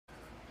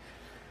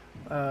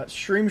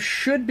Stream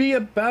should be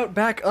about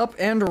back up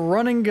and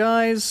running,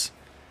 guys.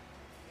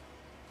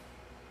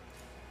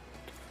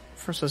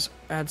 First, let's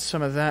add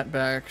some of that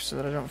back so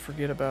that I don't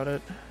forget about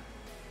it.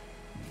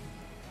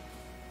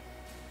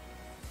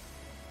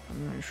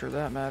 I'm not sure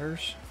that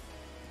matters.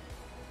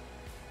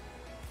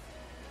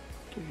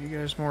 Give you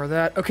guys more of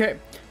that. Okay,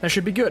 that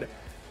should be good.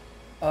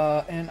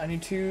 And I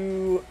need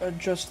to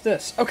adjust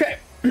this. Okay.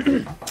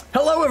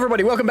 Hello,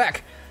 everybody. Welcome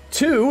back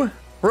to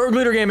Rogue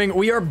Leader Gaming.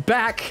 We are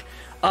back.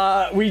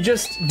 We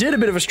just did a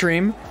bit of a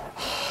stream.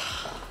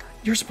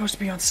 You're supposed to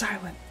be on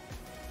silent.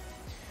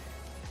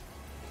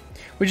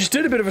 We just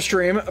did a bit of a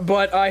stream,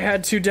 but I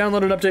had to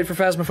download an update for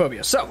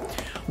Phasmophobia. So,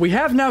 we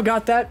have now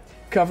got that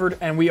covered,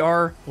 and we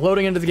are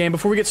loading into the game.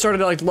 Before we get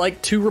started, I'd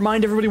like to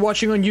remind everybody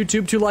watching on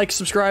YouTube to like,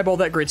 subscribe, all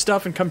that great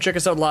stuff, and come check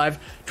us out live,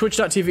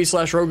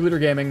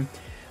 twitch.tv/RogueLeaderGaming,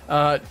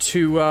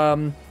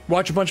 to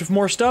watch a bunch of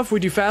more stuff. We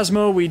do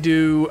Phasmo, we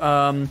do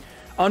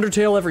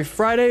Undertale every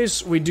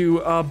Fridays, we do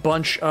a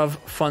bunch of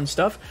fun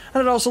stuff.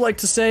 And I'd also like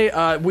to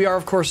say, we are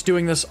of course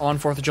doing this on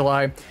 4th of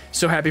July,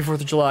 so happy 4th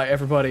of July,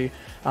 everybody.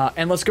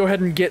 And let's go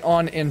ahead and get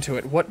on into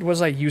it. What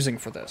was I using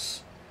for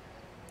this?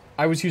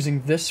 I was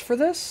using this for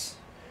this?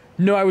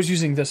 No, I was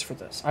using this for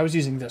this. I was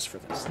using this for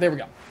this. There we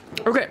go.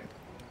 Okay.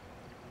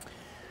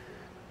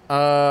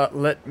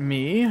 Let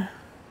me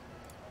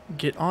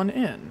get on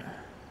in.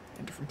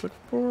 Enter from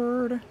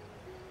clipboard.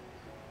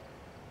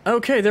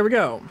 Okay, there we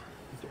go.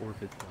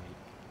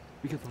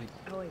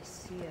 Oh, I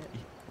see it.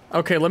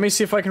 Okay, let me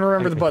see if I can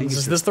remember the buttons.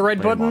 Is this the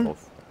right button?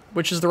 Models.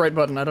 Which is the right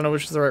button? I don't know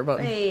which is the right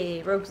button.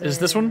 Hey, Rogue's Is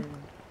this one?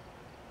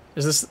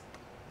 Is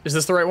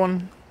this the right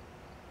one?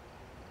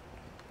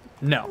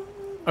 No.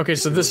 Okay,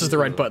 so this is the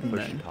right button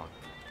then.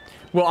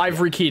 Well, I've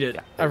rekeyed it.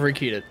 I've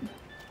rekeyed it.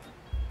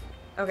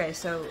 Okay,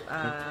 so,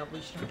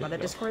 we should hop on a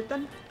Discord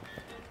then?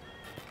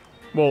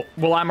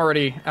 Well, I'm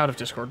already out of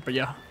Discord, but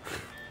yeah.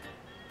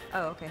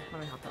 Oh, okay.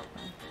 Let me hop out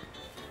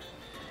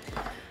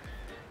then.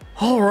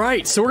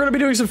 Alright, so we're gonna be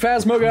doing some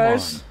Phasmo,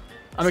 guys.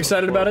 I'm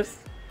excited about it.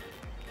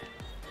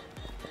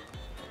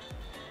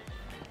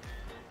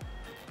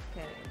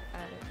 Okay,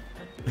 add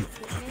in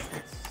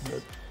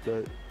That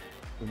in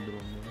the middle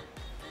there.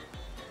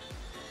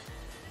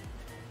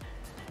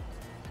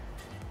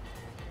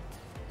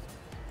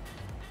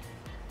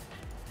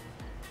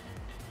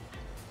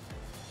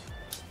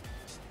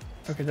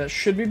 Okay, that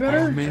should be better.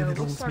 Oh, man, So it we'll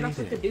almost start off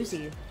made with the it.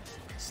 doozy.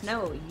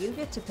 Snow, you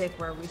get to pick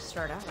where we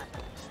start out at,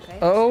 okay?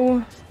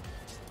 Oh,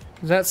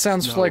 that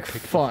sounds No, like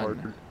pick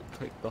fun.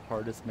 Pick the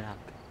hardest map.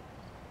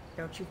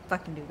 Don't you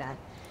fucking do that.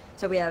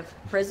 So we have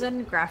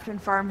Prison, Grafton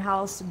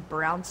Farmhouse,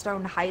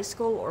 Brownstone High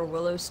School, or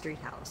Willow Street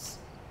House.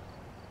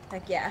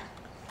 Heck yeah.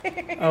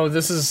 Oh,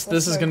 this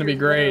is gonna be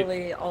great.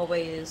 Literally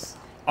always.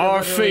 Our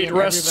literally fate in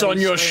rests on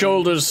everybody's your stream.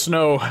 shoulders,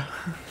 Snow.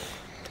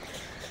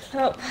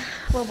 Oh,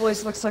 well,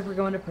 boys, looks like we're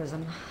going to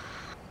prison.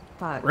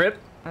 Fuck. Rip.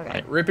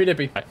 Okay. Rippy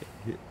dippy.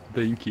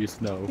 Thank you,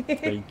 Snow.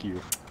 Thank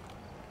you.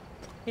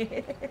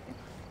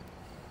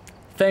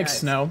 Thanks, Guys,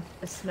 Snow.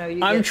 Snow,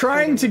 you I'm get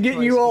trying to freedom of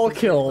get you choice all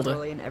because you're killed.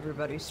 literally in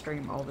everybody's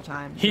stream all the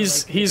time. You're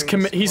He's like the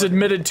greatest he's supporter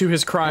admitted to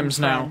his crimes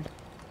and now. friend.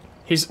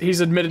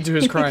 He's admitted to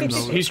his crimes.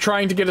 No. He's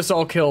trying to get us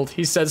all killed.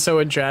 He said so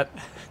in chat.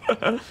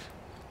 No,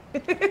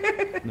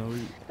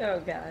 Oh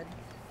god.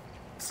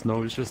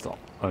 Snow is just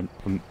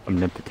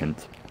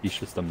omnipotent. He's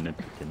just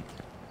omnipotent.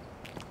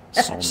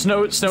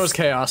 Snow is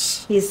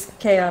chaos. He's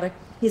chaotic.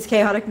 He's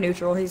chaotic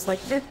neutral. He's like,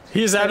 eh,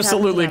 He is what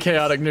absolutely happens, happens.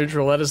 chaotic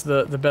neutral. That is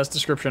the best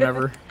description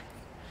ever.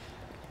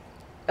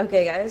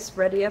 Okay, guys,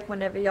 ready up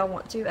whenever y'all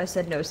want to. I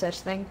said no such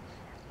thing.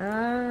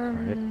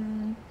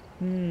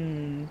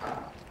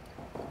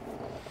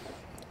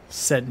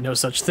 Said no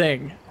such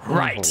thing.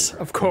 Right,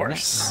 of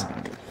course.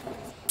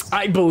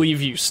 I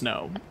believe you,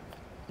 Snow.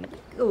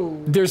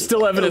 Ooh. There's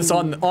still evidence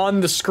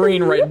on the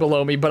screen right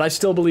below me, but I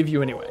still believe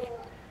you anyway.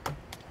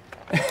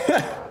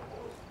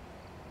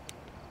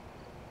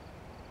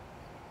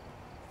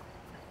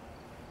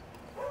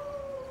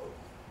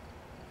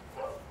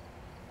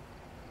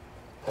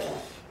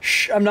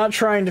 Shh, I'm not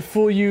trying to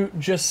fool you,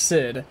 just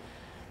Sid.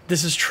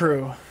 This is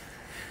true.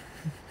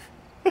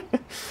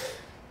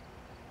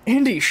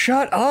 Indy,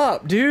 shut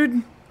up,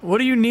 dude. What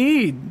do you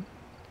need?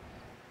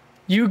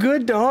 You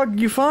good, dog?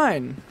 You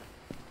fine?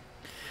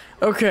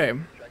 Okay.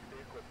 Check the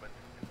equipment,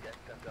 get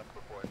set up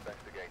before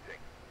investigating,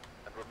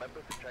 and remember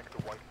to check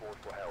the whiteboard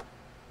for help.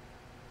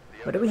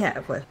 What do we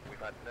have with? We've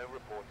had no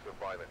reports of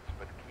violence,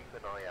 but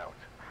keep an eye out.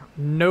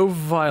 No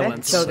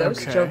violence. Chill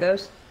goes, Okay. chill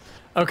goes.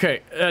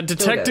 Okay,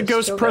 detect a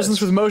ghost Still presence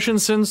goes. with motion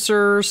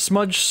sensor,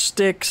 smudge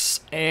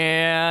sticks,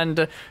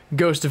 and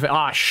ghost event.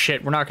 Ah,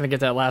 shit, we're not gonna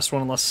get that last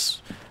one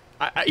unless...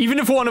 even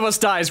if one of us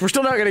dies, we're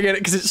still not gonna get it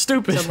because it's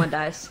stupid. Someone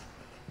dies.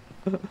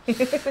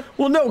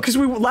 Well, no, because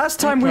last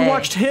time we Okay.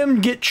 watched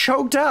him get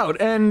choked out,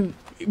 and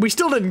we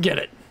still didn't get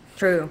it.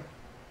 True.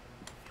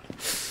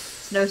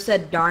 Snow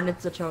said, darn,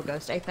 it's a chill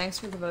ghost. Hey, thanks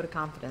for the vote of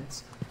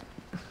confidence.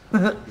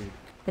 The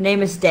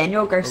name is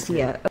Daniel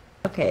Garcia.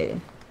 Okay.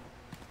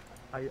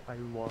 I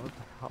love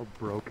how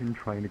broken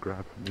trying to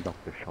grab something off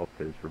the shelf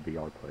is for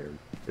VR players.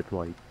 It's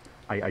like,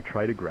 I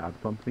try to grab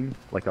something,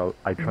 like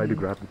I tried to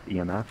grab this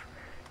EMF.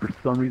 For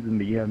some reason,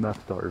 the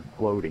EMF started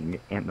floating,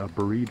 and a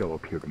burrito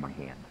appeared in my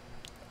hand.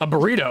 A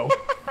burrito?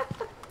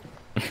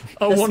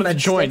 Oh, The one of the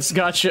smudge joints. sticks.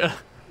 Gotcha.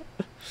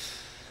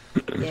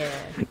 Yeah.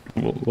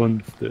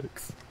 One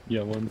sticks.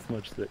 Yeah, one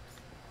smudge sticks.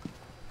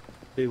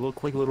 They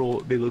look like little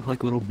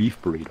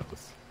beef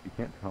burritos. You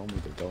can't tell me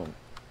they don't.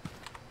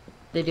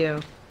 They do.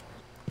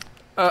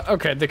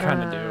 Okay, they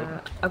kind of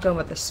do. I'll go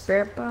with the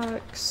spirit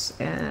box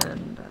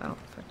and I don't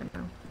fucking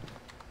know.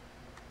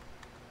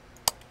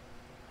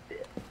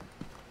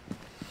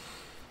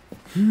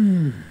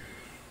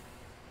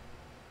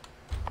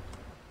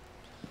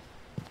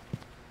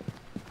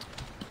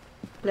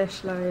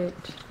 Flashlight.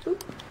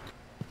 Oop.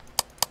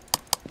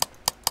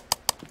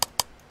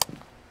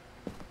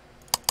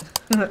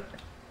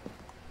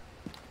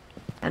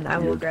 And I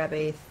will Weird. grab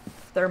a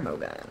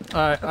thermogun.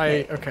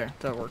 Okay,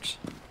 that works.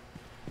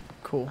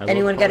 Cool. I love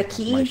Anyone got a how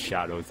key? My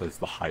shadows as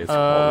the highest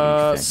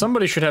quality thing.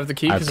 Somebody should have the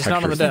key I have because it's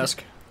not on the textures.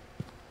 desk.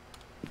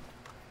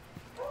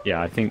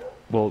 Yeah, I think.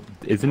 Well,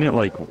 isn't it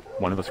like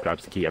one of us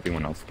grabs the key,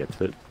 everyone else gets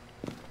it?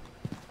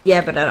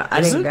 Yeah, but I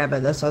Is didn't it? grab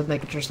it. That's why I was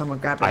making sure someone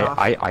grabbed it off.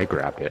 I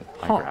grab it.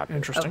 I Huh, grab it.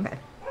 interesting. Okay.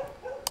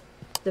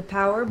 The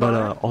power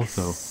But box.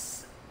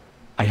 also,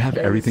 I have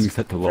is everything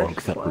set to low for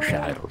except for what?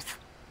 shadows.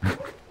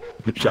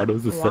 The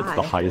shadows is set to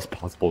the Why? highest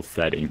possible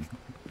setting.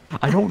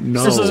 I don't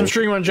know. This isn't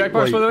streaming on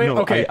Jackbox, by the way? no,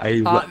 Okay, I I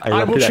will left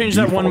it at change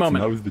that one default, and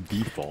moment. That was the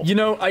default. You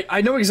know,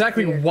 I know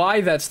exactly Weird.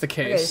 why that's the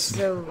Okay, case.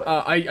 so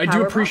I do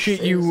power appreciate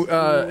box you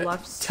is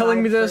left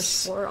telling me side,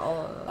 this. first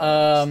floor,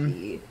 um,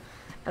 see.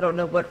 I don't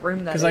know what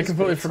room that is. 'cause I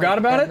completely but it's, forgot like,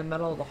 about in it. the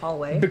middle of the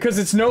hallway. Because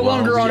it's no Well,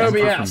 longer we on enter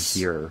from OBS.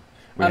 here.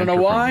 We I don't know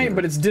enter from why, here.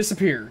 but it's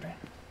disappeared.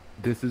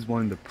 This is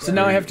one of the. So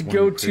now I have to one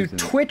go of the to prison-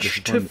 Twitch this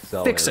is to one of the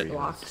cell fix it. areas.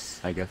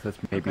 Blocks. I guess that's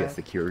maybe a Okay.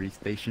 security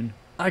station.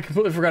 I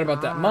completely forgot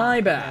about that.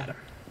 My bad.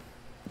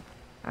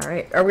 All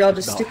right, are we all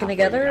just About sticking halfway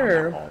down together,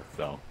 that or hall,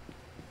 so.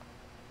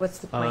 what's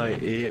the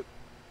plan?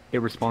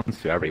 It responds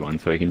to everyone,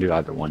 so you can do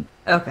either one.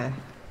 Okay.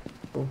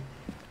 Cool.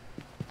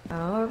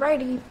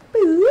 Alrighty.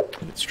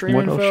 Boop. Stream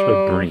What else should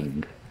I info.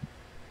 bring?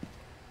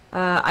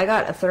 I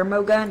got a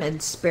thermogun and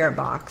spirit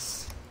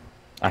box.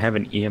 I have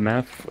an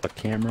EMF, a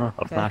camera,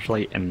 a Okay.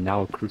 flashlight, and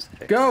now a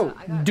crucifix. Go!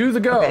 Do the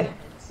go! Okay.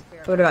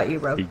 What about you,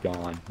 Be Rob?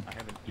 gone. I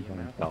have an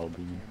EMF, that'll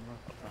be.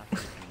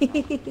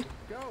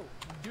 Go!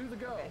 Do the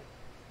go!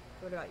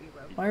 What about you,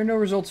 Rob? Why are no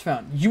results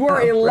found? You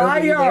are Oh, a Rogue, are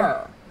you liar!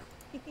 there?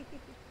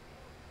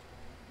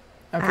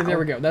 Okay, there Ow.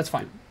 we go. That's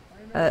fine.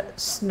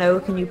 Snow,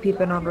 can you peep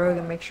in on Rogue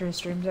and make sure his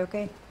stream's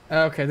okay?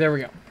 Okay, there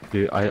we go.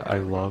 Dude, I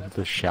love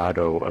the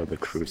shadow of the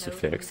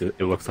crucifix. It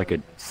looks like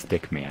a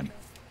stick man.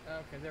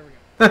 Okay, there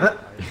we go.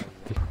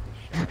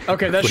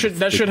 Okay, that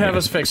should have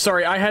us fixed.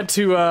 Sorry, I had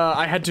to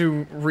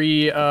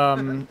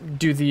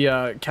do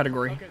the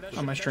category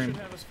on my stream,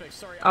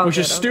 Oh, which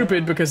is good, okay.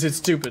 stupid because it's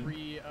stupid.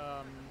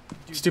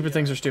 Stupid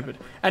things are stupid.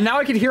 And now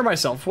I can hear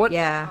myself. What?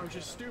 Yeah. Which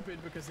is stupid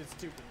because it's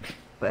stupid.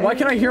 But- Why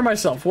can I hear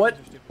myself? What?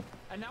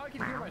 And now I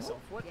can hear myself.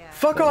 What? Yeah.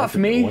 Fuck That's off a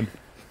good me. one.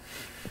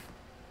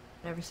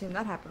 Never seen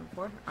that happen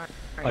before.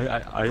 Alright.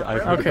 I've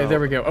heard Okay, there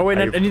we go. Oh wait,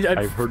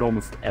 I've heard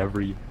almost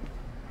every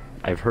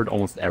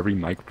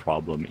mic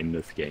problem in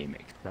this game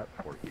except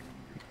for hearing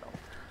yourself.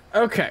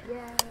 Okay.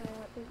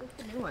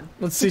 That's a new one.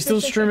 Let's see. Still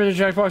streaming to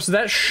Jackbox.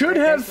 That should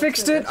have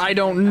fixed it. I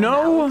don't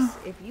know. Alex,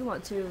 if you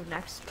want to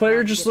next Player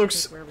round, just get to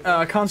looks pick where we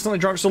go. constantly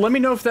drunk. So let me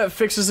know if that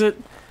fixes it.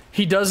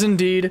 He does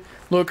indeed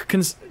look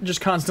just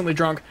constantly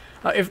drunk.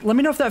 Let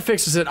me know if that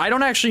fixes it. I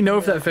don't actually know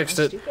if that fixed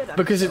it Stupid? I'm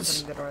because just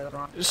it's opening the door the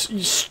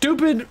wrong-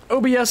 stupid.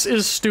 OBS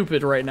is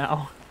stupid right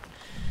now.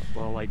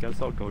 Well, I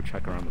guess I'll go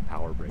check around the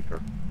power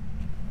breaker.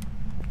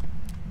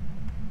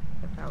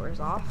 The power's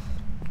off.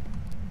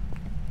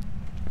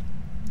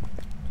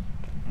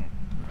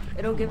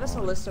 It'll give us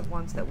a list of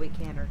ones that we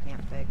can or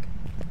can't pick.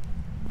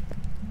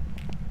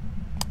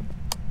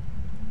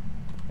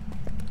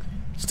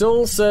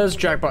 Still says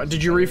Jackbot.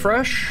 Did you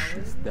refresh?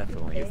 This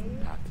definitely is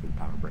the path to the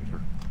power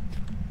breaker.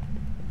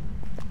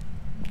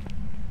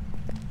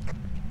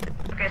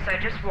 Okay, so I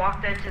just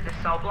walked into the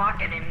cell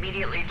block and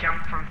immediately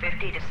jumped from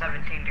 50 to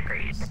 17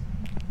 degrees.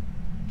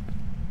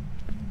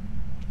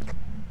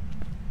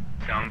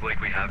 Sounds like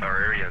we have our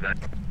area then.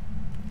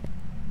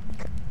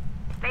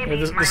 Maybe Yeah,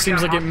 this Marco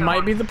seems like it also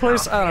might be wants the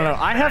place. to I don't know.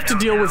 help I you, have but to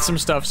don't deal with know. some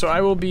stuff, so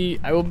I will be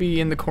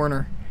in the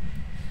corner.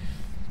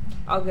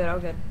 All good, all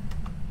good.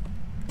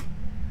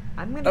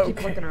 I'm gonna keep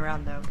Okay. looking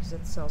around though, because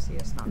it's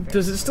Celsius, not Fahrenheit.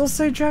 Does it still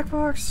say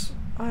Jackbox?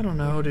 I don't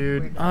know, We're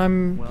dude. not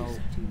I'm. Well, used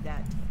to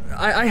that.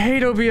 I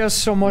hate OBS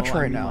so much well,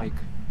 I right mean, now. like,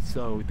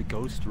 so the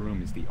ghost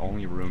room is the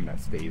only room that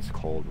stays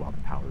cold while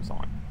the power's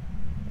on.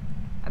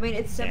 I mean,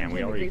 it's And 17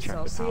 we already degrees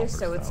checked the Celsius,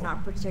 power, so it's so-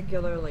 not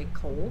particularly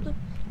cold,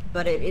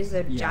 but it is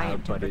a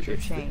giant but temperature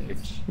it's,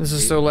 change. This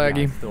is so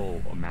laggy. It's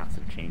still a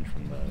massive change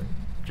from the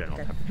general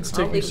Okay. temperature. It's I'll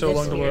taking leave so this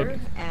long to load. here,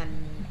 and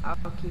I'll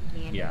keep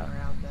meandering Yeah.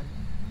 around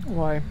then.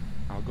 Why?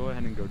 I'll go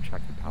ahead and go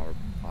check the power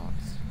box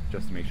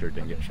just to make sure it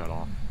didn't get shut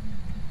off.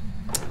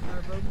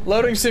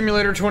 Loading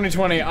Simulator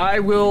 2020. I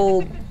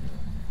will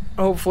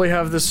hopefully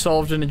have this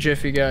solved in a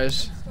jiffy,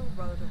 guys. Still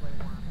relatively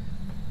warm.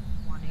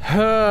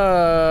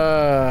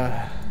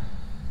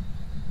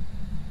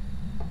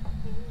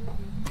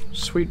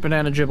 Sweet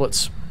banana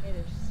giblets. Hey,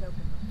 there's soap in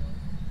the floor.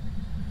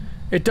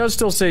 It does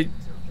still say...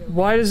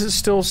 Why does it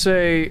still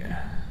say...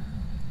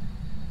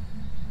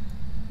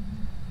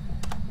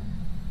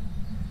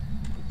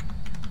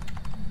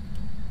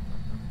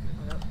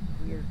 Oh, that's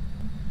weird.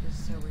 This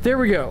is so weird. There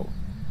we go.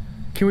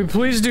 Can we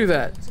please do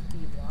that? It's a B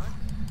block.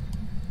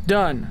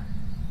 Done.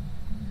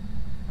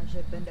 I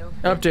should bend over.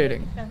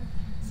 Updating.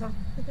 So,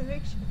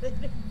 make sure they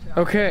didn't drop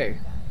Okay. it,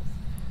 guys.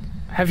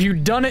 Have you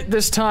done it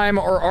this time,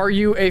 or are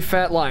you a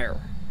fat liar?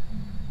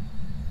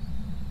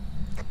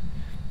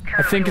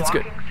 I think it's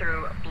good. Walking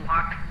through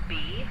block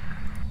B.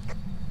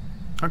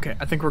 Okay,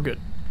 I think we're good.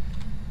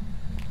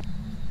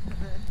 The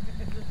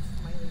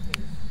smiley face.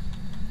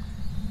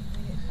 I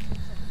mean, it just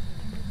looks like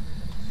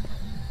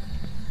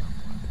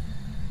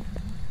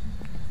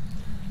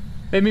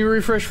a Made me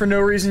refresh for no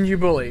reason, you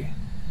bully.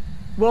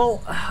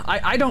 Well,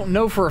 I don't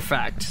know for a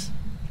fact.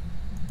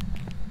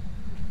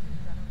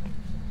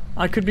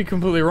 I could be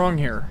completely wrong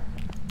here.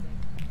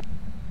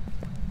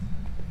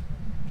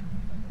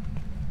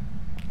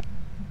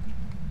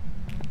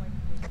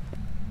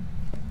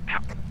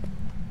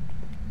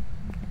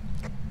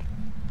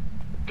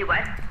 Do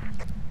what?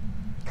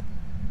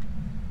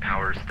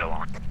 Power's still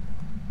on.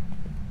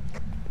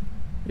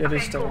 Yeah, it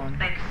is Okay, still cool. on.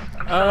 Thanks.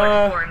 I'm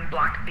still exploring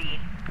block B.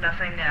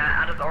 Nothing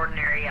out of the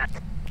ordinary yet.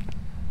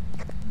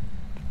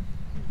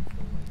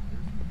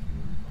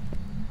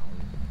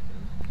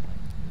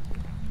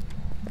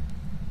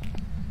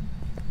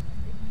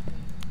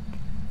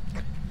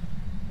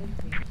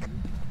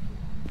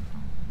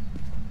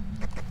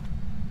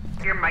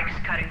 Your mic's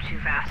cutting too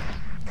fast.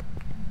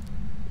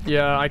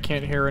 Yeah, I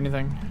can't hear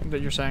anything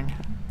that you're saying.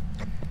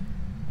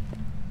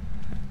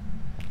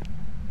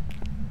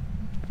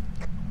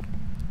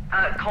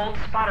 Cold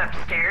spot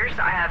upstairs.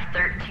 I have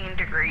 13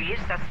 degrees.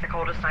 That's the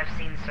coldest I've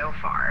seen so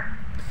far.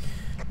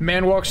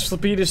 Man walks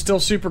speed is still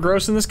super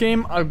gross in this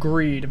game.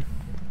 Agreed.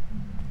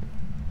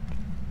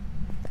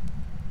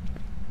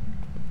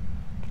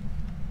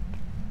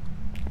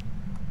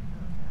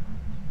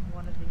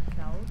 one of these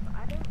cells.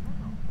 I don't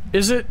know.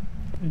 Is it?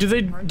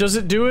 Does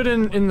it do it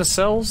in the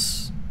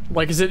cells?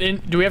 Like, is it in?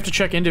 Do we have to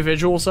check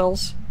individual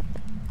cells?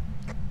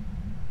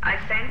 I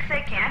think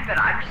they can, but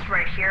I'm just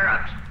right here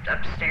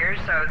upstairs,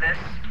 so this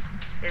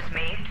is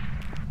me.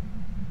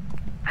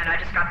 And I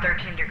just got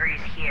 13 degrees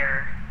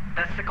here.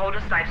 That's the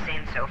coldest I've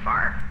seen so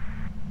far.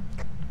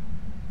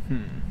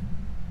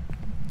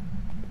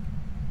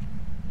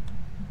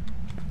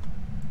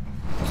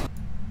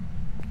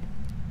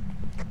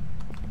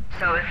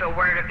 So if it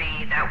were to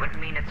be, that would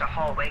mean it's a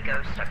hallway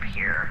ghost up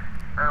here.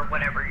 Or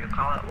whatever you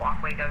call it,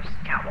 walkway ghost,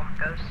 catwalk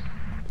ghost.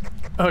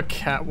 A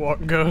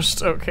catwalk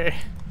ghost. Okay.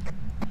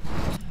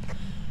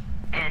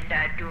 And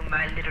I do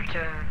my little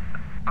turn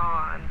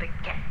on the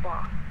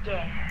catwalk,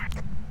 yeah.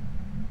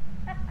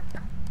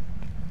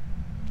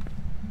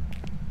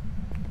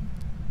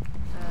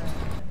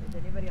 Is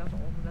anybody else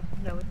old enough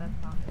to know what that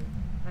song is?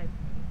 Besides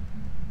me.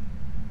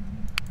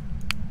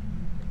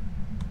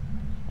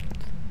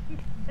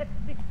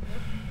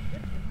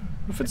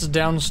 What if it's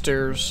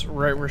downstairs,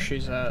 right where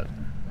she's at?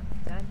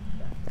 Dun,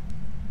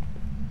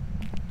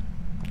 dun.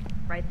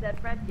 Right said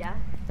Fred, yeah.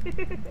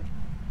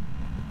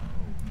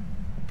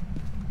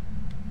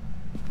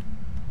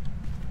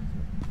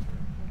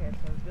 Okay,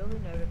 so duly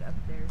noted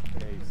upstairs.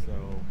 Okay, so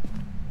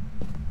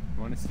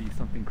you want to see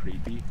something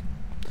creepy?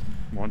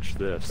 Watch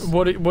this.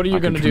 What are you I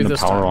can gonna turn do the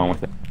this power time? on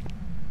with it.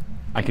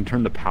 I can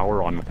turn the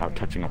power on without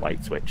touching a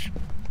light switch.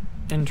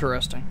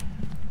 Interesting.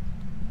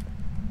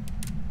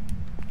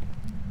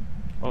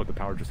 Oh, the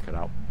power just cut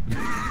out.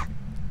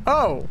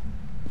 Oh,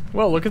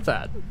 well, look at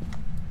that.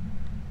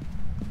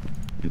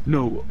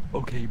 No,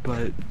 okay,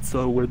 but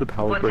so where the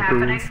power What's breaker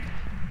happening? is,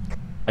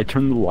 I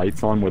turn the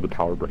lights on where the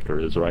power breaker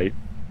is, right?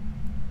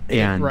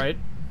 And Right.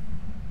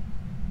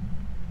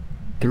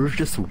 there was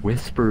just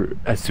whisper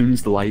as soon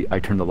as I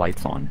turned the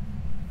lights on.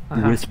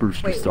 Uh-huh. Whispers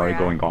just Wait, started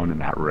where going on in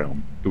that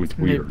room. It was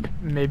weird.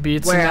 Maybe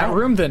it's Where in that at?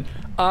 room then.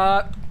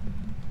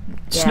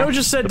 Snow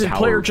just said, The did power-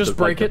 player just the-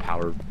 break like, it? the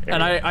power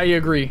And area. I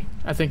agree.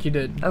 I think you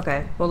did.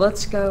 Okay, well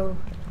let's go.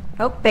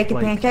 Oh, bacon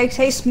Like- pancakes.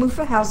 Hey,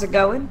 Smoofa, how's it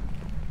going?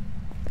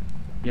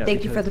 Yeah,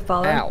 Thank you for because the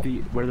follow. Ow.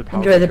 where the power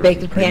Enjoy the breaker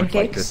is bacon pretty much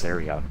like pancakes. this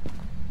area,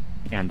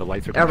 and the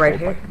lights are Oh, right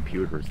controlled by here?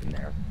 computers in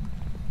there.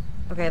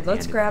 Okay,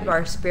 let's And grab it-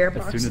 our spirit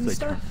as box soon and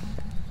as I stuff.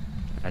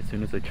 As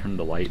soon as I turned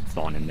the lights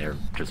on in there,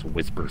 just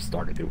whispers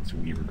started. It was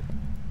weird.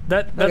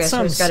 That Okay, so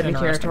sounds it's gotta be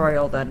interesting.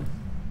 territorial then.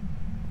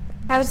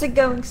 How's it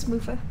going,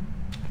 Smoofa?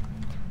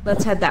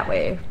 Let's head that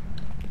way.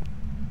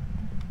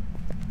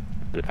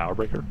 The power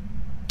breaker?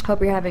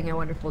 Hope you're having a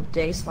wonderful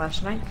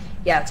day/night.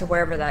 Yeah, to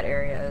wherever that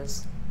area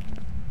is.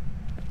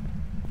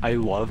 I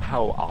love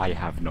how I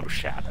have no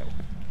shadow.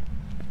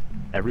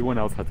 Everyone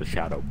else has a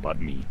shadow but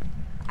me.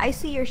 I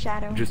see your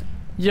shadow. Just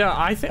Yeah,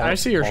 I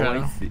see your all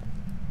shadow.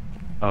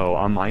 Oh,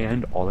 on my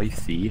end, all I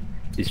see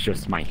is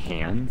just my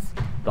hands,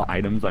 the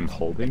items I'm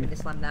holding,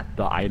 Just slam that.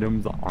 the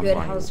items on Good,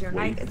 my how's your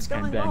night? waist, It's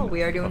and going then well.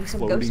 We are a doing some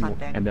ghost floating-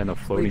 hunting. And then a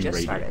floating We just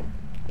radio. started.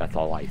 That's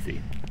all I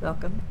see.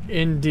 Welcome.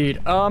 Indeed.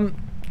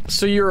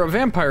 So you're a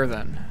vampire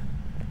then?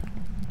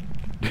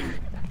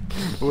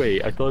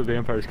 Wait, I thought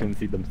vampires couldn't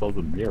see themselves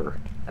in a mirror.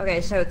 Okay,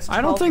 so it's 12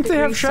 I don't think they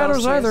have degrees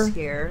shadows Celsius either.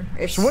 Here.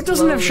 It's So what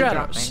doesn't have slowly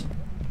shadows? dropping.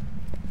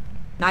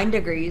 9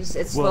 degrees.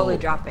 It's slowly Well,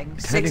 dropping.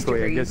 6 Technically,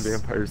 I degrees. guess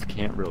vampires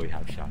can't really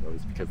have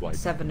shadows because, like,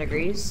 7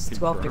 degrees.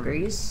 12 burn.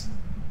 degrees.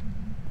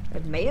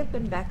 It may have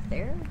been back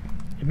there.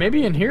 It may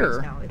be in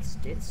here. No, it's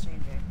changing.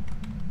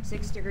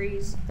 6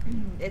 degrees.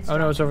 It's Oh,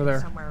 no, it's dropping over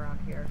there. Somewhere around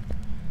here.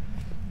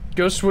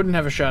 Ghosts wouldn't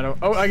have a shadow.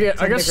 Oh, I guess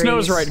 10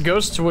 Snow's degrees. right.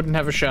 Ghosts wouldn't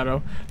have a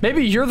shadow.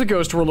 Maybe you're the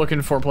ghost we're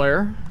looking for,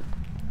 player.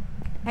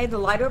 Hey, the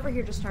light over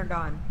here just turned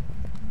on.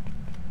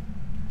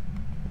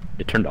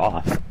 it turned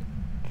off.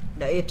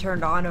 No, it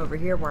turned on over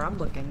here where I'm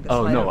looking. This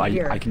Oh light no, over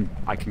here. I can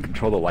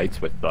control the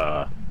lights with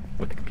the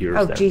computer.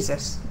 Oh, there.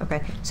 Jesus.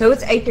 Okay. So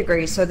it's 8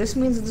 degrees, so this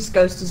means that this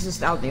ghost is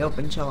just out in the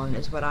open chilling,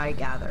 is what I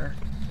gather.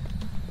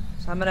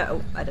 So I'm gonna...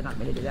 Oh, I did not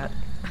mean to do that.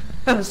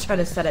 I was trying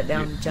to set it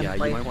down Yeah,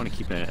 gently. you might want to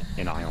keep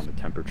an eye on the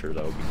temperature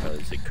though,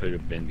 because it could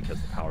have been because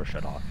the power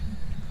shut off.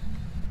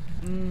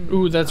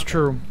 Ooh, that's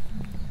true.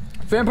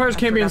 Vampires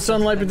can't be in forgot this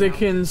sunlight, but they thing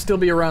now. can still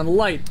be around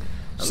light.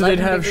 So they'd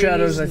 11 have degrees,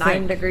 shadows, I 9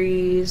 think.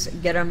 degrees,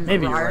 get them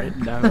Maybe you're right.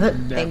 Never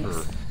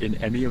Thanks. in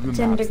any of the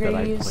 10 maps that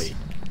I degrees, played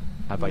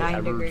have I 9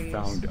 ever degrees.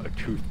 found a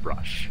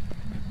toothbrush.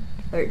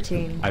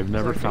 13. I've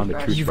never So found a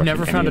toothbrush. toothbrush. You've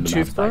never in found any a of the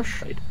maps that I've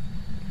toothbrush?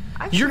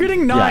 played. You're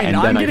getting 9, and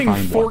I'm then I getting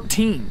find one.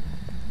 14.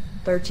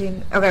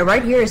 13. Okay,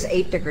 right here is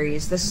 8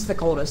 degrees. This is the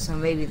coldest, so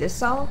maybe this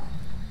cell?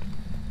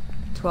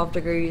 12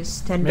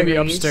 degrees, 10 Maybe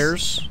degrees.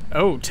 upstairs.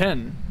 Oh,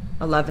 10.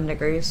 11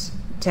 degrees.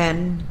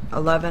 10,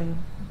 11.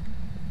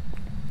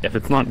 If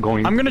it's not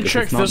going, I'm gonna if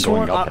check it's not this going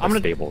one. up at I'm a gonna-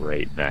 stable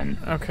rate, then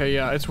Okay,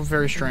 yeah, it's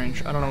very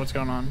strange. I don't know what's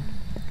going on.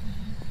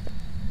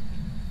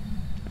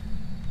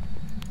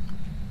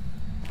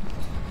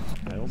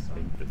 I don't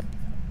think this.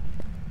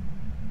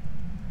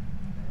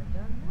 I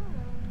don't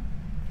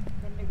know.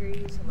 10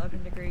 degrees,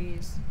 11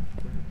 degrees.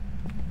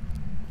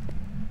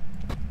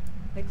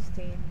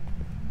 16.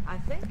 I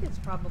think it's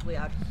probably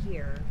out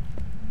here,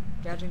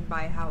 judging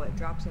by how it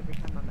drops every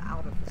time I'm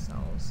out of the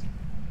cells.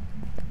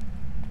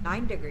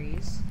 9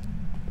 degrees.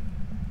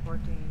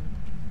 14.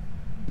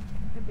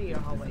 Could be a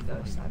hallway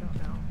ghost, I don't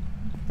know.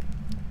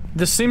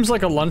 This seems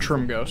like a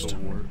lunchroom ghost.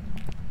 The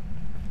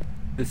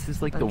This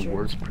is like the Lunchroom.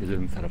 worst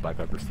prison setup I've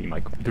ever seen.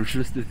 Like, there's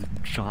just this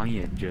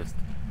giant, just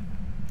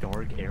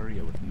dark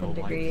area with no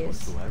 10 lights degrees.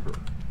 whatsoever.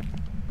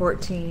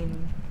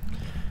 14.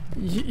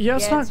 Yeah,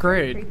 it's not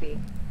pretty great. creepy.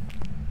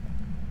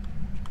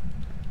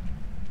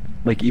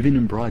 Like, even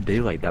in broad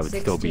daylight, that would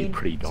 16. still be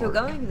pretty dark. So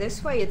going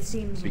this way, it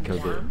seems Because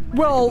it- warm.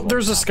 Well, Because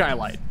there's a of what happens.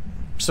 skylight,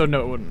 so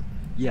no, it wouldn't.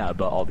 Yeah,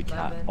 but all the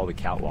 11.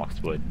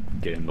 catwalks would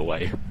get in the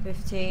way.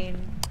 15,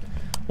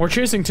 We're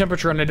chasing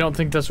temperature, and I don't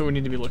think that's what we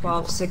need to be looking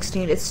 12, for.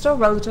 16. It's still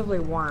relatively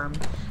warm.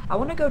 I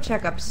want to go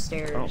check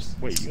upstairs. Oh,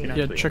 wait, you see. can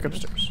Yeah, actually check open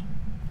it. upstairs.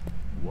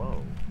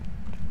 Whoa.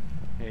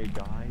 Hey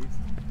guys.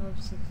 12,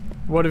 16.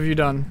 What have you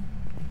done?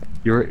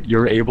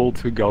 You're able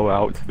to go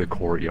out to the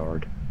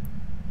courtyard,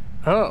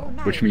 Oh.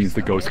 which Nice. means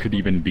the ghost Okay. could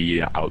even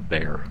be out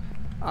there.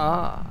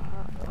 Ah.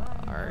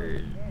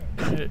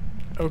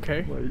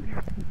 Okay.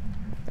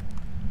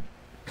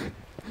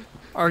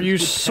 Are you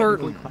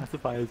certain?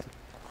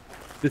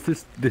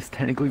 This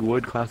technically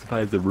would classify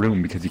as a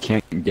room because you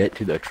can't get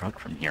to the truck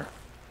from here.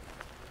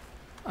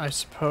 I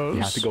suppose.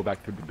 You have to go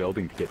back through the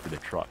building to get to the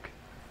truck.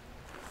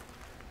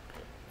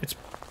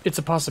 It's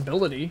a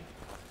possibility.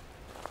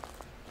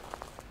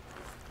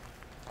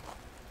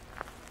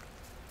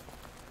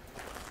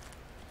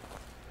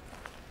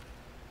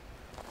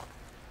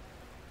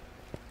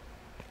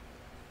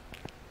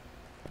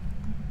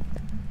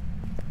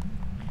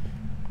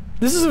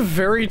 This is a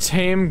very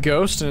tame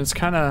ghost, and it's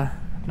kind of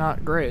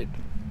not great.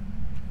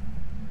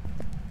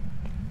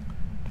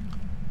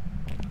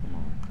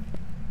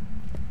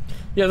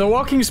 Yeah, the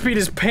walking speed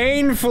is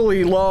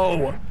painfully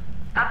low.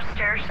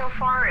 Upstairs so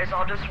far is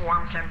all just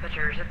warm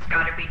temperatures. It's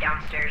gotta be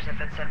downstairs if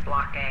it's in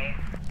Block A.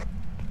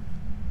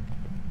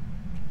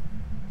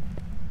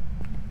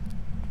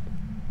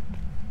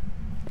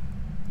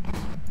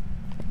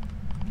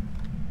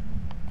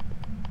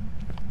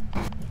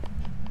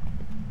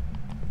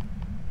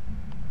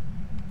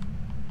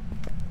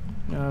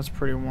 Yeah, that's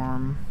pretty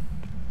warm.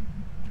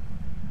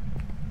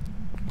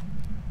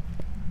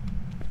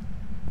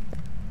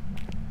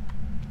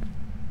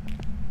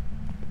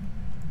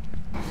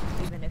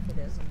 Even if it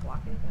is in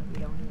Block A, then we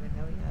don't even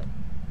know yet.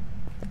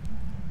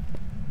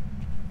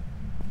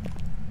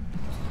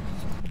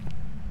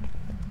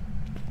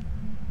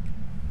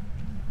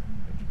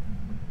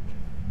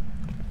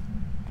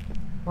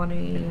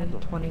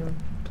 Twenty,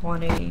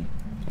 20.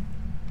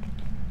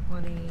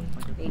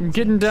 I'm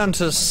getting down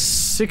to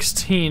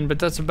 16, but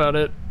that's about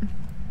it.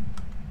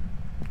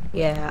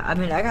 Yeah, I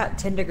mean, I got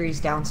 10 degrees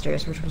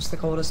downstairs, which was the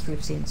coldest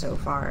we've seen so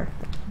far.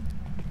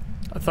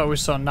 I thought we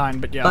saw 9,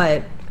 but yeah.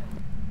 But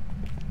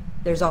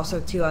there's also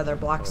 2 other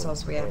block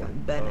cells we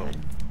haven't been in.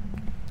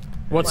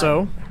 What's what?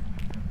 O?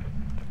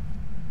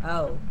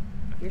 Oh,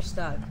 you're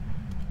stuck.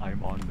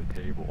 I'm on the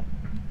table.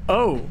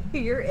 Oh.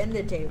 You're in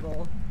the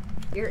table.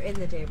 You're in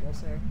the table,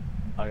 sir.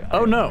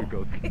 Oh, no.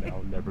 Go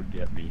now, never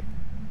get me.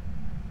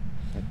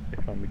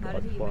 I found the How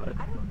god did he even? spot.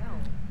 I don't know.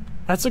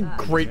 That's a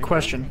great I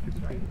question. think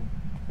he's right.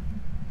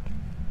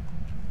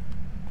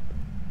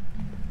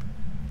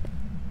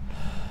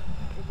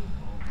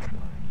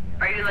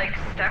 Are you like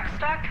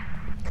stuck?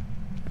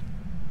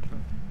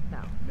 No.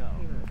 No.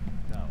 He moved.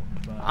 No.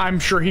 But I'm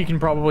sure he can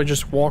probably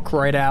just walk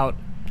right out.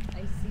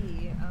 I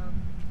see.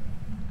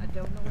 I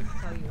don't know what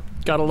to tell you.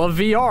 Gotta love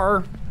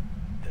VR.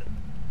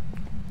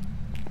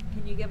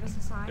 Can you give us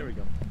a sign? there we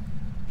go.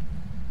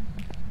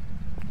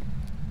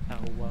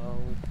 Hello.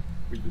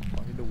 We've been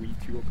trying to reach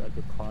you about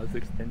the cause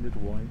extended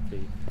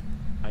warranty.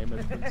 I am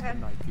a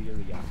Princeton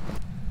Nigeria.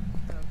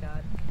 Oh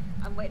god.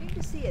 I'm waiting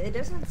to see it. It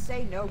doesn't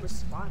say no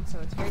response, so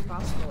it's very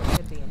possible it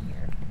could be in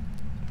here.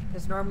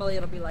 Because normally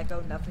it'll be like,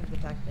 oh, nothing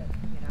detected,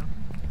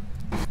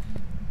 you know?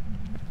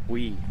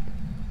 We.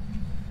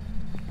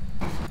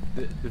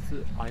 This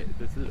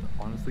is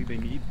honestly, they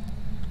need.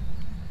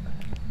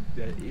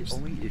 The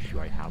only issue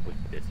I have with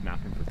this map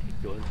in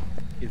particular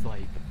is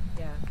like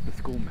Yeah. the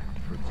school map,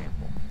 for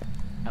example.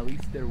 At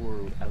least there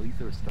was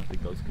stuff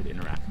that ghosts could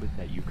interact with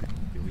that you could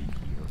really hear.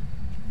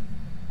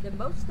 The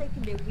most they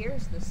can do here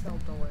is the cell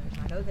doors.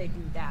 I know they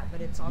do that,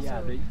 but it's also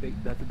Yeah,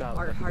 that's about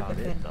hard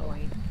to it though.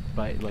 pinpoint.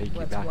 But like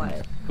What's back in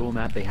what? school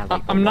map, they had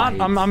like I'm the not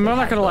lights, I'm they not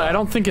had gonna lie, the- I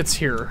don't think it's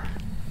here.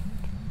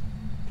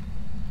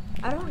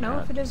 I don't know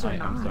if it is or I'm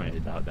not. sorry to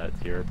doubt that's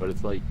here, but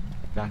it's like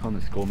back on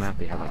the school map,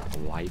 they had like the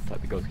lights that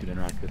the ghosts could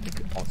interact with. They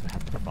could also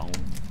have the phone.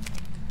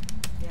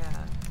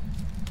 Yeah.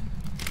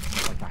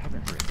 Like I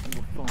haven't heard a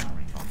single phone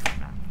ring on that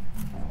map.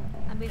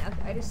 I mean,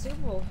 I'd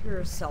assume we'll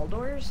hear cell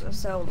doors,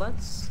 so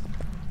let's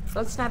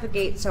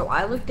navigate. So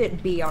I looked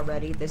at B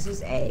already. This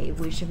is A.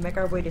 We should make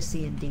our way to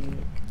C and D.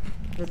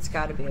 That's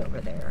got to be over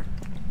there.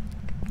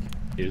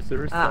 Is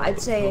there a I'd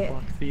say- cell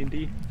block C and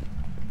D?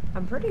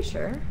 I'm pretty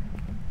sure.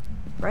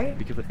 Right?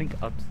 Because I think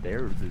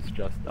upstairs is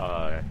just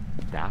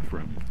staff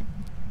room.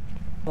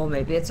 Well,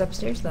 maybe it's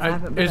upstairs then. I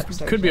haven't been It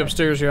upstairs could be yet.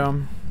 upstairs, yeah.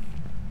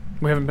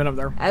 We haven't been up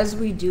there. As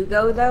we do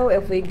go, though,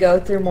 if we go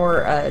through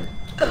more,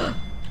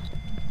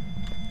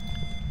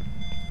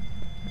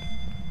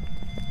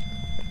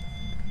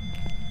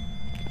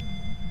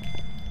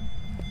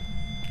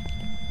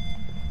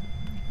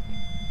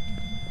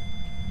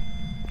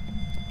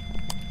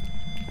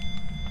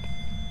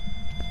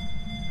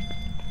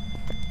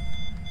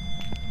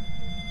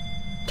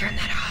 turn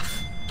that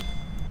off.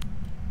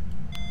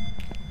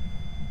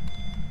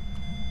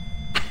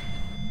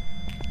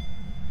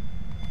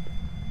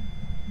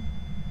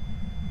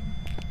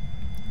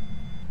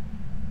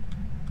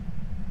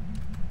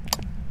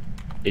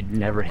 It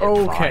never hit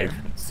Okay. 5,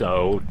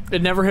 so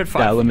It never hit that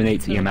 5.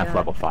 eliminates Oh, EMF God.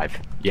 level 5.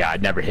 Yeah,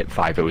 it never hit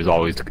 5. It was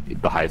always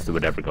the highest it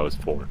would ever go is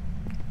 4.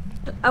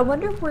 I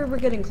wonder if we were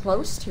getting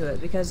close to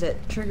it because it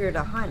triggered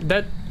a hunt.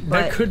 That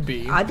But could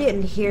be. I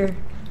didn't hear,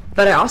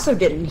 but I also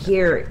didn't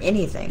hear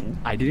anything.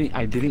 I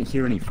didn't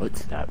hear any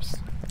footsteps.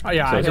 Oh,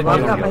 yeah, So I it's didn't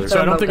probably either. on the other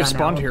So I don't side. think it Thermo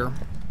spawned gun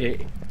here.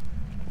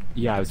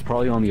 Yeah, it was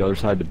probably on the other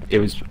side. It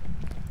was.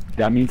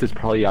 That means it's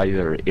probably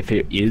either, if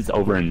it is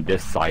over in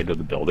this side of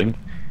the building,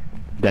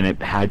 then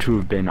it had to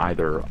have been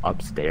either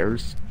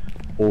upstairs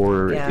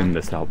or Yeah. in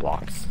the cell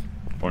blocks.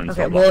 Or in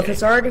Okay, cell well, block if A.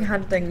 it's already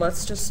hunting,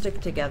 let's just stick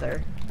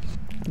together.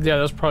 Yeah,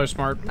 that's probably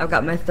smart. I've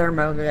got my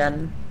thermo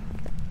gun.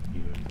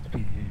 You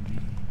spin me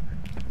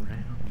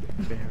around.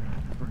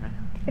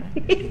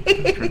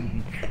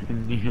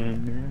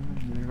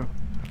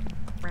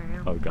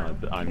 Oh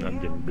god, I'm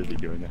getting busy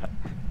doing that.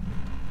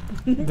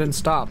 Then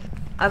stop.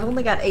 I've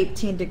only got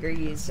 18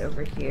 degrees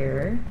over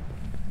here.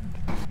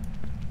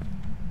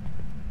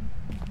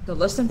 So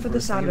listen for the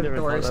First sound thing of I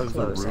thought doors that was a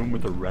room closing.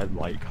 with a red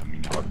light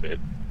coming out of it.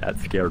 That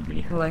scared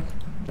me. Like,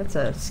 that's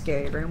a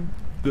scary room.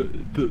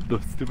 The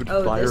stupid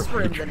Oh, fire this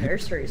room, the hydrant.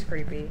 nursery is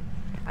creepy.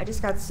 I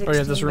just got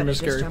 16, this room but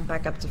is it just scary. jumped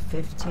back up to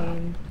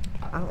 15.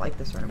 I don't like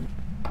this room.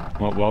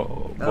 Well,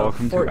 Oh,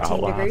 welcome to 14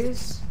 Outlast.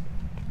 degrees.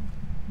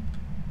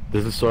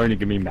 This is starting to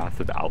give me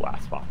massive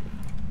Outlast vibes.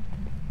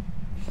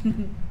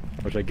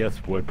 Which I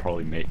guess would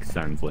probably make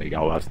sense. Like,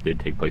 Outlast did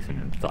take place in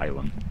an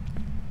asylum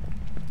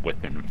with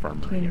an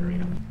infirmary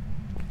area.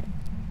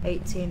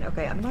 18.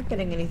 Okay, I'm not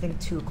getting anything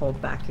too cold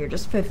back here.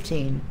 Just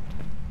 15.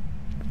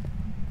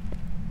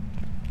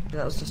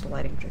 That was just a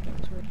lighting trick. That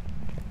was weird.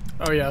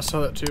 Oh, yeah, I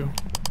saw that too.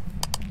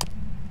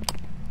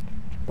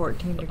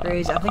 14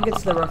 degrees. I think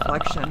it's the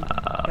reflection.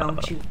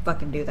 Don't you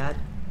fucking do that.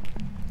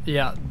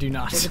 Yeah, do I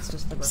not. think it's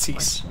just the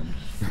Cease.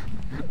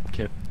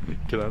 reflection.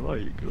 Can I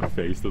like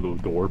face to the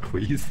door,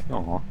 please?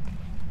 Aw.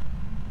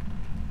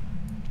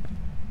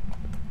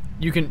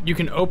 You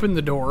can open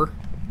the door.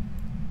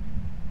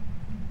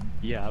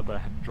 Yeah, but I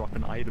have to drop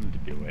an item to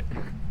do it.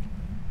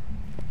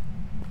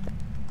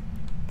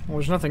 Well,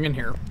 there's nothing in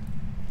here.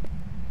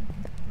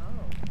 Oh.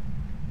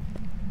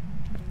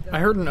 I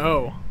heard an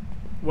O.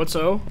 What's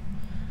O?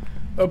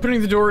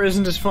 Opening the door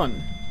isn't as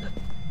fun.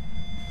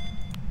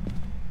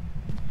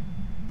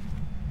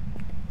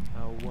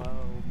 Hello,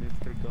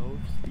 Mr.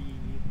 Ghosty.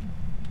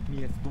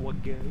 Mr.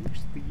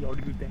 Ghosty, are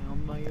you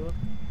down there?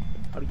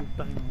 Are you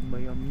dying on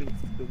me? I miss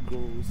the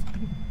ghost.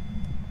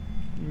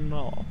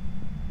 No.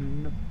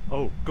 No.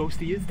 Oh,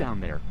 Ghosty is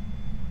down there.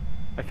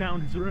 I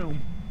found his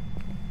room.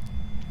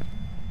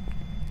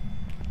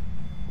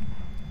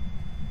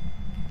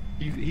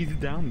 He's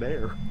down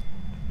there.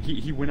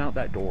 He went out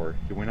that door.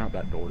 He went out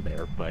that door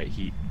there, but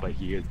he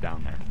is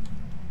down there.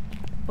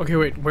 Okay,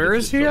 wait, where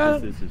is he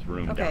at? This is his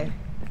room. Okay. Down.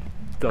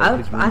 So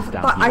his room's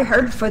down here. I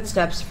heard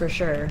footsteps for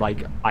sure.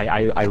 Like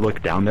I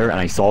looked down there and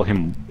I saw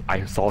him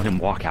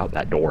walk out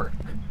that door.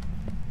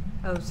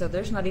 Oh, so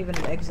there's not even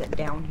an exit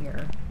down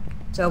here.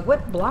 So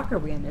what block are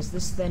we in? Is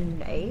this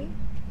then A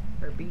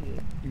or B?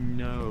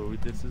 No,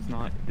 this is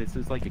not. This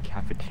is like a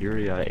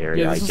cafeteria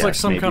area. Yeah, this I is guess. like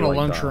some Maybe kind of like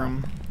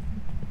lunchroom.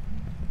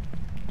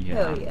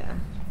 Yeah. Oh yeah.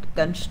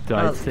 Gunch, So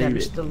I'd say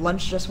Gunch, it- the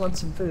lunch just wants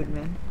some food,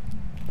 man.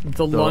 The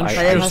So lunch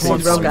I just see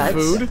wants real some guys.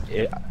 food?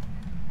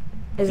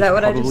 Is that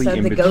what I just probably said?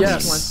 in The between. ghost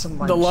Yes, wants some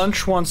lunch. the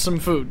lunch wants some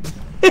food.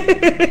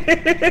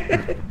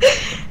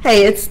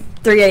 Hey, it's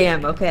 3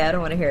 a.m. Okay, I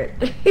don't want to hear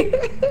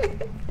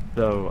it.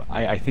 So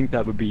I think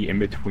that would be in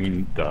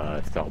between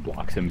the cell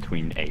blocks, in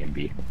between A and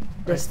B.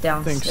 Just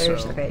Think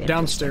downstairs. so. Okay.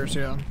 Downstairs,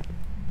 yeah.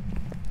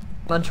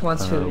 Lunch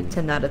wants food.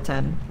 10 out of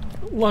 10.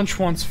 Lunch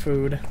wants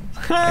food.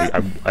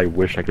 I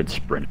wish I could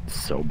sprint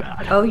so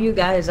bad. Oh, you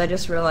guys, I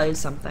just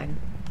realized something.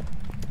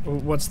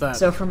 What's that?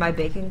 So for my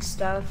baking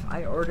stuff,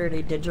 I ordered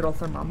a digital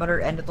thermometer,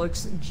 and it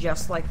looks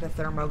just like the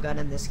thermogun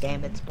in this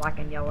game. It's black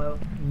and yellow,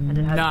 and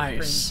it has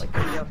Nice. the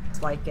screens like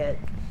just like it.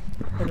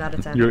 10 out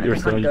of 10. You're I can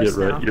starting hunt to get ghosts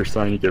now. ready. You're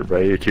starting to get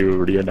ready to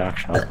reenact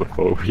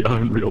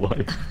Phasmophobia in real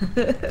life.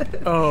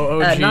 oh,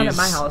 jeez. Not at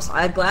my house.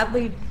 I'd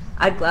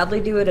gladly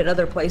do it at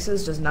other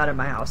places, just not at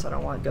my house. I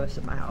don't want ghosts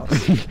in my house.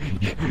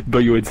 But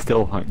you would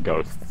still hunt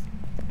ghosts.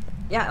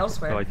 Yeah,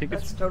 elsewhere. So I think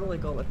That's it's- totally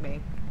cool with me.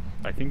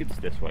 I think it's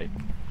this way.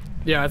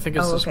 Yeah, I think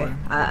it's Oh, this okay. way.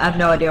 I have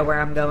no idea where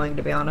I'm going,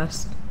 to be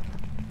honest.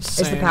 Is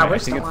the Same. power I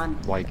still think on?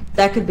 it's like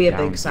That could be a down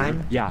big here.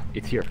 sign. Yeah,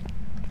 it's here.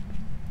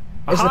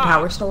 Is the Aha!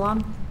 power still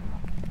on?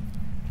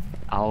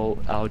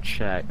 I'll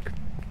check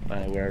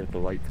where the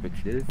light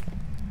switch is.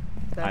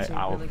 That's a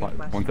I'll really good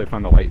question.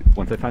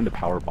 once I find the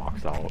power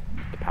box, the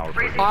power.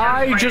 Freezing switch.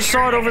 I temps just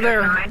right saw it here, over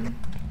there. 9.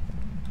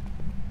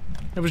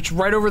 It was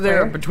right over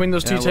there, Where? between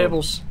those two Yeah, well-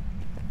 tables.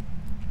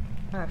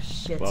 Oh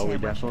shit, Well, we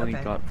sandwich. definitely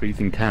Okay. got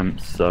freezing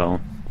temps, so.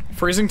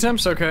 Freezing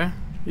temps? Okay.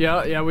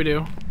 Yeah, we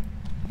do.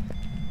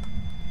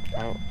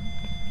 Oh.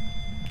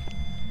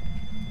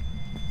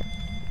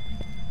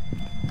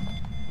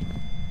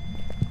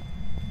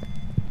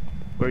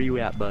 Where are you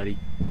at, buddy?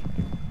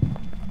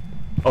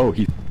 Oh,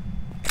 he's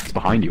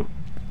behind you.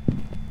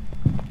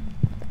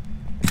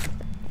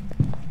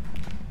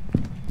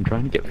 I'm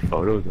trying to get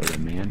photos of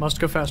him, man. Must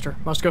go faster.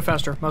 Must go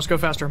faster. Must go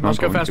faster. Not Must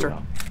go going too faster.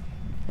 well.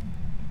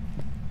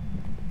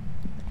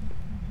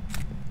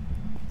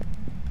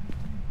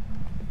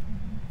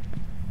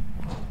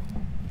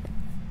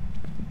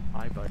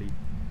 Hi, buddy.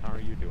 How are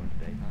you doing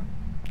today,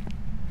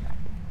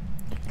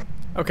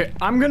 huh? Okay,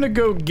 I'm gonna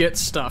go get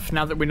stuff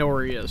now that we know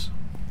where he is.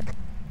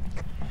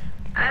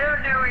 I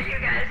don't know where you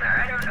guys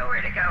are. I don't know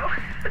where to go.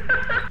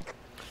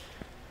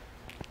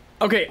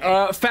 Okay,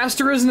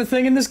 faster isn't a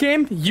thing in this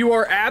game. You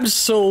are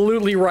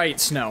absolutely right,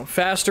 Snow.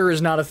 Faster is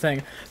not a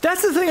thing.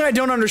 That's the thing I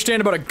don't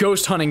understand about a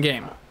ghost hunting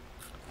game.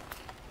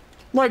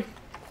 Like,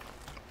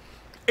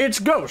 it's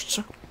ghosts.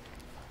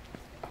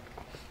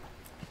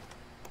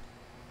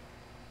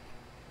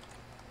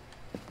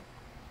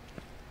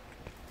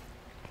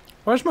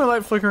 Why is my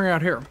light flickering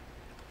out here?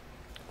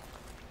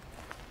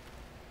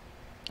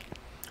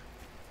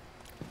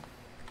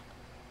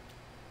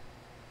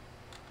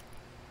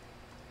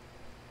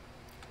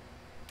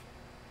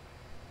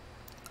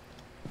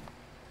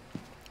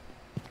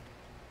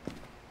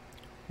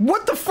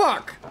 What the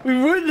fuck?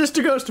 We witnessed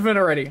a ghost event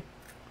already.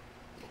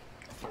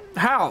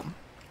 How?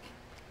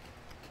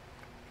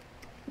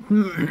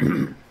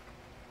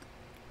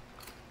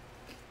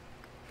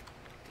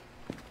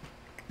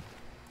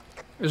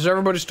 Is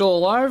everybody still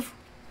alive?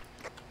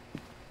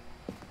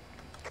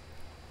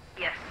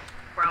 Yes,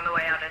 we're on the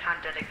way out and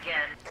hunted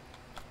again.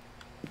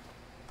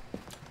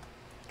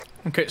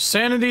 Okay,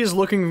 sanity is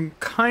looking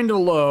kinda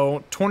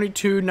low.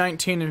 22,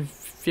 19, and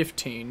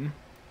 15.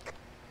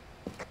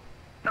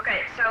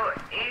 Okay, so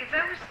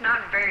Ethan's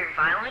not very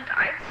violent.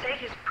 I'd say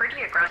he's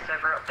pretty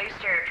aggressive, or at least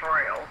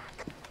territorial.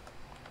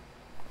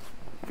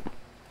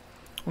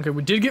 Okay,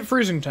 we did get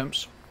freezing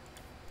temps.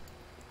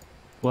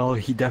 Well,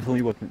 he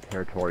definitely wasn't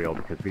territorial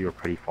because we were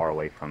pretty far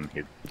away from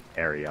his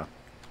area.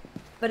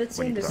 But it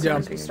seemed as Yeah. soon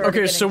as we started Okay,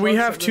 getting so we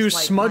close, have it to was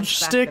like smudge punch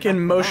back stick to and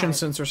back to motion back.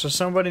 sensor, so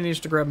somebody needs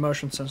to grab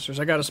motion sensors.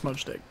 I got a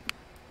smudge stick.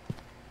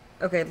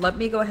 Okay, let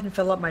me go ahead and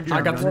fill up my I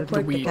journal got real the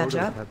quick to weed. catch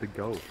up. Had to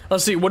go.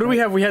 Let's see, what do we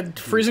have? We had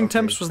freezing Okay.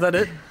 temps, was that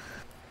it?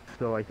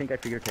 So I think I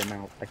figured him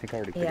out. I think I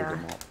already figured Yeah.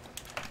 him out.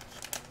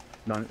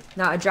 None.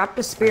 No, I dropped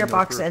a spirit know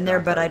box for a in there,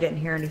 fact but I- I didn't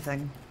hear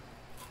anything.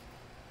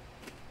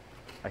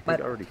 I think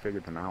But- I already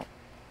figured him out.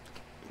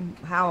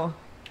 How?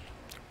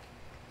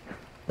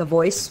 The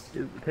voice?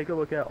 Take a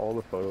look at all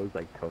the photos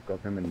I took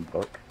of him in the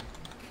book.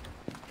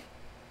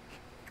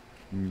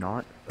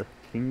 Not a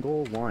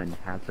single one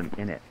has him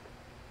in it.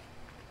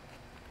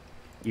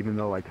 even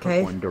though I took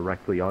Okay. one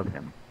directly of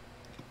him.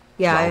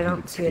 Yeah, while I he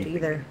don't was see it chasing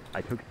either. me.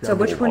 I took So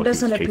which several one while he was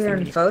doesn't appear chasing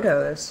in me.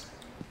 photos?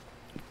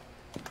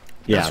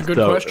 Yeah, That's a good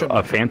so question.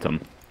 a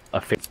phantom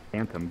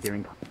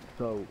getting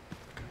so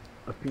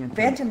a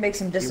Phantom makes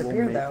him it will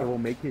disappear make, though. It will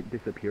make it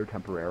disappear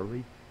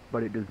temporarily,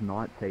 but it does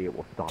not say it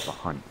will stop a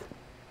hunt.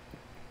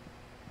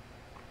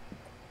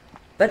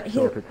 But he,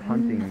 So if it's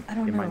hunting, I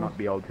don't it know. might not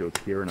be able to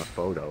appear in a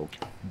photo,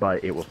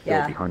 but it will still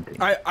Yeah. be hunting.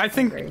 I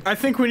agree.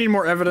 think we need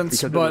more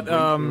evidence, Because but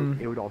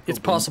it would also it's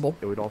blink- possible.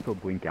 It would also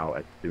blink out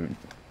as soon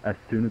as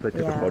I took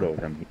Yeah. a photo of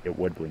him, it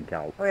would blink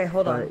out. Okay,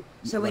 hold But, on.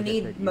 So we like I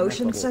need said, even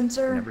motion at level,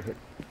 sensor? It never hit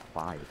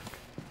 5.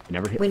 It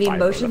never hit We need 5,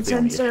 though, motion that's the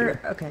only sensor.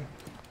 issue. Okay.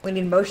 We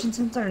need motion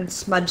sensor and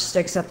smudge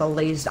sticks at the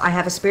least. I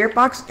have a spirit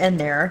box in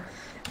there.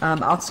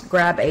 I'll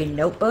grab a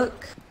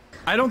notebook.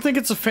 I don't think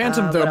it's a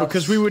phantom though, what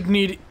because else? we would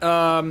need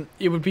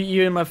it would be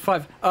EMF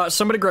 5.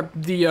 Somebody grab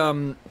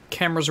the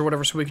cameras or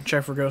whatever so we can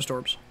check for ghost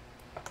orbs.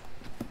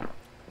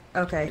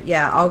 Okay,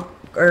 yeah,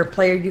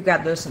 player, you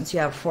got those since you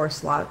have 4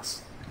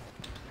 slots.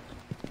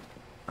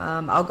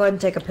 I'll go ahead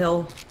and take a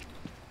pill.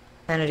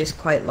 And it is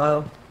quite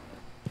low.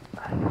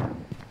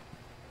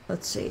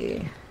 Let's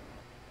see.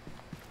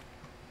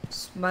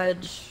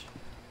 Smudge.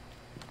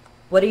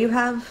 What do you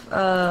have?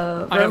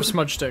 I have Rogue?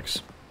 smudge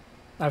sticks.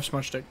 I have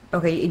smudge stick.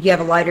 Okay, you have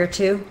a lighter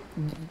too?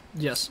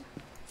 Yes.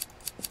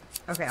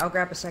 Okay, I'll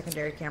grab a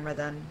secondary camera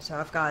then. So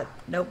I've got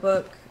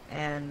notebook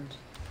and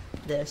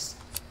this.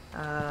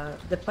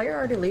 Did player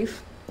already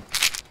leave?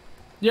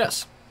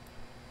 Yes.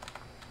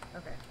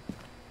 Okay.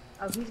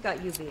 Oh, he's got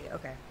UV.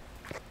 Okay.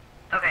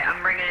 Okay,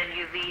 I'm bringing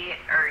in UV,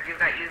 or you've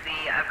got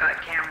UV, I've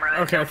got camera.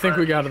 Okay, I think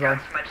we got it all.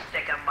 Smudge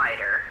stick and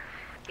lighter.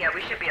 Yeah,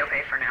 we should be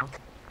okay for now.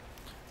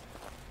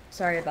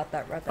 Sorry about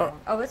that. Wrote that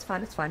wrong. Oh, it's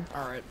fine. It's fine.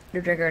 All right. No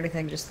drink or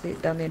anything. Just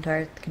down the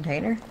entire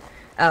container.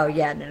 Oh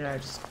yeah, no,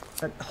 just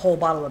a whole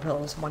bottle of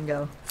pills, one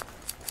go.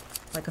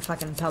 Like a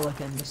fucking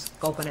pelican, just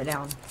gulping it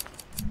down.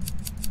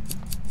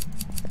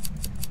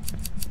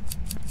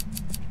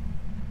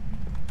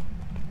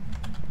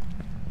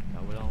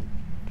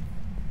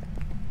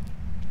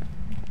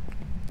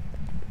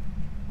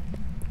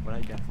 What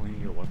I definitely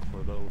need to look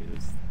for though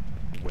is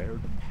where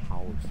the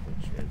power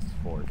switch is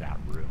for that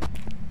room.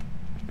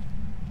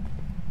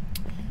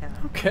 Yeah.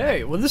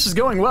 Okay. Well, this is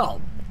going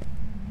well.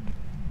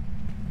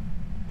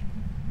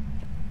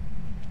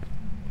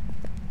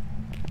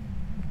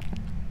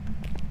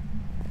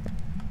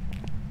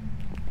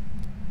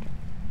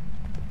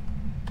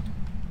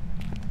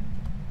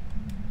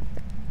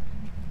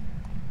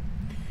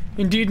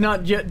 Indeed,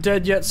 not yet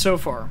dead yet so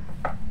far.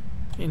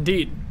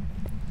 Indeed.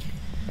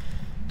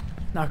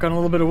 Knock on a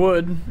little bit of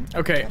wood.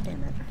 Okay. God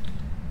damn it.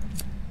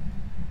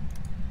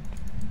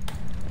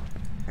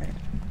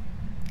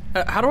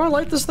 Alright. How do I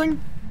light this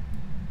thing?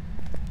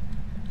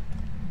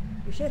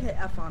 You should hit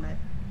F on it.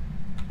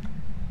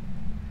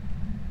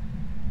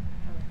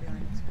 I have a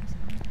feeling it's fixed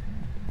now.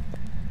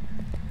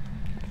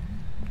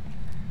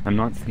 I'm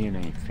not seeing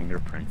any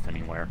fingerprints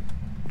anywhere.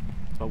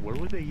 But where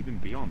would they even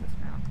be on this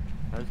map?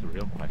 That is the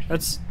real question.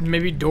 That's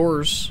maybe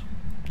doors.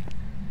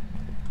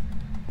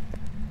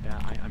 Yeah,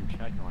 I'm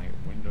checking like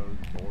windows,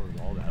 doors,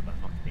 all that, but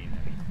I'm not seeing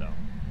any,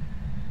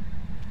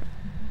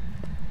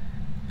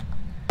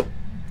 so.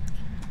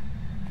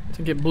 I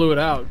think it blew it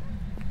out.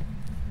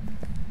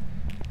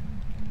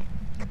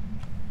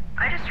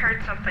 I just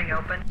heard something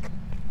open.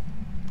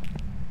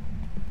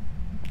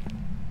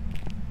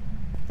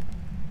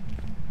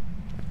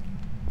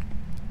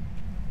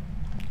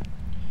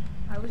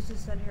 I was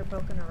just sitting here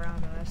poking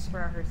around and I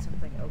swear I heard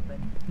something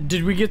open.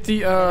 Did we get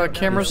the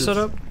cameras This set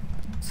is- up?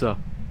 So,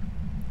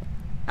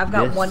 I've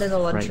got This, one in the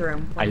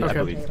lunchroom. right, one I in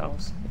the believe so.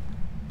 tables.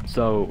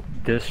 so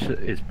this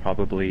is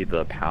probably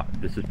the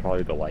this is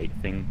probably the light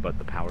thing, but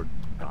the power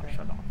got Okay.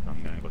 shut off, so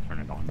I'm gonna go turn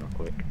it on real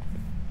quick.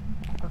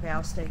 Okay,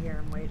 I'll stay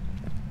here and wait.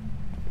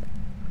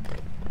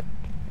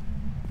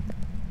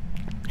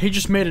 He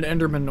just made an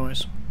Enderman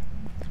noise.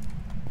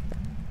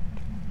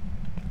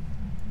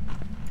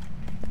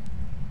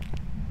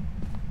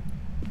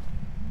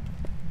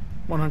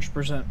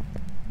 %.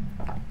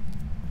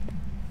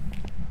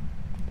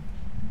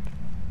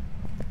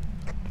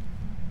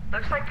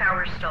 Looks like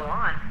power's still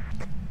on.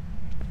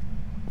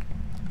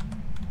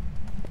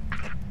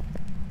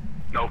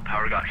 No,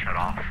 power got shut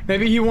off.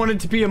 Maybe he wanted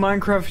to be a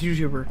Minecraft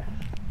YouTuber.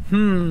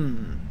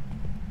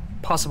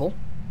 Possible.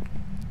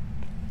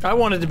 I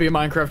wanted to be a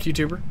Minecraft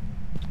YouTuber.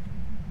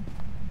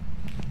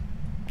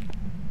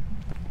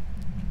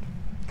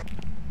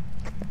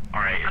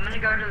 Alright, I'm gonna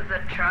go to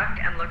the truck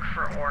and look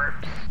for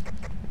orbs.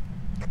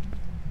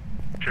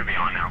 should be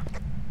on now.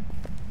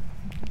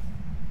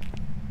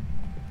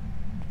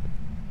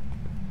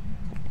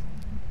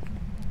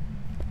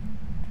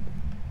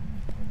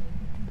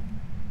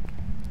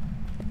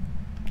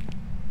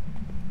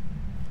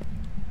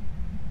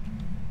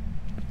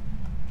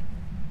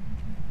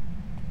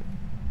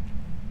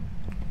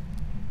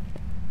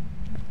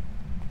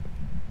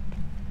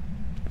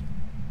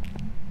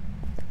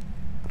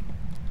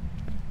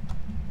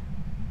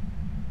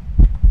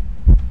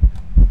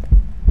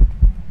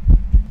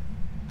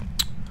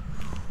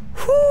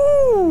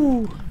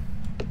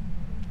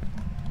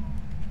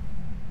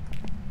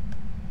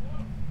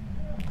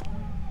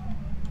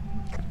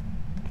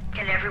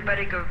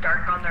 everybody go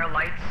dark on their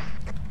lights.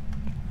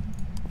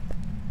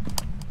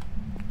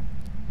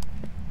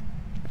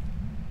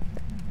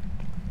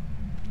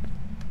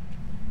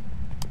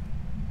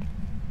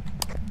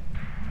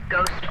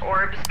 Ghost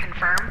orbs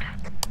confirmed.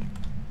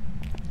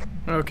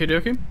 Okie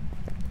dokie.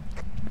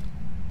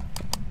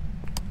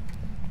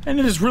 And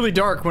it is really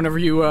dark whenever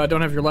you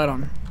don't have your light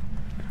on.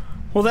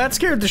 Well, that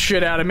scared the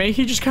shit out of me.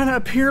 He just kind of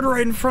appeared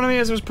right in front of me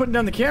as I was putting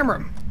down the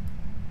camera.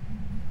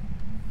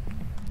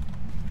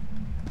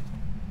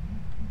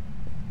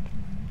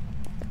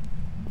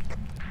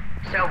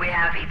 So we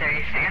have either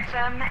a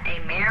phantom,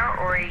 a mare,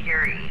 or a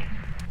Yuri.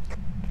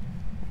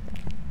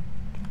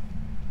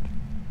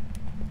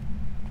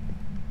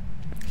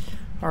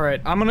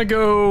 Alright, I'm gonna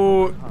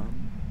go...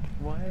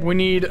 What? We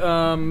need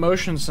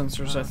motion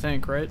sensors, I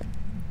think, right?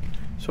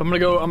 So I'm gonna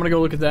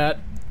go look at that.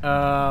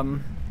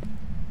 And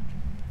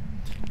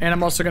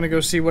I'm also gonna go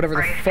see whatever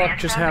the For a fuck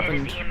just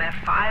phantom, happened. It is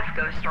EMF 5,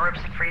 ghost orbs,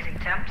 and freezing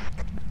temps.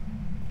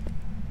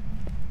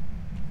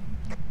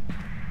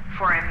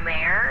 For a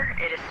mare,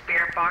 it is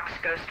spirit box,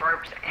 ghost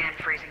orbs, and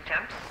freezing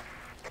temps.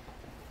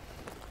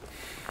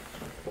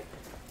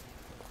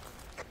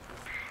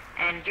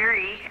 And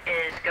Yuri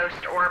is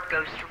ghost orb,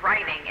 ghost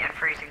writing, and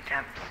freezing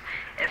temps.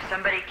 If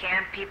somebody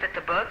can, peep at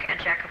the book and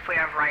check if we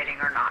have writing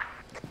or not.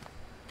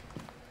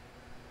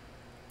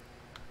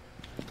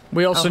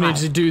 We also Oh, need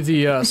hi. to do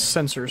the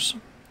sensors.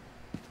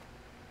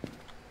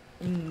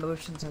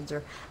 Motion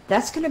sensor.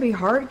 That's gonna be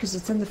hard because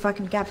it's in the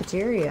fucking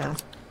cafeteria.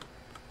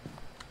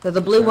 So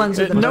the blue ones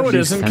are the No, it motion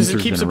isn't, 'cause it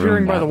Sensors keeps in a appearing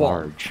room by that the wall.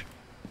 large.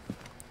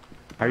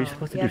 How are you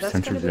supposed to yeah, do that's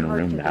gonna sensors be in a hard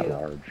room to that do.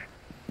 large?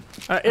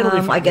 It'll be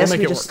fine. I guess we'll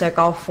we make just it work. stick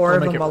all 4 We'll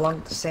of make them it work.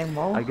 along the same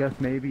wall. I guess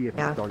maybe if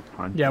Yeah. it starts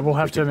punching. Yeah, we'll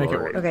have to make it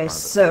people work. are Okay, in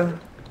front of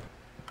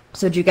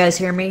so do you guys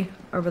hear me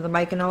over the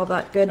mic and all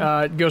that good?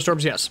 Ghost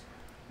orbs, yes.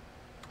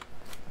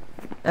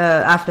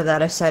 After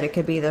that, I said it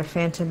could be either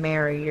Phantom,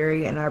 Mare, or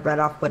Yuri, and I read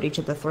off what each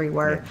of the 3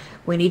 were. Yeah.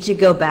 We need to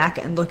go back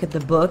and look at the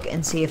book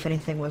and see if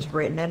anything was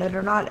written in it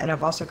or not, and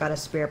I've also got a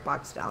spirit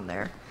box down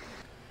there.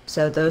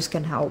 So those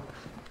can help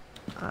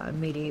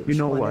mediate which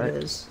You know one what?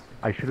 it is.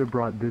 I should have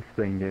brought this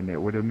thing in.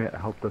 It would have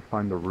helped us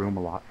find the room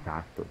a lot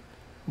faster.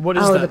 What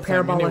is Oh, that the thing,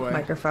 parabolic anyway?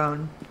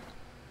 microphone.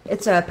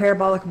 It's a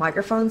parabolic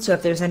microphone, so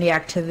if there's any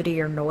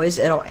activity or noise,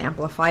 it'll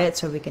amplify it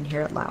so we can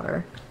hear it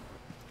louder.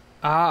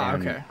 Ah,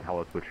 And okay. tell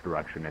us which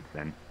direction it's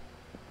in.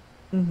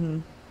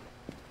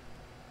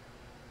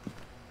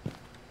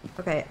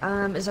 Okay,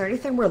 is there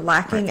anything we're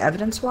lacking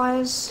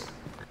evidence-wise?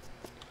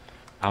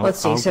 I'll- Let's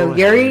see, I'll so go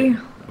Yuri-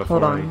 ahead. Before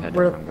hold I on, head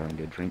we're- in, I'm going to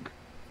get a drink.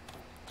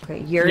 Okay,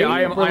 Yuri, Yeah,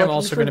 I am we're looking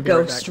also for gonna be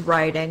right ghost back.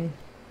 writing.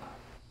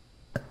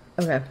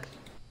 Okay.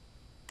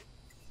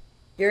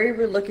 Yuri,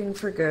 we're looking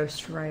for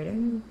ghost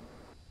writing.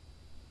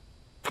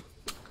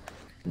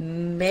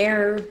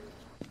 Mare,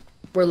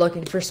 we're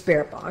looking for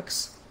spirit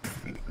box.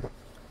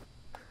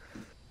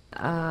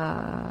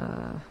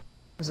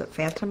 Was it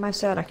Phantom I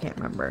said? I can't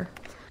remember.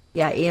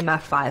 Yeah,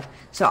 EMF 5.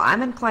 So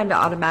I'm inclined to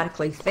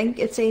automatically think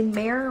it's a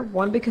mare.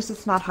 One, because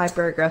it's not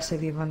hyper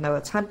aggressive even though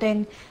it's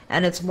hunting,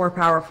 and it's more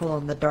powerful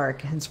in the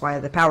dark, hence why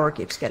the power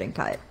keeps getting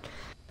cut.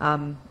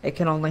 It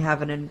can only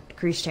have an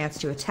increased chance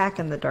to attack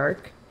in the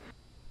dark.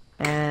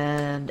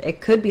 And it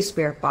could be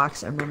Spirit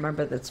Box, and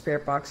remember that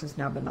Spirit Box has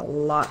now been a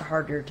lot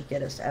harder to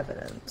get us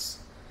evidence.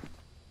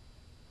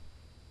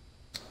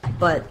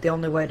 But the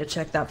only way to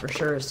check that for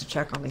sure is to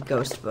check on the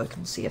ghost book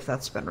and see if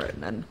that's been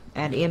written in.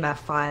 And EMF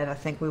 5, I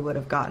think we would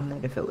have gotten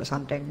it if it was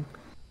hunting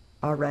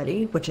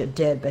already, which it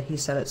did, but he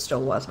said it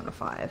still wasn't a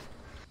 5.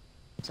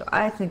 So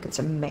I think it's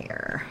a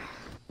mare.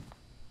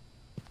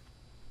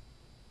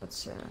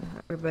 Let's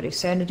everybody's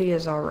sanity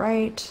is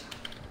alright.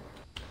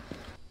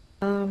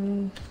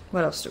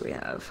 What else do we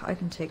have? I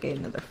can take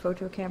another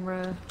photo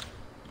camera.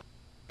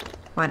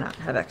 Why not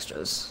have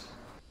extras?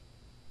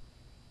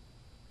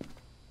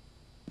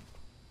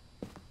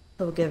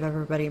 We'll give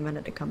everybody a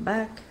minute to come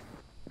back.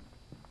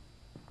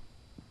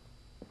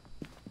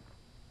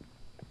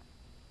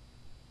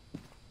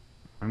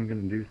 I'm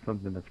going to do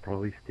something that's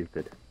probably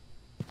stupid.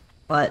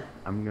 What?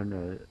 I'm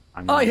gonna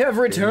I have stay in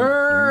the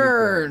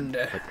returned!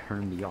 dark, but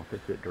turn the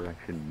opposite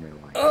direction in your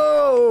life.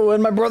 Oh,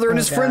 and my brother and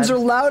Oh, his friends God. are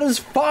loud as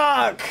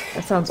fuck!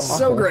 That sounds awful.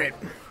 So great.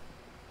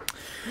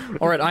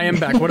 Alright, I am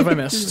back. What have I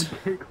missed?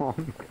 Take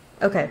long.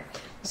 Okay,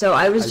 so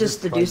I was I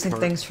just just tried deducing turn-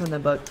 thing from the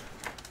book,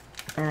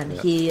 and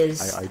Yeah. he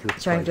is I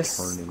just trying tried to.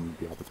 turning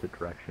the opposite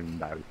direction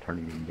that I was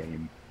turning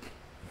in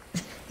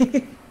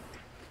game.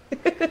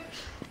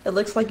 It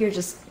looks like you're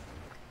just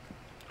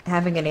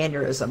having an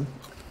aneurysm.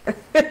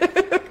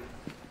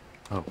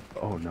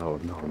 Oh no.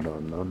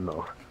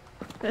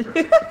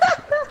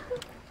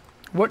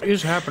 What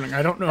is happening?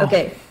 I don't know.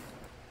 Okay.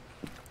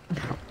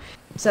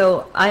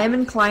 So I am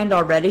inclined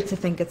already to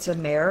think it's a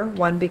mare.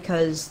 One,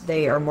 because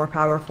they are more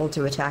powerful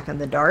to attack in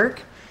the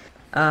dark.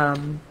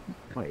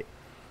 Wait,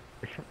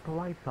 shut the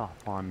lights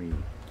off on me.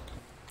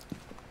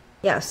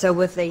 Yeah. So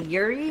with a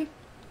Yuri,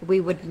 we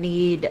would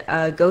need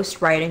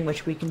ghost writing,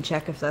 which we can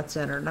check if that's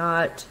in or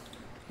not.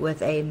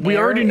 With a mare, We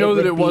already know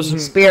that would it be wasn't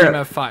spirit.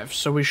 EMF 5,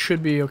 so we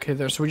should be okay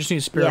there. So we just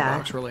need Spirit Yeah.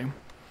 Box, really.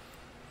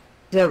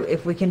 So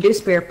if we can do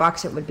Spirit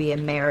Box, it would be a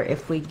Mare.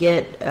 If we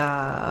get,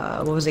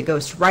 what was it,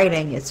 Ghost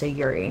Writing, it's a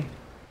Yuri.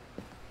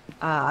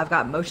 I've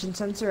got motion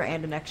sensor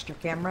and an extra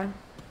camera.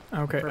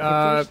 Okay, for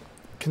pictures.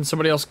 can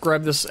somebody else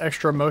grab this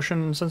extra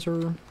motion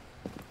sensor?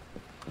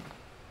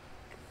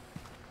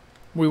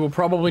 We will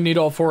probably need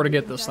all 4 to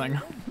get this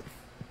thing.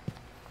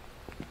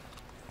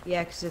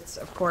 Yeah, because it's,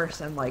 of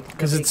course, in like...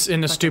 Because it's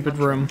in a fucking stupid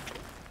lunchroom. room.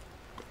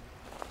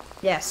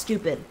 Yeah,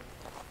 stupid.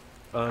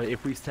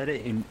 If we set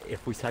it in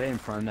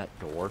front of that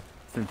door,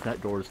 since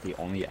that door is the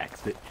only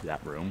exit to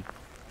that room,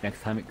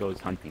 next time it goes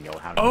hunting, it'll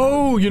have.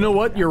 Oh, you know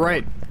what? You're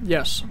right.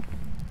 Yes.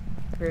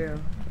 True.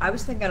 I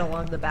was thinking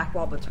along the back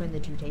wall between the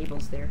 2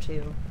 tables there,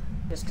 too.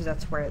 Just because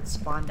that's where it's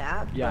spawned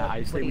at. Yeah, but I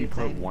what say do we you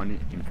put think? one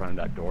in front of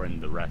that door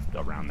and the rest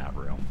around that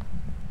room.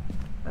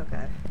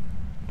 Okay.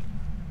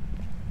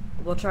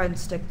 We'll try and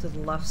stick to the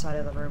left side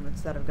of the room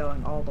instead of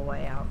going all the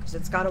way out, because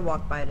it's got to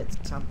walk by it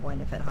at some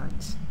point if it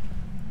hunts.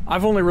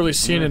 I've only really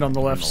seen it on the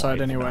Turn left side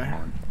lights anyway. back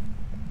on.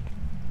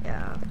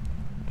 Yeah.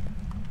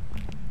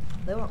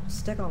 They won't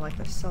stick on like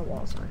the cell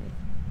walls or anything.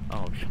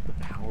 Oh, shut the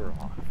power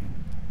off.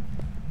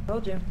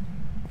 Told you.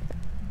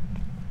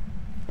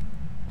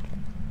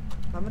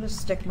 I'm gonna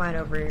stick mine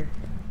over here.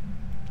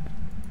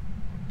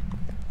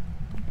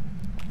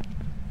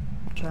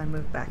 Try and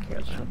move back here.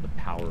 Just Then. shut the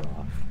power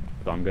off.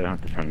 So I'm gonna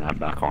have to turn that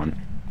back on.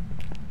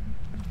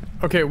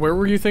 Okay, where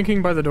were you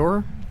thinking by the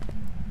door?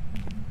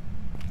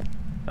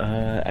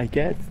 I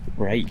guess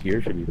right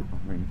here should be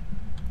fine.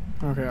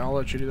 Okay, I'll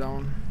let you do that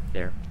one.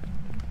 There.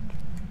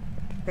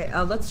 Okay,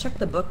 let's check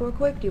the book real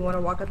quick. Do you want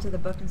to walk up to the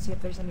book and see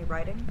if there's any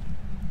writing?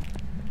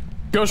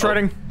 Ghost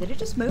writing. Did it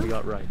just move? We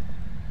got right.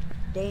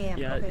 Damn.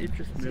 Yeah, okay. it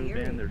just It's a moved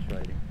Yuri. and there's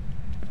writing.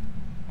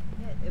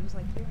 Yeah, it was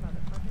like here,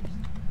 motherfuckers.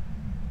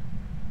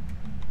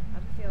 I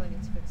have a feeling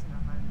it's fixing to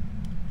hunt.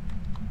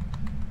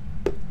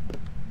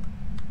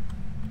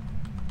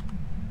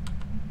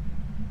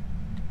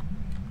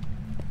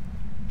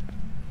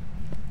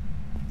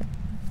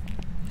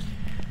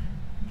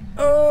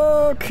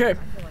 Okay. I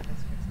feel like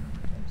it's fixing to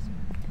hunt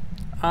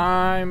there soon.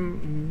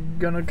 I'm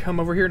gonna come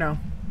over here now.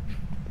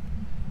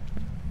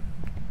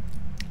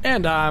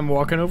 And I'm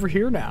walking over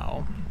here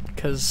now.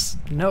 Cause,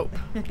 nope.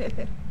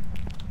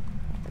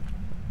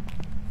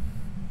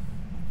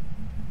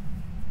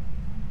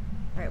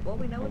 Alright, well,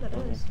 we know what it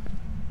is.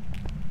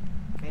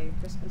 Merry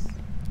Christmas.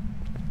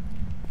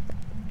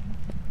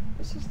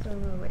 Let's just throw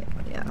it away.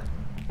 Yeah.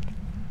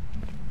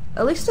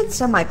 At least it's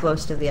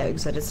semi-close to the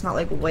exit. It's not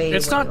like way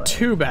It's way not away.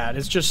 too bad.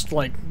 It's just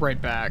like right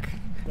back.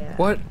 Yeah.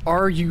 What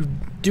are you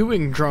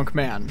doing, drunk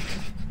man?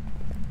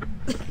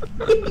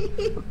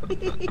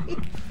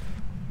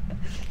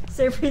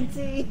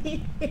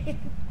 Serpentine.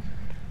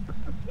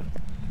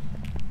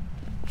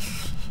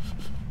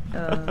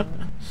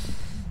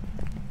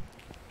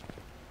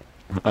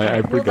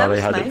 I Well, forgot that I was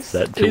had it nice.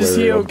 set to Is where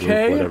he it'll move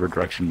okay? whatever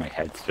direction my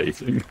head's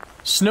facing.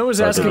 Snow is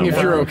I don't asking know if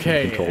what you're the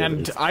okay, control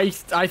and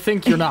is. I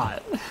think you're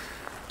not.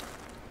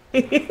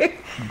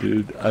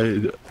 Dude, I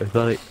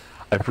thought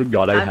I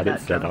forgot I I'm had not it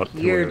set drunk. up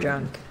to You're where,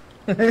 drunk.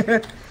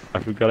 I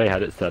forgot I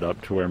had it set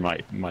up to where my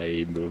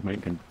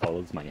movement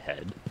follows my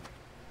head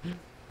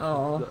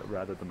Oh.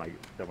 rather than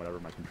whatever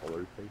my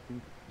controller is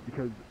facing.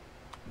 Because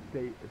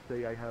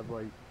say I have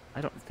like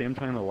say I'm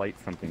trying to light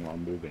something while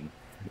moving.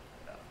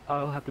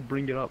 I'll have to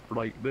bring it up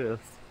like this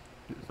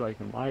so I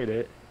can light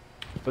it,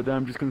 but then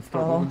I'm just gonna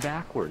start moving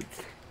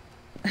backwards.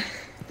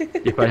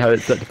 If I have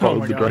it set to follow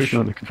my the gosh. direction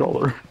on the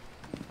controller.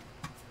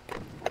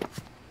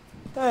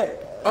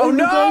 Oh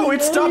no!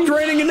 It stopped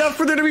raining enough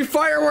for there to be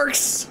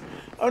fireworks!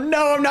 Oh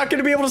no, I'm not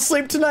gonna be able to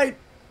sleep tonight!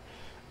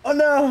 Oh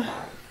no!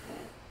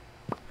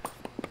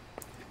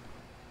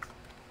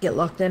 Get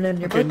locked in your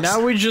Okay, books.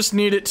 now we just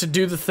need it to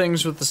do the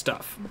things with the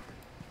stuff.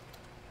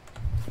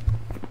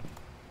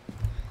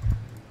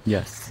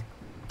 Yes.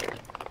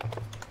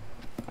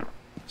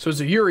 So it's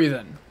a Yuri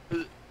then.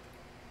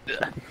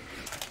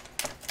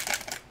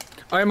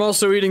 I am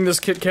also eating this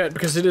Kit Kat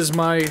because it is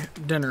my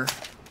dinner,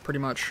 pretty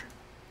much.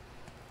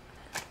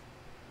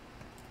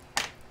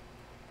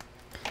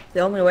 The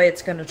only way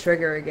it's gonna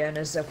trigger again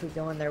is if we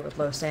go in there with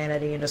low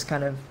sanity and just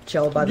kind of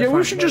chill by the Yeah, we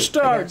front should gate,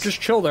 I guess. just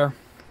chill there.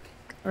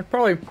 I'd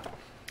probably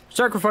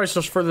sacrifice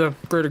us for the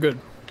greater good.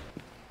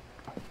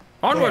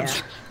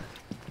 Onwards!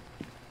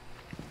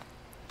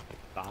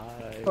 Yeah.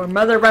 Bye. Or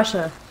Mother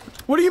Russia.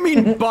 What do you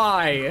mean,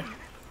 bye?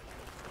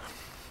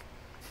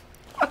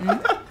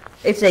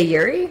 It's a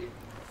Yuri?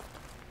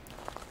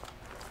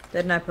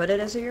 Didn't I put it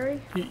as a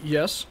Yuri?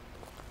 Yes.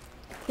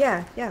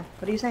 Yeah, yeah.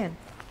 What are you saying?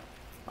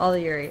 All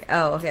the Yuri.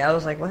 Oh, okay. I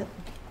was like, what?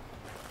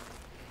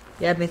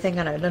 You had me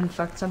thinking I didn't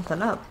fuck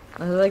something up.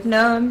 I was like,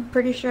 no, I'm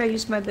pretty sure I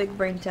used my big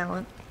brain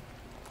talent.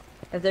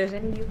 If there's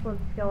any useful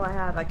skill I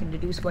have, I can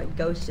deduce what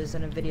Ghost is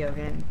in a video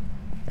game.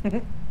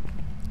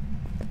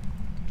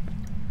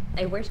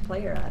 Hey, where's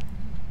Player at?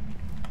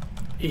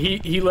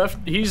 He left.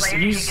 He's Player,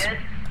 you good?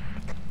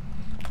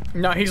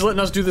 no, he's letting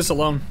us do this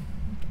alone.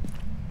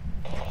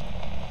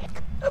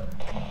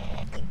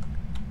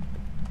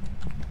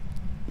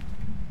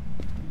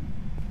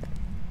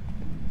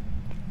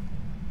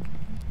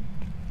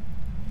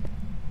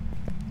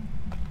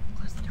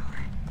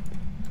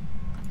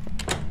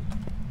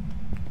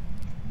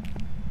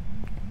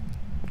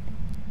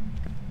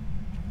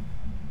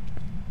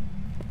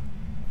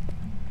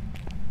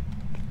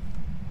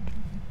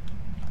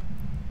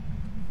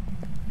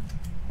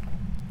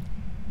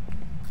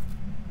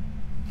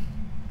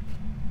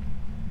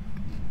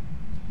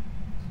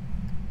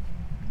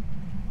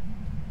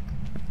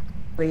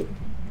 Wait.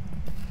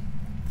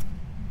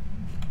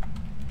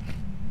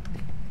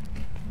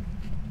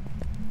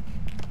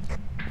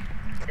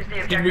 Is the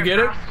Did objective we get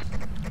it? crossed?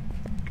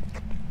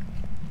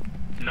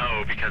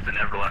 No, because it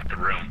never left the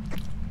room.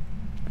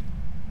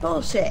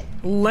 Bullshit.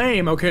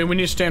 Lame. Okay, we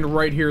need to stand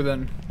right here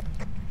then.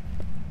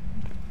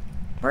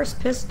 Where's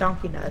piss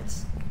donkey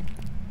nuts?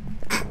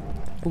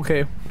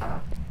 Okay.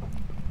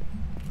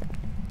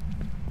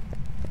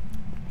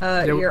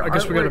 Your I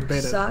guess we gotta artwork bait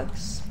it.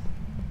 sucks.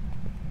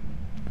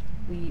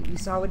 We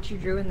saw what you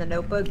drew in the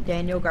notebook,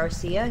 Daniel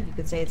Garcia. You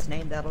could say its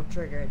name, that'll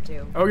trigger it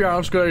too. Oh yeah,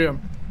 that's a good idea.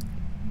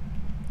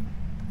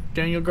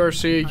 Daniel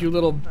Garcia, you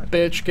little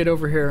bitch, get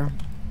over here.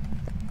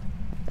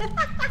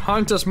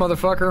 Hunt us,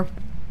 motherfucker,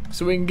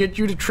 so we can get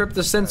you to trip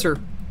the sensor.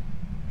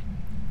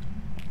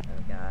 Oh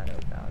god, oh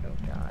god,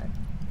 oh god.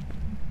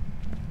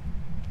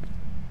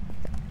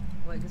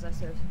 Wait, because I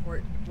said,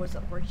 what's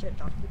up, horseshit,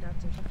 donkey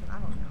nuts or something? I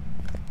don't know.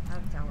 I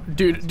haven't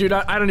downloaded Dude,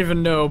 I don't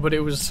even know, but it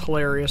was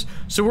hilarious.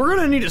 So we're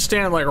gonna need to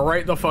stand like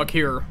right the fuck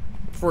here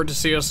for it to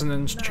see us and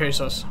then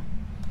chase us.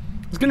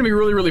 It's gonna be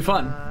really, really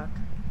fun. Fuck.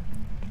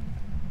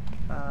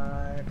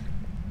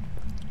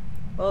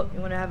 Well,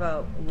 you wanna have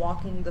a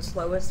walking the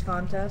slowest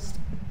contest?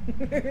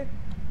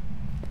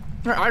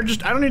 I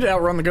don't need to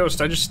outrun the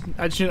ghost. I just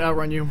need to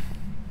outrun you.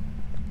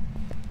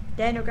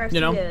 Daniel Garcia,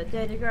 You know?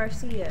 Daniel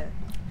Garcia,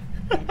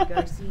 Daniel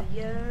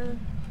Garcia.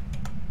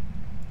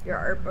 Your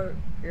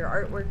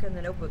artwork in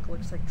the notebook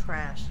looks like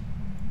trash.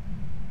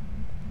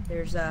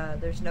 There's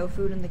no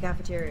food in the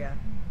cafeteria.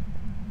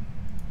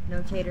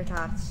 No tater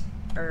tots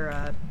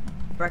or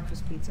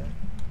breakfast pizza.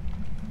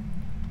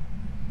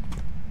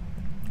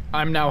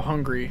 I'm now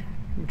hungry,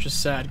 which is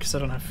sad because I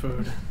don't have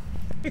food.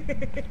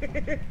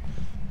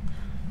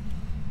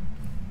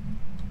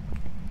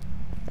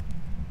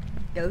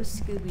 No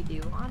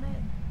Scooby-Doo on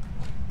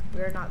it?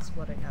 We're not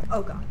splitting up.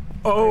 Oh god.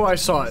 Oh, Right I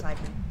saw it.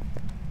 beside me.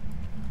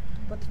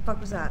 What the fuck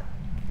was that?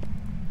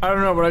 I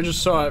don't know, but I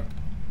just saw it.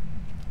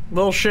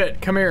 Little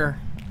shit, come here.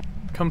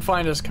 Come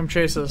find us, come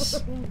chase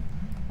us.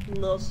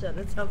 Lil shit,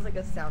 that sounds like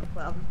a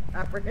SoundCloud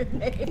rapper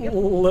name.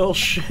 Little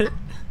shit.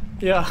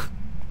 Yeah.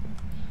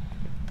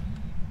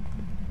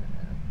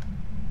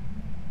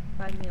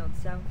 Find me on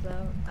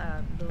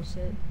SoundCloud, Lil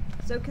shit.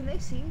 So can they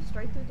see you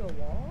straight through the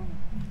wall?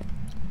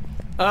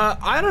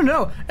 I don't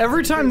know.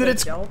 Every time that the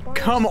it's gel bars?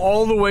 come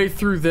all the way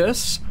through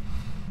this,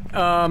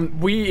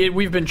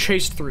 we've been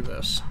chased through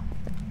this.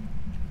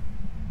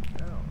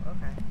 Oh,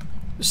 okay.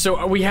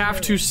 So we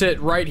have to sit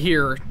right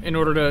here in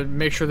order to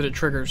make sure that it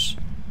triggers.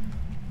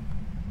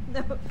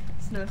 No,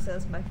 Snow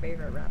says my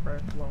favorite rapper,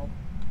 lol.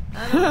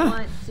 I don't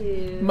want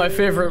to. My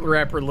favorite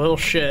rapper, Lil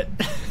Shit.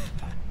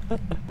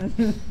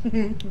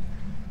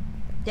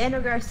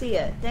 Daniel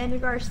Garcia, Daniel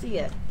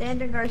Garcia,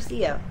 Daniel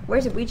Garcia.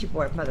 Where's the Ouija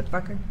board,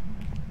 motherfucker?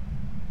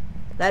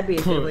 That'd be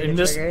a good way In to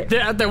this, trigger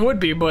it. that would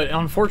be, but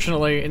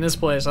unfortunately, in this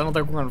place, I don't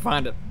think we're gonna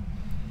find it.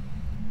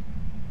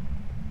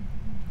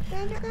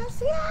 Daniel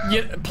Garcia!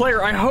 Yeah,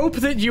 player, I hope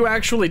that you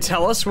actually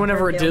tell us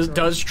whenever it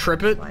does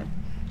trip it, Fine.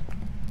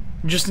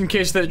 just in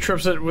case that it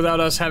trips it without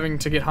us having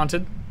to get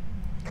hunted.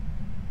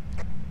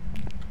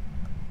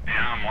 Yeah,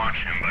 I'm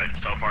watching,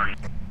 but so far.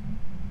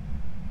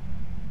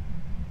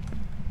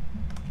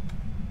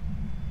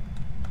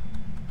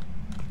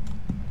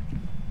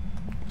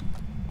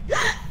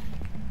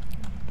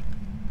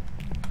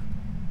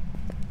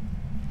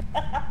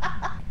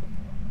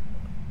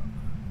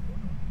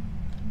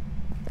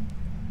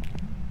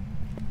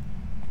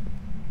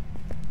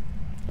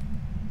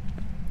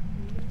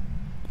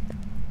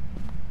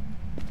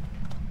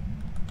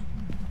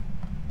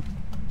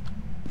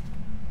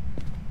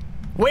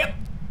 Wait.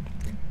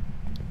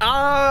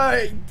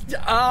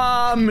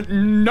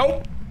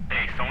 Nope.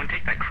 Hey, someone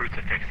take that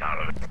crucifix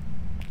out of it.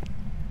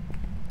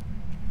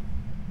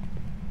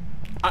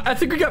 I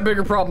think we got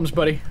bigger problems,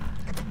 buddy.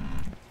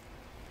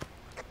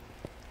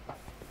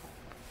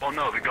 Well,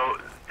 no, the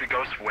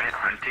ghost went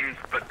hunting,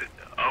 but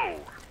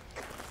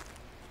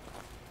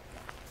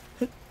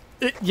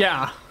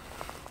Yeah.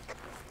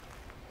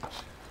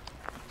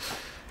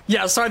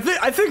 Yeah, so I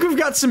think we've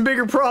got some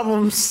bigger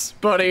problems,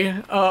 buddy.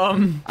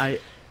 And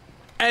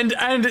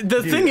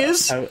the thing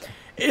is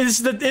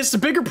that it's the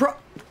bigger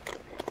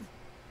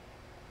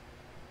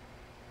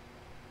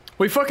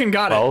we fucking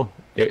got it. well,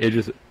 it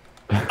just.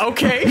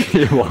 Okay,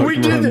 we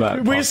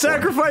did. We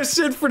sacrificed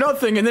Sid for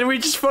nothing, and then we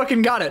just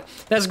fucking got it.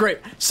 That's great.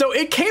 So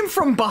it came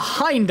from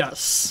behind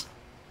us.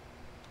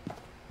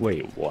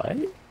 Wait, what?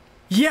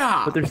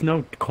 Yeah. But there's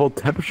no cold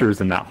temperatures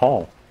in that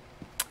hall.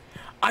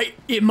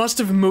 It must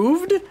have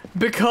moved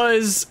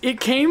because it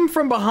came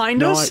from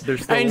behind us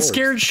there's still and orbs.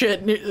 scared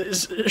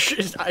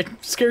I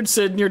scared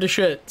Sid near to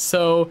shit.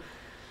 So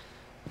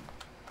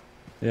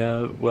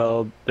Yeah,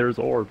 well, there's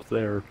orbs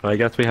there. I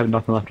guess we have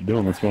nothing left to do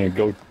unless we want to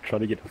go try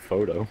to get a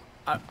photo.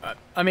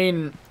 I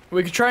mean,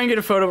 we could try and get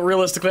a photo, but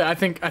realistically, I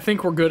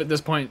think we're good at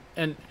this point.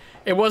 And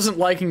it wasn't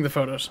liking the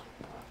photos.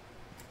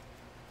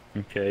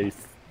 Okay,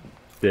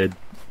 Sid,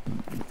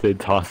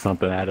 toss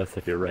something at us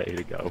if you're ready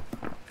to go.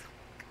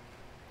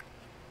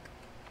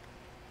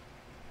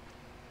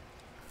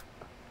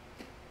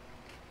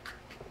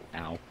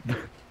 now.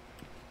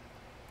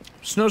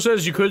 Snow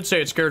says you could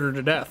say it scared her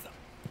to death.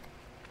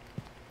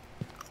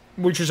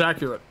 Which is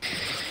accurate.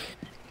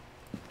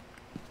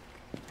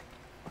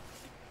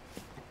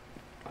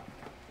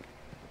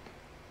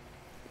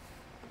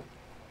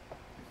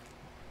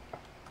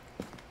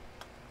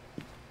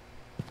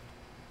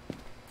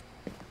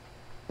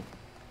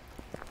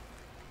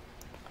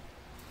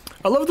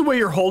 I love the way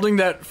you're holding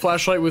that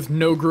flashlight with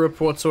no grip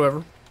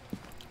whatsoever.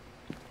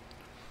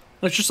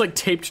 It's just like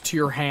taped to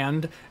your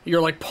hand.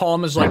 Your like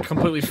palm is like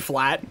completely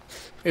flat.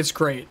 It's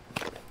great.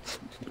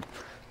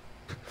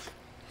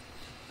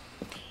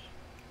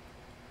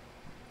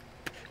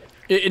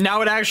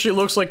 Now it actually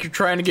looks like you're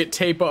trying to get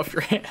tape off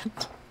your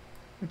hand.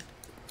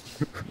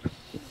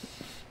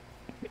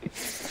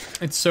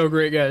 It's so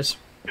great, guys.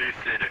 Hey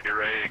Sid, if you're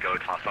ready to go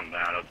toss some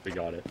bananas, we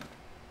got it.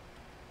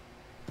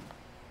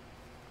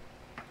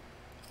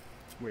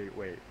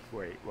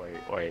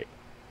 Wait.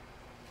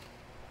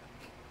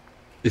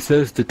 It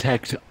says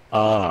detect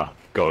a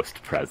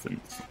ghost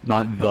presence,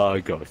 not the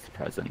ghost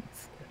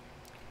presence.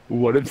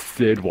 What if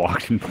Sid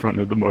walked in front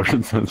of the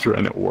motion sensor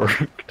and it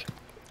worked?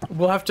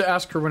 We'll have to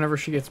ask her whenever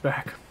she gets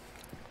back.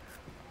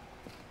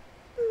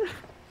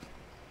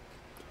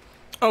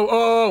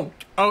 Oh,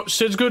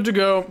 Sid's good to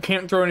go.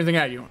 Can't throw anything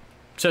at you.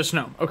 Says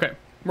Snow. Okay,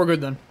 we're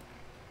good then.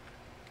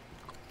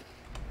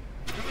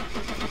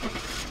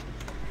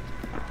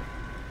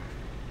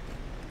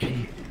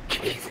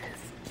 Jesus.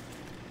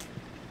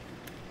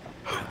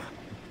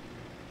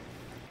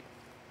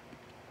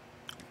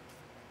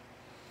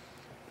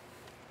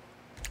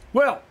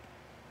 Well,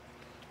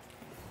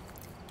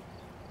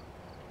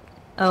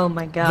 Oh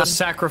my god. the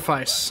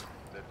sacrifice.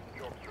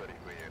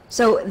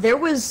 So there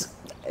was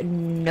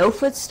no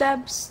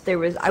footsteps.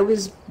 I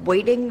was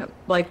waiting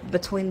like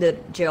between the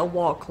jail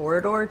wall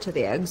corridor to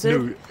the exit.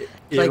 No,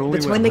 it like only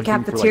between the went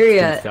hunting for, like, 2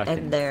 cafeteria seconds.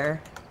 and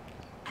there.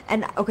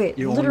 And okay,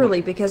 It only literally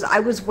went- because I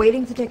was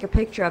waiting to take a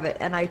picture of it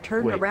and I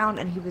turned Wait. around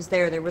and he was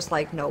there. There was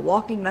like no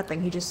walking,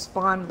 nothing. He just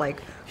spawned like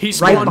He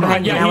spawned right behind.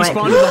 behind me. Yeah, and I he went,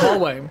 spawned in the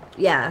hallway.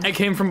 Yeah. It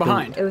came from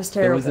behind. It was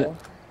There was terrible.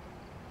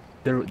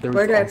 There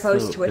Where do I was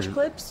post also- Twitch there-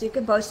 clips? You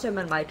can post them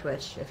in my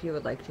Twitch if you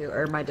would like to,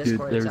 or my Dude,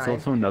 Discord, there's sorry.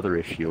 also another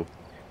issue.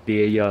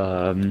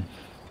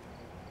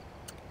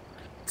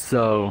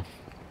 So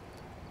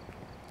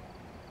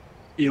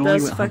it only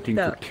That's went hunting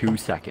fucked for up. 2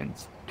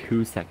 seconds.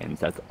 2 seconds.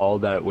 That's all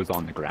that was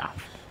on the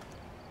graph.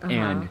 Uh-huh.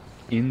 And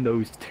in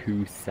those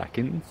 2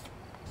 seconds,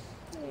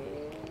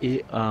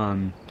 in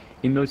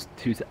those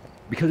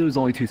because it was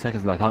only 2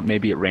 seconds, I thought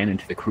maybe it ran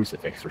into the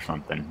crucifix or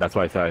something. That's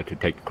why I thought I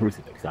could take the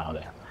crucifix out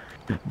of there.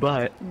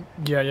 But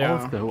Yeah.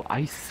 also,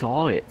 I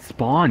saw it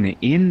spawn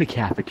in the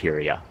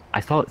cafeteria. I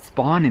saw it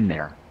spawn in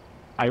there.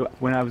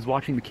 When I was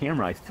watching the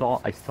camera, I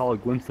saw a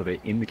glimpse of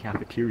it in the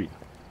cafeteria.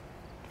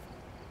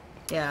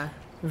 Yeah.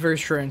 Very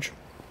strange.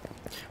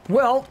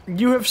 Well,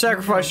 you have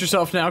sacrificed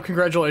yourself now.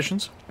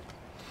 Congratulations.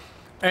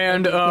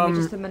 And Give me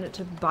just a minute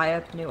to buy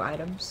up new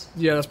items.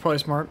 yeah, that's probably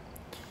smart.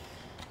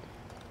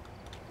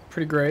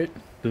 Pretty great.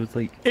 So it's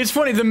like It's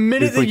funny, the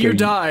minute It's that like you a-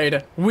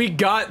 died, we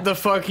got the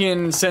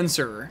fucking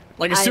sensor.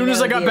 Like, as I soon as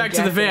know, I got the back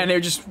to the van,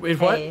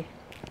 objective. what? Hey.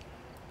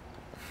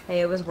 Hey,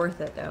 it was worth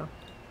it though.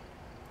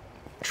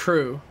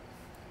 True.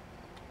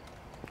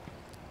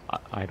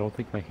 I don't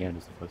think my hand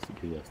is supposed to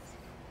do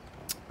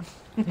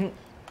this.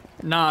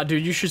 Nah,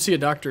 dude, you should see a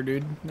doctor,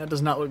 dude. That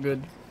does not look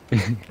good.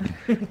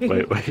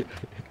 Wait.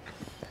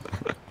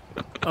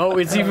 Oh,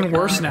 it's even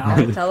worse now.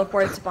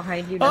 Teleports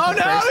behind you. Oh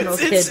nothing no, personal,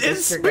 kid, it's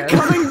Mr. Ghost.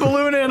 becoming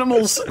balloon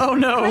animals. Oh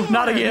no,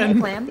 not again.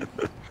 Clam.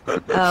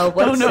 What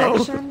Oh, no.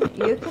 section?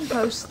 You can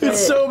post it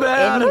It's so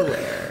bad.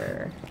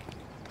 anywhere.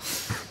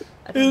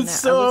 I don't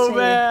It's know. I would so say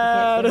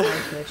bad. you can't put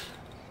it on Twitch.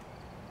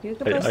 You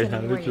can post I it have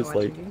anywhere it you just want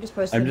like to. You can just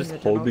post it I'm in just the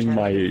general holding chat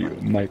my if you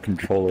want. my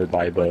controller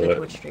by the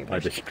Twitch the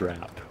streamers.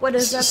 strap. What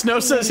is that? Snow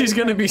says he's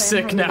gonna be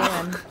Sam, sick how you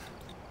now.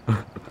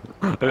 doing?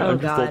 I'm Oh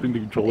just god. holding the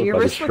controller Your by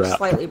the wrist looks strap.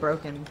 slightly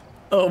broken.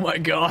 Oh my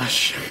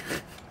gosh.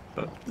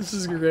 This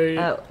is great.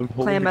 I'm holding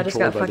Clam, the I just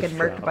got controller by the fucking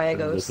murked strap, by a and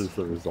ghost. This is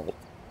the result.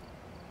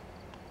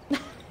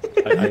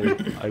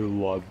 I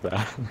love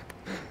that.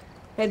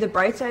 Hey, the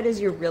bright side is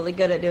you're really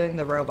good at doing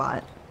the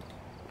robot.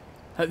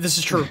 This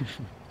is true.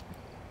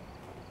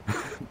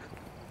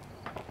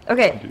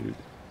 Okay, Dude.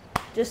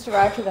 just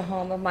arrived to the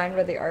home of mine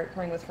where they are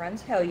playing with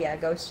friends. Hell yeah,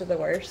 ghosts are the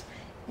worst.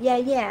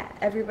 Yeah,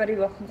 everybody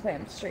welcome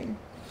Clam stream.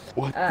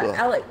 What the?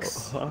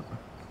 Alex. Huh?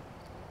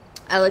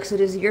 Alex,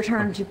 it is your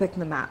turn to pick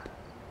the map.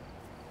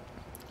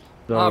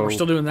 So Oh, we're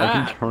still doing I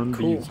that. can turn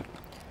Cool. these.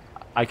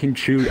 I can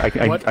choose.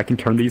 What? I can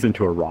turn these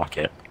into a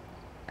rocket.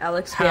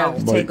 Alex, we How?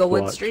 have Like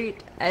Tanglewood what?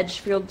 Street,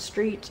 Edgefield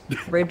Street,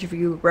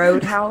 Ridgeview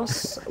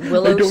Roadhouse,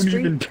 Willow don't Street,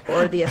 even-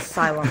 or the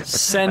Asylum.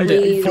 Send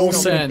Please it. Full don't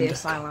pick send. the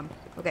Asylum.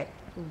 Okay,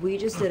 we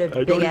just did a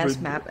I don't big ass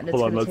even- map, and it's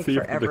Hold on, gonna let's take see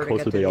if forever the to get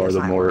closer to they the are,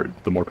 Asylum.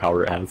 the more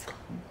power it has.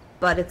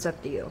 But it's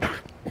up to you.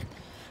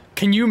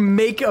 Can you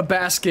make a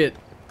basket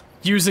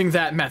using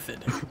that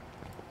method?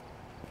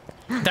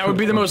 That would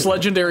be the most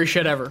legendary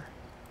shit ever.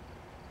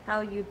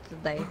 How you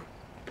did they?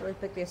 Really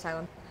pick the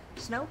Asylum.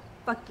 Snow?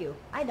 Fuck you.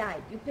 I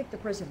died. You picked the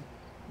prison.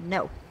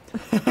 No.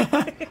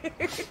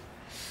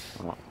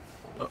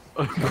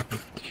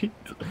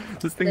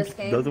 This thing This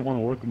game doesn't want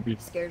to work with me.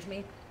 Scares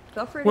me.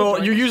 Feel free to Well,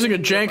 join you're us using a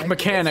if you would jank like. It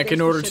mechanic scares in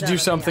the order shit to out do of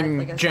me. something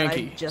Like I said, I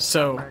janky. just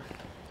So, got marked.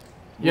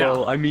 yeah.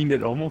 Well, I mean,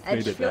 it almost made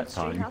it Edgefield that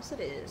Street time. House it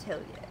is. Hell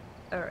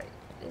yeah. Alright,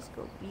 let's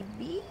go,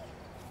 BB.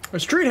 A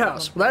street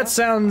house. Well, that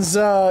sounds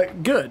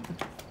good.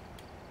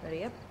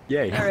 Ready up?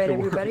 Yay. Alright, it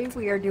worked. everybody,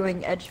 we are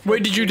doing Edgefield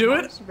Wait, did you Street do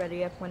it? House.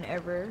 Ready up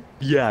whenever.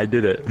 Yeah, I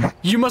did it.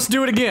 You must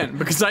do it again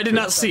because I did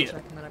not see it.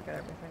 Checking that I've got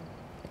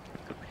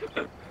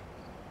everything.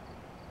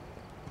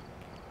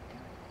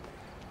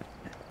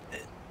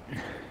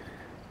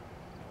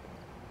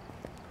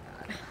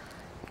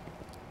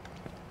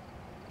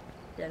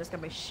 Yeah, I just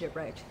got my shit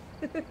right.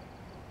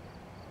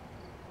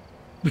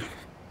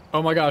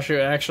 Oh my gosh, it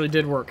actually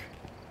did work.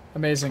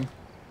 Amazing.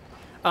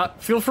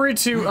 Feel free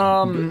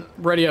to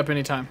ready up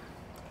anytime.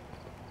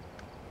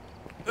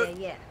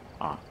 Yeah.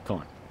 Ah, come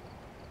on.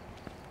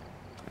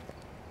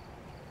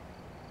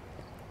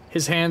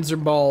 His hands are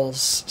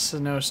balls, so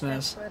no That's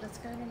sniz. what it's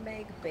gonna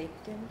make,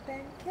 bacon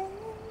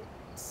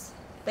pancakes.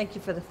 Thank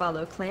you for the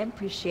follow, Clam.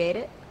 Appreciate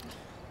it.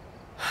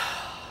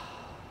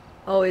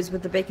 Always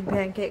with the bacon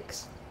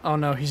pancakes. Oh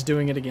no, he's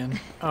doing it again.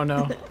 Oh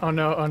no, oh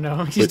no, oh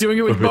no. He's doing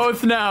it with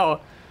both now.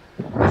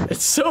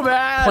 It's so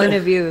bad. Point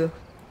of view.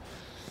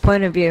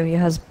 Point of view. He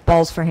has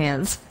balls for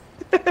hands.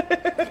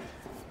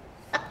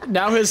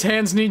 Now his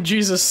hands need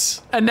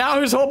Jesus. And now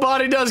his whole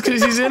body does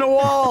because he's in a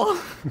wall.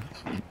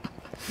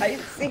 I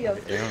see him.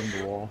 Down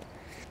the wall.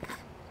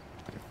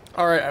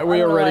 Alright,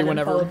 we are ready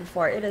whenever.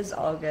 Before. It is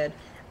all good.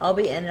 I'll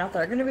be in and out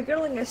there. I'm gonna be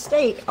grilling a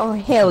steak. Oh,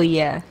 hell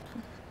yeah.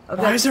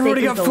 Okay, Why has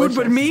everybody got food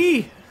but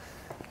me?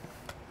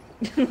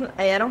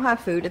 Hey, I don't have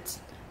food. It's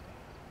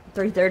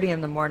 3:30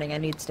 in the morning. I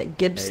need steak.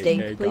 Give Hey, steak,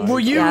 hey, please. guys. Well,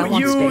 Yeah, I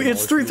want steak.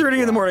 it's 3:30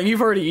 in the morning.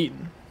 You've already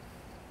eaten.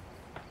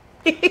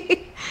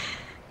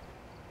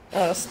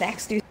 Oh,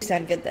 snacks do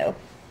sound good though.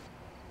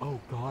 Oh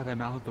god,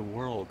 I'm out of the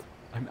world.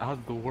 I'm out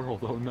of the world.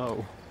 Oh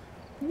no.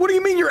 What do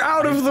you mean you're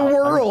out of the I'm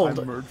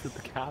world? merged with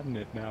the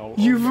cabinet now.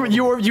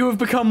 You have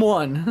become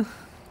one.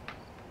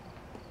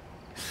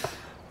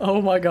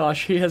 Oh my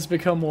gosh, he has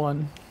become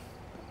one.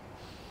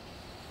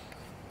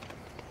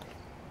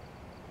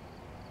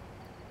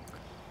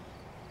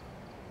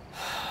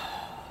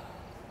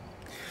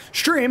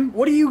 Stream,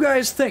 what do you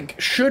guys think?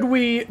 Should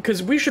we,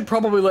 because we should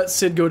probably let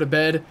Sid go to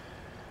bed.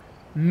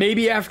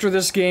 Maybe after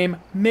this game,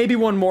 maybe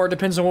one more,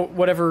 depends on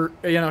whatever,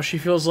 you know, she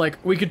feels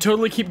like. We could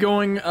totally keep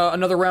going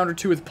another round or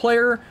two with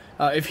player,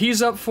 if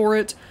he's up for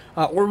it,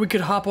 or we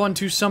could hop on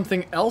to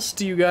something else.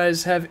 Do you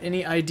guys have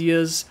any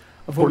ideas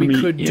of what Put we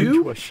me could do?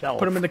 into a shelf.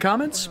 Put them in the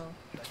comments.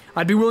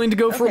 I'd be willing to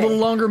go for a Okay. little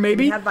longer,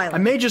 maybe. We have violence. I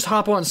may just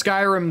hop on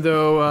Skyrim,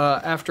 though,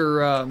 after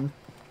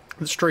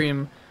the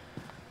stream,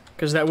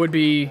 because that would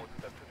be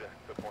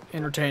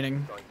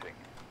entertaining.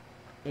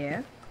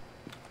 Yeah.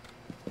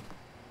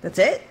 That's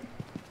it?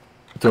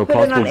 So I'll put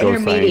it possible on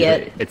ghost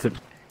intermediate. sightings,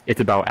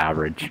 it's about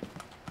average.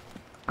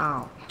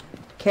 Oh.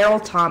 Carol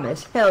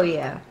Thomas. Hell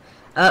yeah.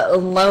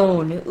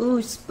 Alone.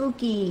 Ooh,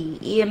 spooky.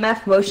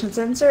 EMF motion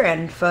sensor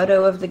and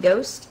photo of the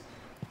ghost.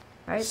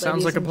 Alright,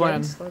 Sounds ladies like a and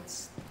plan. gents,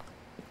 let's...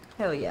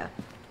 Hell yeah.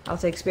 I'll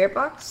take spirit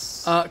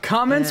box.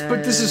 Comments,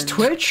 but this is And-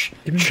 Twitch?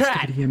 Give me a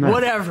Chat, stupid EMF.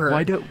 whatever.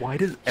 Why does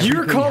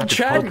You're everything called have to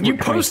chat, teleport you to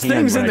my post hand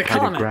things when in I the try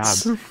to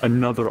comments. grab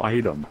another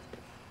item.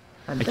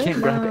 I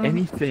can't grab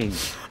anything.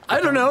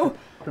 I don't know.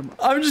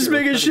 I'm just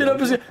making shit up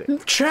as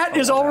chat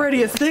is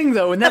already a thing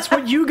though, and that's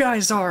what you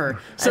guys are.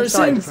 So I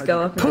saw it saying just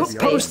go up in his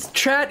post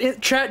face.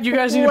 chat. You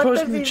guys need to What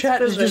post are in the these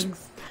chat. Is just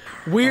physics?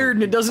 weird,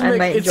 and it doesn't I make.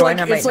 might It's join,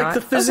 like I it's might like the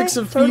not. physics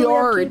Okay, of totally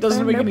VR. up to It you, doesn't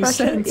man. make No any pressure,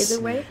 sense,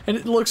 either way. and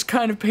it looks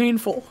kind of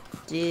painful.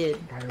 Dude.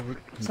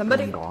 Keeps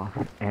Somebody- going off,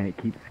 and it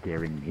keeps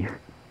scaring me.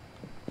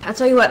 I'll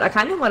tell you what, I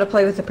kind of want to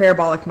play with the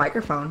parabolic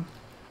microphone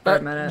for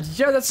a minute.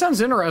 Yeah, that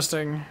sounds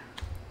interesting.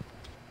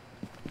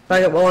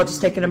 Okay, well, I'll just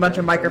take in a bunch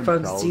of microphones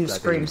and Themselves see who that they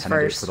screams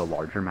intended it first. For the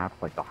larger maps,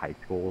 like the high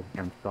school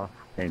and stuff,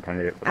 they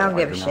intended it for the I don't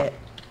give a larger shit.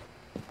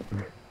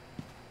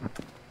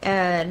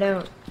 I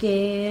don't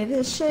give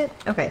a shit.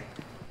 Okay.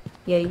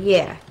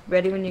 Yeah.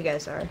 Ready when you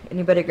guys are.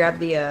 Anybody grab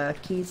the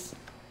keys?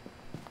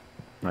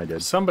 I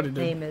did. Somebody did.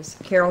 Name is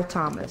Carol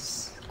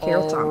Thomas.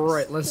 Carol Thomas. All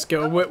right, let's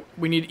go.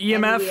 We need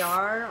And EMF. we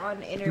are on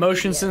intermediate.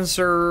 Motion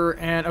sensor,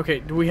 and okay,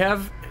 do we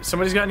have,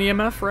 somebody's got an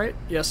EMF, right?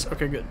 Yes,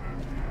 okay, good.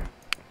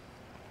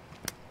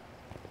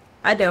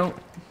 I don't.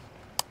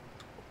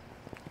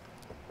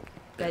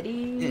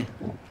 Ready?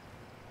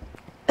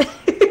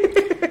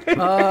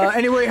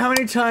 Anyway, how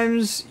many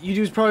times you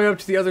do is probably up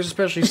to the others,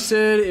 especially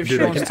Sid. If she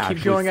Dude, I wants can to keep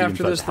actually going see after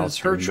inside this, the then house it's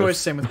her during choice, this.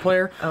 same with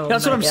player. Oh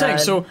That's what my I'm saying,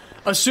 God. so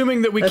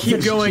assuming that we That's keep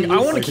a going, I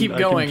cheese. want to keep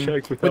going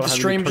with the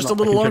stream just a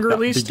little longer at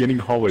least. Beginning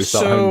hallway, so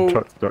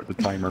So, start the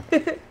timer.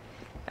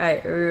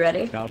 Alright, are we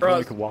ready? Now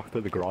I can walk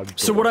through the garage door.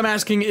 so what I'm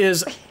asking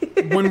is,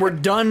 when we're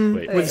done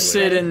Wait, with wait,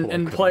 Sid wait.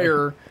 and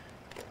player,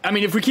 I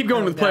mean, if we keep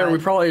going Oh, with player, God. we're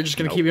probably just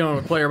going to keep going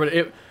with player, but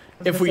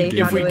if we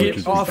gonna say,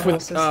 get how off do we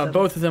with use the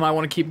both of them, I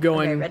want to keep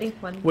going. Okay, ready?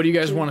 One, What do you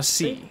guys two, want to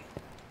three. see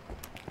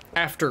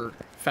after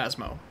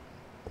Phasmo?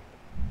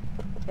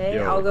 Okay,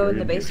 Yo, I'll go you're in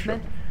the in your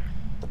basement.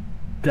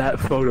 That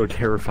photo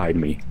terrified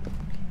me.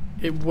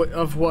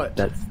 Of what?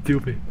 That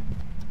stupid.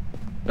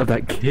 Of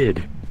that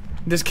kid.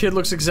 This kid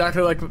looks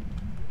exactly like...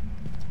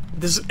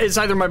 This is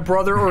either my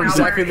brother or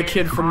exactly the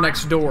kid from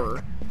next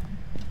door.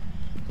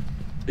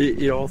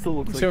 It also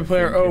looks like... Single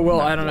player, oh well,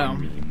 I don't know.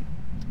 Meme.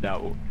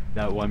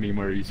 That one meme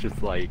where he's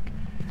just like...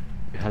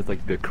 It has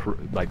like the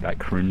that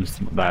cringe,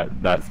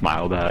 that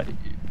smile that...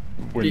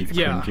 When he's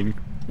cringing.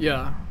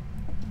 Yeah.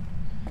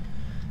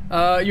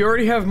 You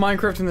already have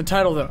Minecraft in the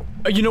title, though.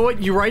 You know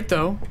what? You're right,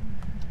 though.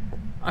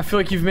 I feel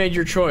like you've made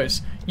your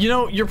choice. You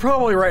know, you're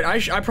probably right.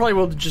 I probably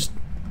will just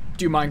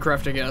do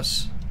Minecraft, I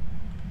guess.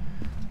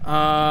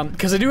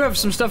 Because I do have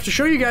some stuff to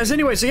show you guys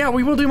anyway, so yeah,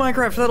 we will do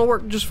Minecraft. That'll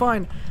work just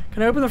fine.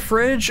 Can I open the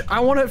fridge? I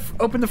want to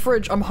open the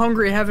fridge. I'm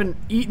hungry. I haven't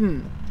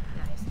eaten.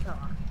 Nice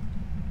talk.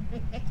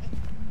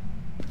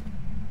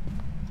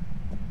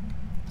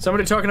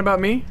 Somebody talking about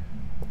me?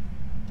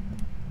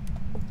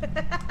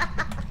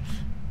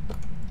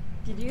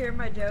 Did you hear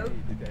my joke?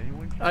 Hey, did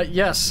anyone...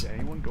 Yes. Did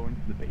anyone go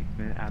into the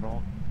basement at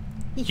all?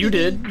 You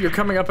did. You're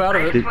coming up out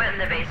of I it. just went in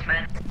the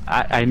basement.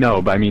 I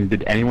know, but I mean,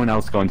 did anyone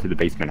else go into the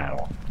basement at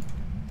all?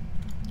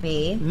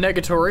 Me.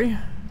 Negatory.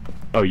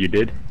 Oh, you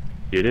did?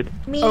 You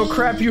did? Me. Oh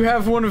crap, you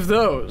have one of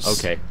those.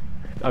 Okay.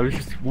 I was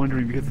just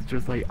wondering because it's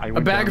just like I went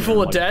A bag down full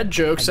there of and, dad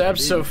jokes, I didn't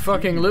see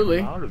abso-fucking-lutely.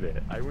 anything out of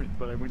it. I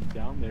went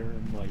down there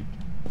and like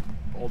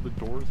all the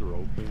doors are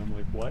open. I'm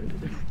like, what?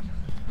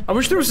 I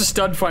wish there was a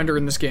stud finder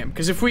in this game,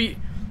 because if we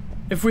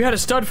had a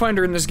stud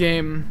finder in this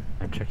game...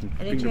 I'm checking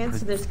Any chance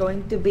fingerprints. there's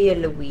going to be a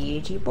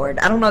Luigi board?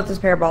 I don't know if this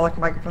parabolic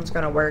microphone's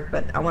gonna work,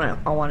 but I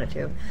want it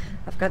to.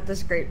 I've got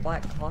this great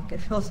black clock.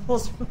 It feels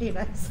really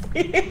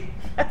nicely.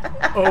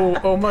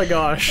 Oh my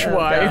gosh, Oh,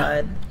 why?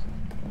 God.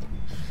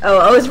 Oh,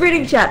 I was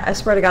reading chat. I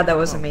swear to God, that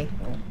wasn't me.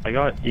 I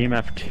got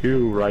EMF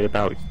 2 right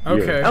about here.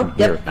 Okay. Oh,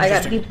 Here. yep. I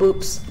got Interesting. beep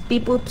boops.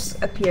 Beep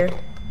boops up here.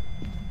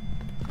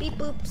 Beep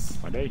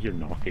boops. Why did I hear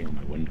knocking on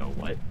my window?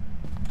 What?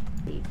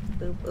 Beep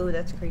boop. Oh,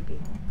 that's creepy.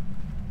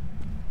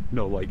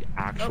 No, like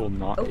actual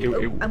knock.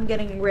 I'm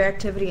getting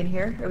reactivity in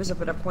here. It was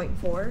up at a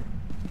 0.4.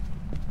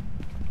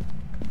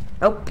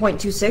 Oh,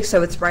 0.26,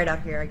 so it's right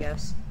out here, I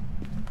guess.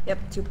 Yep,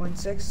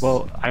 2.6.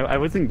 Well, I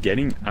wasn't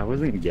getting the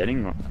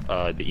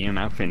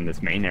EMF in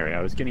this main area.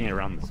 I was getting it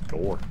around this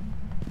door.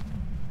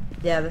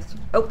 Yeah, that's...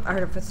 Oh, I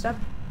heard a footstep.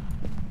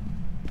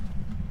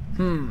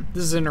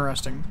 This is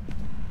interesting.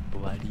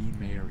 Bloody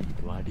Mary,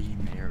 Bloody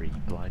Mary,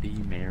 Bloody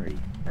Mary.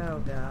 Oh,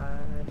 God.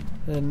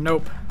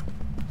 Nope.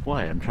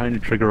 What? I'm trying to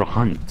trigger a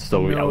hunt,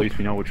 so at Nope. least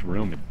we know which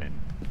room it's in.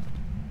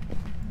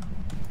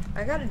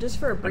 I got it just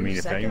for a I brief mean,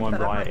 if second, anyone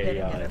but I'm brought not getting it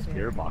a up here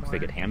spirit box, they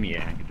anymore. could hand me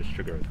it and I could just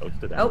trigger a ghost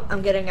to them. Oh,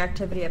 I'm getting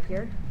activity up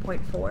here.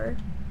 0.4.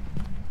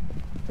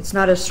 It's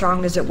not as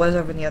strong as it was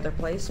over in the other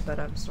place, but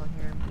I'm still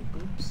hearing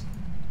beep boops.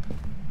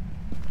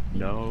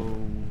 No.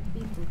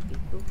 Beep boop, beep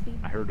boop, beep.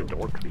 I heard a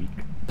door creak.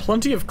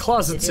 Plenty of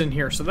closets in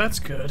here, so that's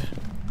good.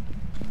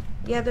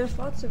 Yeah, there's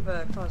lots of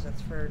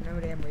closets for no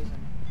damn reason.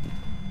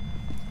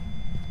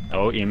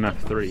 Oh, EMF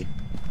 3.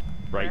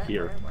 Right Where?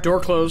 here. Where?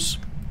 Door close.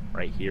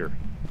 Right here.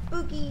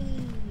 Spooky!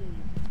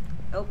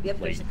 Oh, yep,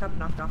 there's a cup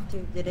knocked off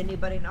too. Did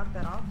anybody knock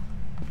that off?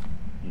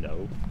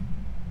 No.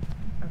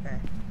 Okay.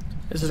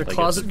 Is it a Like,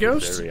 closet it's this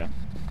ghost? area.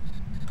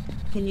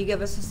 Can you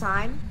give us a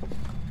sign?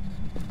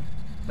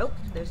 Nope,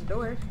 there's a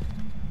door.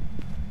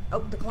 Oh,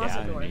 the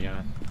closet door.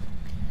 Yeah.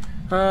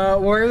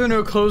 Why are there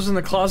no clothes in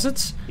the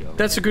closets? Yo.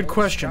 That's a good Let's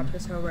question. Drop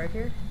this hole right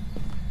here.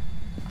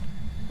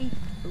 Beep,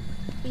 boop,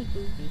 beep,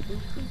 boop, beep,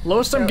 boop, beep.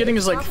 Lowest I'm So getting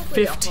it's is like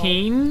probably a hole.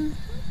 15.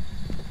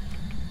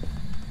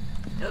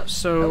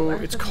 So Oh, I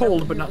it's have to cold,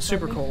 put but it not beside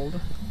super me. cold.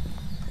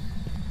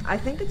 I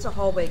think it's a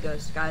hallway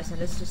ghost, guys,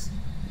 and it's just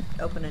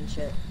opening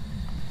shit.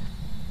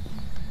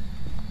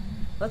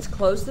 Let's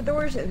close the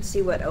doors and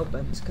see what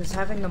opens, because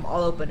having them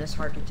all open is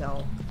hard to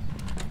tell.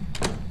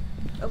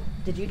 Oh,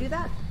 did you do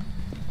that?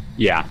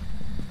 Yeah.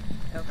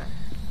 Okay.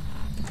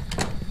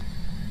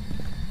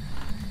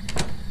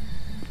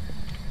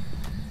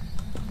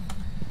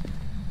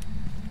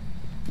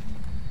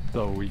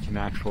 So we can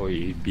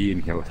actually be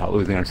in here without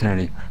losing our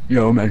sanity.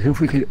 Yo, imagine if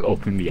we could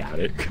open the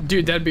attic.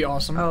 Dude, that'd be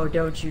awesome. Oh,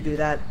 don't you do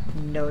that.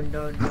 No,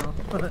 no,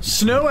 no.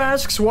 Snow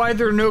asks why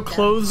there are no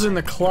clothes in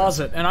the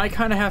closet, and I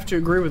kind of have to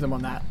agree with him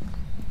on that.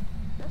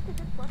 That's a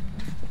good question.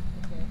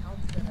 Okay, I'll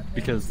sit up there.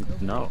 Because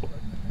no.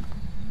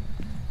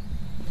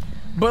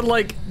 But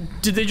like,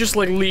 did they just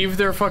like leave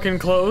their fucking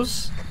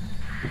clothes?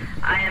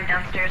 I am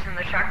downstairs in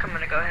the truck. I'm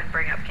gonna go ahead and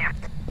bring up camp.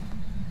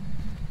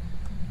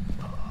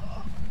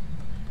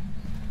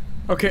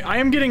 Okay, I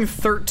am getting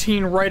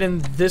 13 right in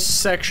this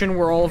section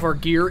where all of our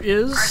gear Our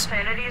is.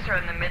 sanities are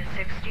in the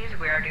mid-60s.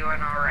 We are doing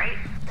alright.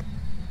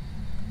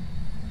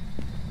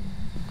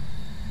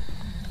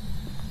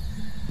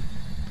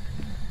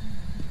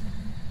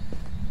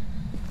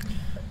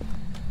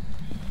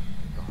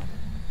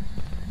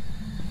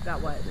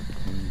 Got what?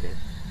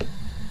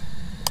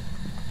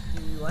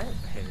 What?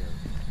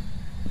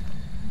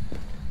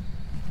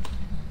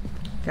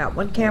 Got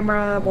one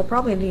camera. We'll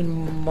probably need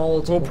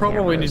multiple We'll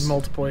probably cameras. need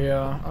multiple,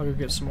 yeah. I'll go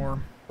get some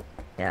more.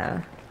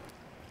 Yeah.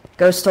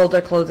 Ghost stole their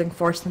clothing,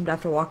 forced them to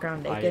have to walk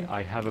around naked.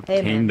 I have Hey,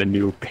 obtained man. the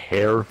new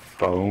Pear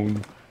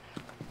phone.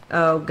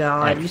 Oh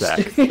god,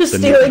 XX. you're The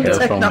stealing new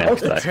Pear phone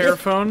technology. XX. Pear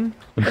phone?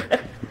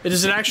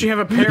 Does it actually have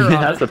a pear It on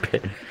has it? a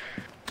pear.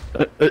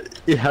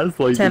 It has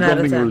like 10 out of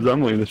something 10.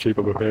 resembling the shape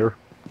of a pear.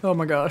 Oh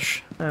my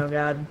gosh. Oh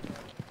god.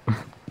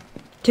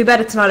 Too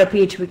bad it's not a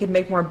peach. We could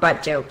make more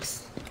butt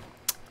jokes.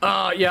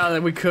 Yeah,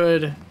 that we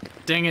could.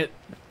 Dang it.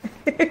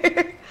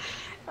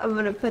 I'm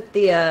gonna put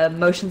the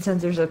motion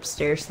sensors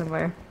upstairs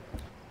somewhere.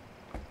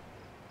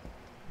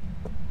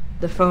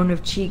 The phone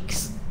of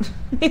cheeks.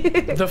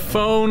 The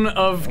phone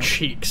of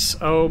cheeks.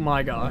 Oh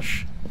my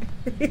gosh.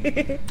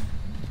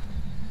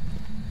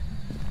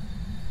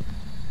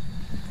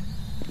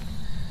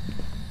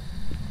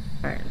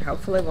 Alright,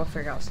 hopefully we'll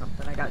figure out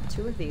something. I got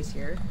 2 of these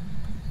here.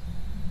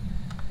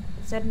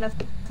 It said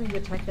nothing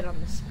detected on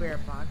the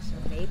spirit box, so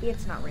maybe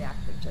it's not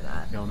reactive to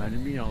that. No,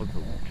 imagine being able to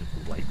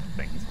just light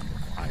things on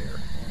fire.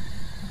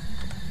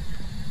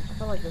 I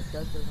feel like this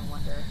ghost doesn't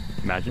wonder.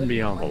 Imagine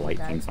being able to light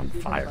things on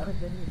fire.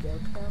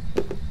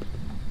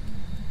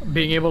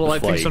 Being able to light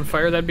It's things like- on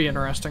fire, that'd be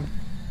interesting.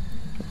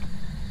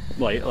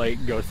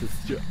 Like Ghost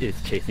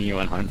is chasing you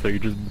and hunt, so you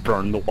just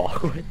burn the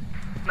walkway.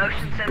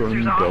 Motion Burn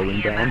sensors the off,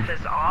 building EMF down.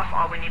 is off.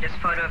 All we need is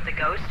photo of the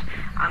ghost.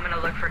 I'm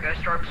gonna look for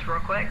ghost orbs real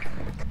quick.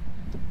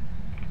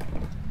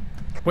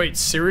 Wait,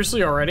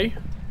 seriously already?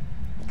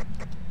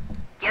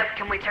 Yep,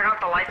 can we turn off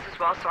the lights as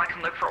well so I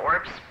can look for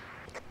orbs?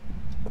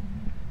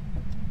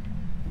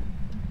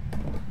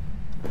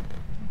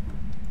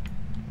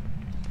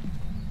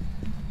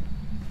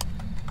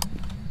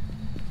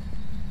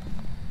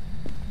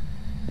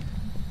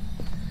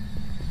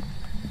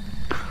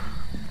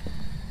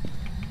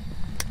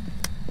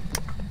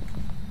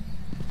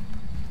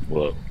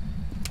 Whoa.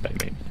 That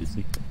made me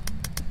dizzy.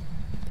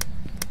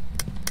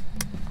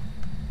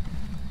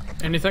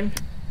 Anything?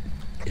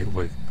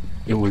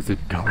 It was a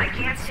dark I and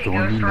can't see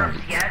stormy ghost orbs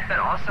night. yet, but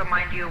also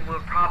mind you, we'll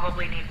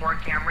probably need more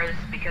cameras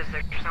because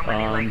there's so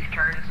many like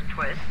turns and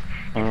twists.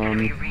 It's gonna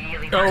be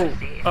really hard to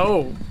see.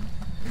 Oh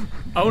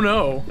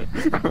no.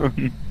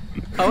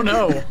 Oh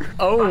no.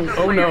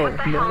 Oh Wait, no. what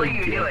the hell are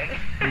you doing?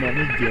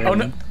 Not again. Oh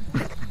no.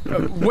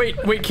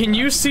 Wait, can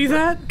you see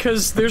that?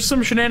 Cause there's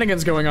some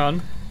shenanigans going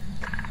on.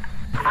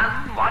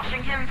 I'm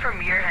watching him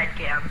from your head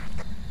cam.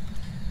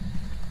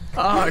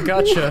 Ah,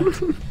 gotcha.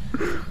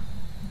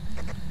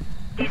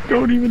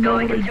 Don't even know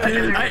Going what I into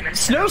did. another dimension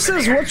Snow over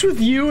says, there. what's with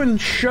you and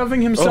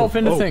shoving himself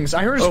into things?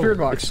 I heard a spirit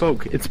box. It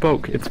spoke. It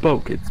spoke. It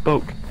spoke. It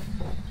spoke.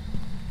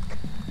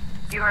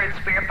 You heard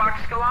spirit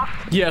box go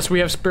off? Yes, we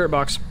have spirit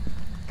box.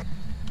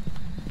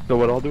 So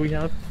what all do we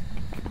have?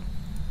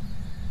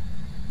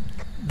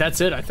 That's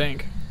it, I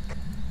think.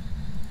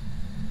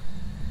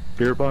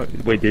 Spirit box.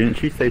 Wait, didn't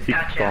she say she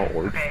Gotcha. saw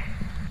orbs? Okay.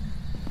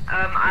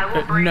 I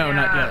will bring no,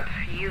 not up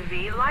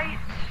UV light.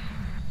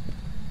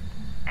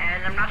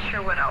 And I'm not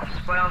sure what else.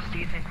 What else do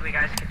you think we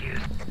guys could use?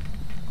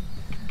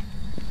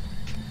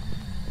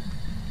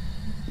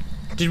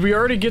 Did we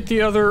already get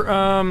the other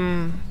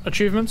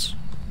achievements?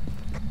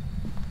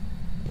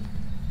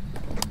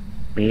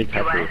 We need to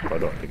capture what? a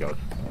photo of the ghost.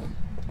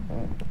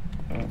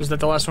 Is that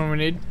the last one we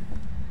need?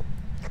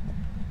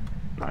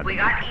 I We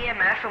don't know. got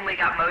EMF and we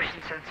got motion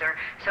sensor.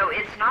 So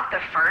it's not the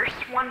first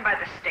one by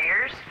the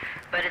stairs,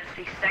 but it's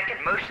the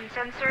second motion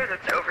sensor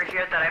that's over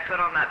here that I put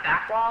on that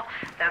back wall.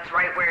 That's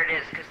right where it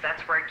is, because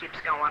that's where it keeps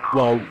going off.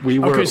 Well, we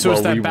were. Okay, so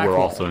it's that we back were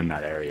wall. also in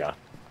that area.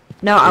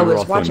 No, I We were was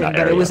also in watching, that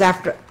but it was area.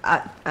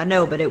 after. I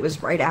know, but it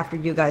was right after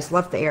you guys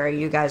left the area.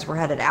 You guys were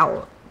headed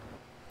out.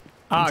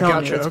 Ah, I'm telling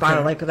gotcha. you, it's Okay. by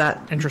like that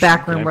Interesting.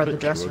 back room Can I where put the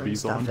two dresser of and these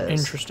stuff on? is.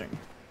 Interesting.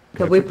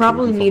 But we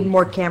probably need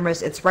more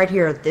cameras. It's right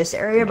here at this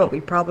area, but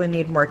we probably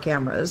need more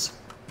cameras.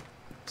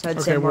 So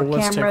I'd say Okay, more well,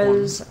 let's take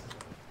cameras.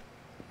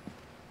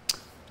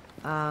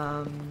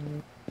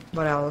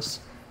 What else?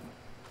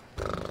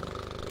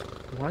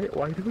 Why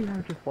do we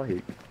have just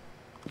like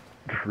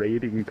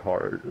trading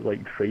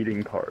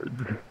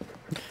cards?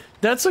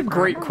 That's a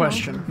great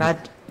question.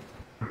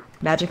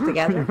 Magic the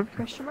Gathering?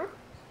 Question mark?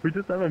 We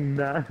just have a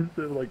massive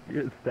like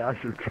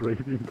stash of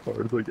trading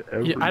cards like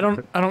everywhere. Yeah,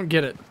 I don't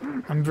get it.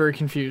 I'm very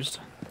confused.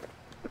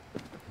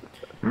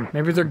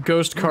 Maybe they're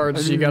ghost cards,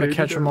 I so you mean, gotta maybe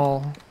catch they're- them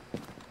all.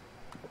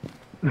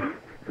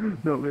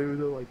 No, maybe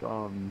they're like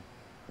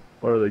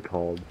what are they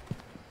called?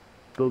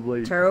 Those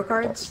like Tarot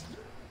cards?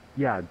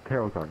 Yeah,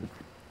 tarot cards.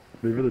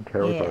 Maybe the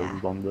tarot Yeah. cards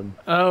or something.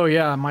 Oh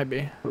yeah, it might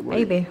be. But, like,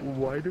 Maybe.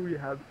 Why do we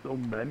have so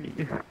many?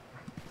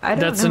 I don't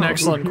That's know. an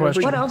excellent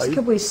question. What else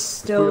could we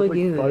still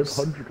we have like use?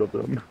 500 of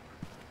them.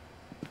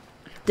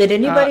 Did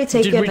anybody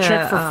take Did we in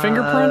check a, for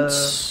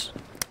fingerprints?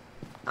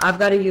 I've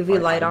got a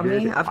UV light I on me.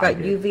 did, I've I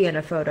got did. UV and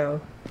a photo.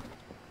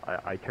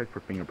 I checked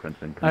for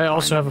fingerprints and. I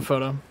also have a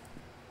photo.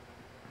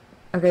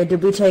 Okay,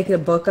 did we take a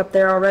book up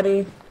there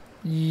already?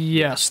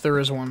 Yes, there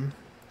is one.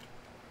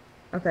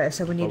 Okay,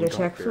 so we need Oh, to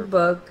check doctor. for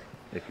book.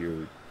 If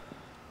you.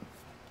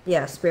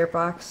 Yeah, spirit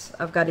box.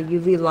 I've got a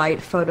UV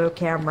light, photo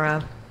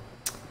camera.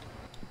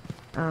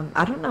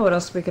 I don't know what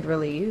else we could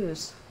really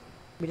use.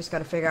 We just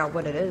gotta figure out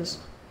what it is.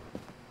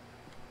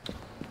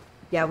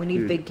 Yeah, we need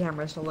Dude, big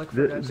cameras to look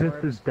for ghost This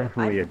orbs. is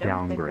definitely I a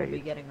don't think we'll downgrade. be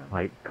getting them.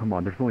 Like, come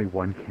on, there's only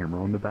one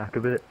camera on the back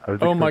of it. I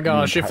was Oh my expecting the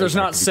gosh, if entire there's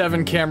back not to be 7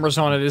 cameras. cameras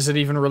on it, is it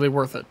even really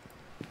worth it?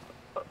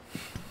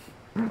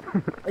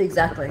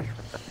 Exactly.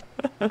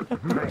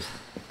 Alright.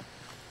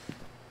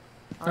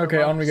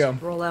 Okay, on we go.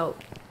 Roll out.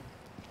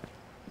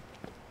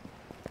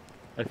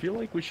 I feel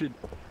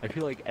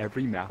like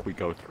every map we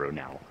go through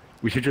now,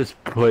 we should just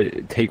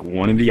take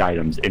one of the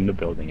items in the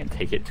building and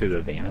take it to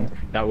the van.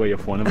 That way,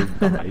 if one of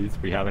us dies,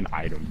 we have an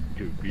item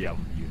to be able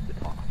to use to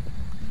talk.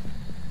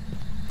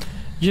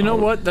 You know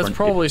Oh, what? That's front-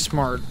 probably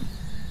smart.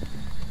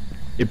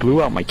 It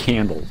blew out my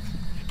candles.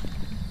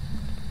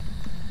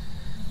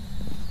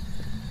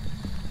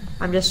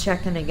 I'm just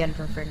checking again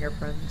for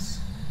fingerprints.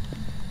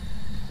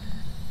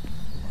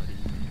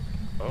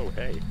 Oh,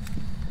 hey.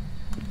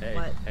 Hey,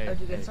 What? hey, Oh,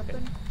 did you get hey,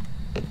 something?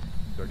 hey.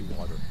 Dirty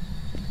water.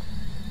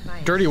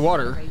 Nice. Dirty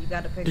water? Okay, you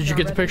got a picture Did you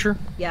get the already? picture?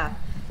 Yeah.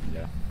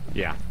 Yeah.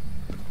 Yeah.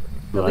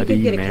 But we could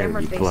Bloody get a camera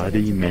Mary, facing Bloody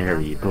into the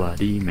Mary, bathroom.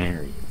 Bloody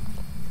Mary.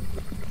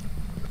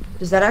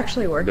 Does that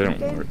actually work They in don't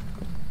game?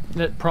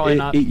 work. Probably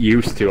not. It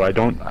used to. I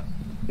don't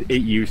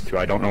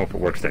know if it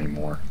works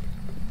anymore.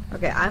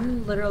 Okay,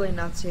 I'm literally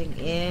not seeing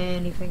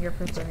any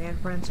fingerprints or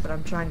handprints, but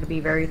I'm trying to be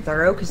very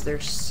thorough because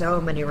there's so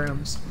many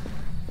rooms.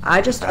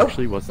 I just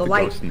Actually, what's the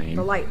light, ghost name?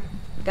 The light,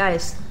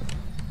 guys.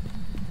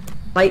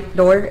 Light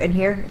door in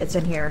here. It's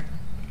in here.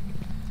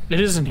 It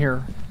is in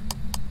here.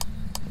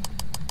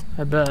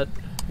 I bet.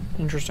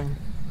 Interesting.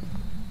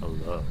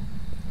 Hello.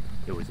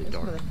 It was a This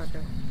dark.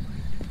 motherfucker.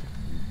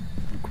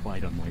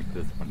 Quite unlike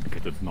this one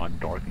because it's not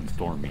dark and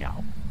stormy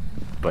out.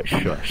 But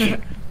shush.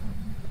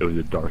 It was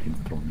a dark and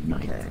stormy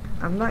night. Okay,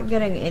 I'm not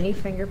getting any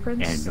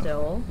fingerprints And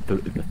still. the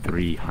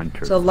 3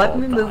 hunters. So let all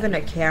me move in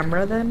died. a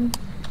camera then.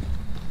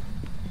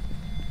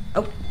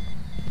 Oh,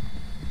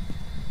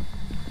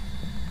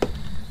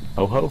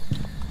 Oh ho.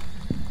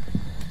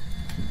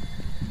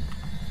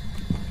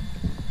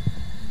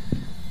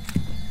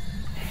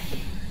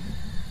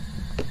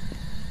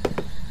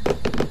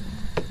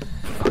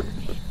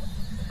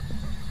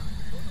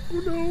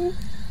 Oh no.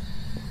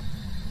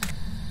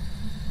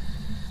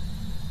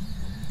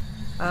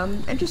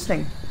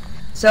 interesting.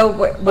 So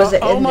was it?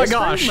 Oh in my this room,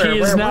 gosh, or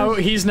where was-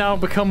 he's now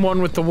become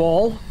one with the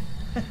wall.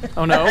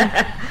 Oh no.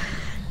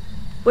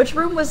 Which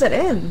room was it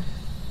in?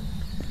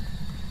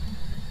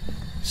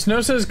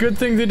 Snow says good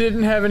thing they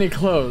didn't have any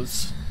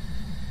clothes.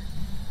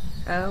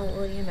 Oh,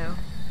 well, you know.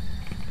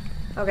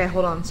 Okay,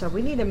 hold on. So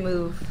we need to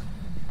move.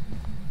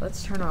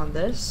 Let's turn on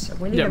this.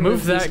 We need Yeah, to move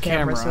move these that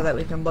cameras so camera. that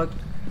we can look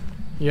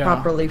Yeah.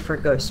 properly for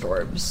ghost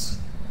orbs.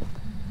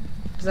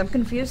 Because I'm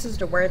confused as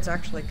to where it's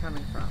actually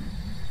coming from.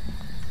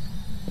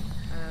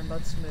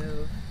 Let's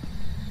move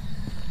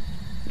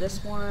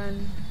this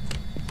one.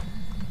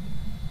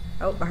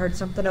 Oh, I heard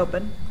something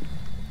open.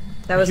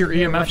 That was your in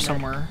here, EMF wasn't it?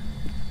 somewhere.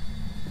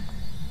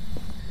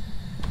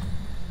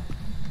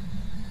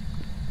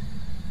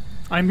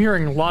 I'm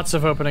hearing lots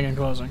of opening and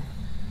closing.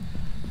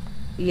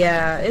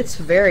 Yeah, it's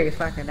very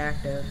fucking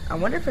active. I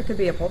wonder if it could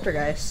be a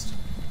poltergeist.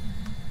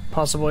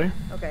 Possibly.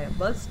 Okay,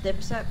 let's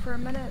dip set for a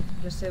minute,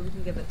 just so we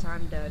can give it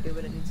time to do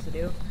what it needs to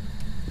do.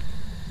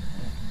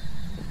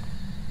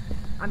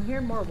 I'm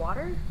hearing more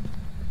water.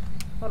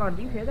 Hold on,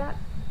 do you hear that?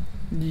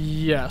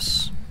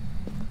 Yes.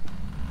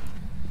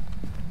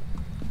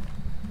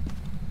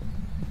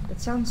 It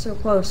sounds so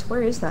close.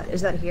 Where is that?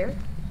 Is that here?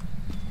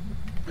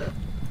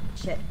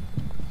 Shit.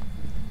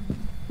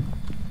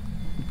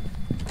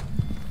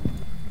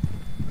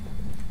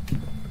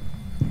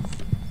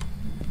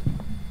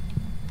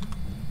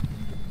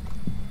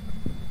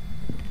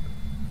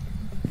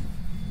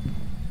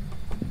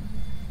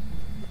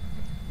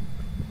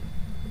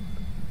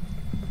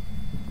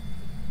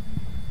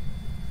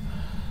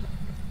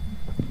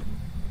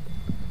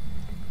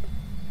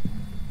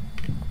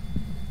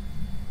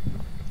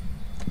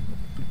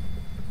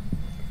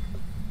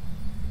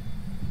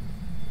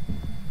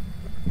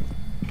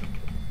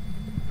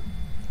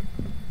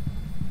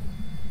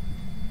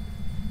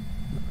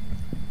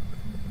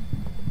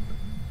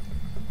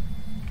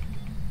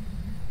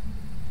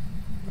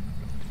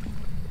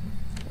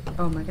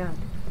 Oh my god.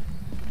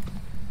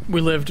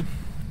 We lived.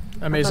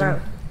 Amazing.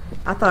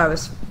 I thought I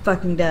was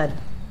fucking dead.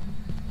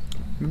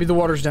 Maybe the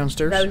water's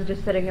downstairs. I was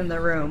just sitting in the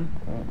room.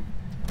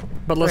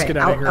 But let's Right, get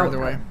out of out, here out, either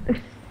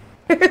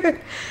way.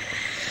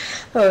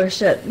 Oh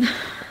shit.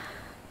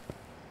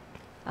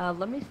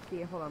 Let me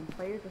see. Hold on.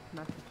 Player just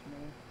messaged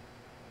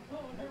me.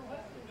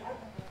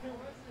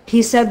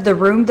 He said the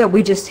room that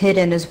we just hid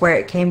in is where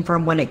it came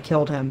from when it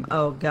killed him.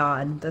 Oh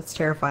god, that's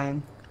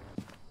terrifying.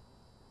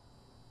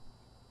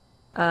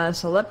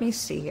 So let me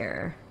see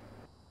here.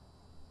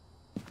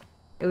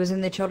 It was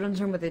in the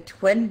children's room with a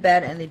twin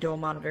bed and the dual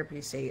monitor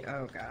PC.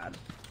 Oh god.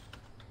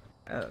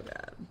 Oh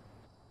god.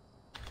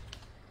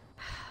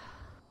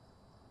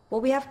 Well,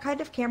 we have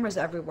kind of cameras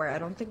everywhere. I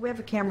don't think we have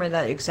a camera in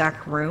that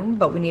exact room,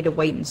 but we need to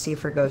wait and see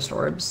for ghost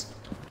orbs.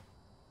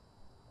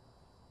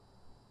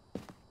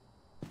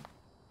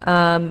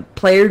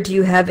 Player, do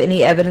you have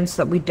any evidence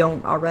that we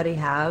don't already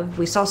have?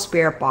 We saw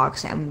Spirit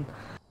Box, and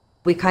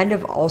We kind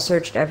of all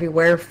searched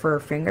everywhere for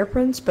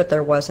fingerprints, but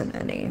there wasn't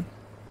any.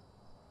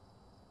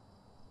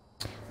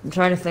 I'm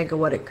trying to think of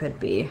what it could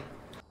be.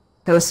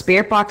 So a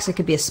spirit box, it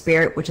could be a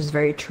spirit, which is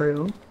very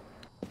true.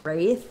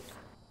 Wraith.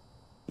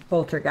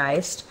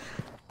 Poltergeist.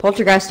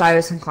 Poltergeist I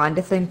was inclined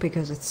to think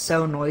because it's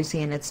so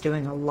noisy and it's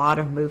doing a lot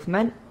of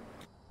movement.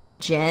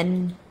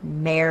 Jinn.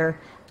 Mare.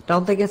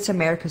 Don't think it's a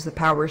mare because the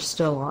power's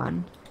still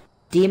on.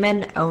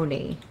 Demon.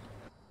 Oni.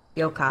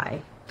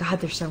 Yokai. God,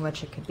 there's so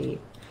much it could be.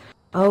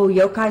 Oh,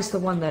 Yokai's the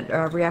one that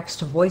reacts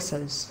to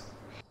voices.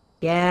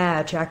 Yeah,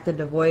 attracted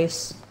to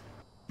voice.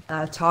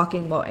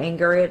 Talking will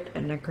anger it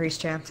and increase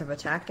chance of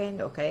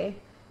attacking. Okay.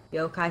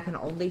 Yokai can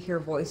only hear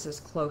voices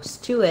close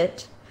to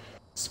it.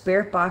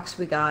 Spirit box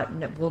we got,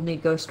 and we'll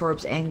need ghost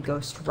orbs and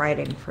ghost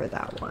writing for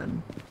that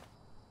one.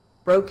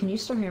 Bro, can you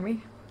still hear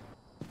me?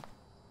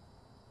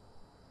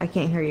 I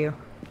can't hear you.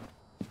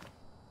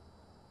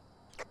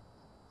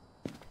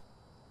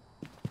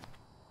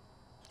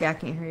 Yeah, I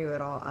can't hear you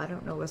at all. I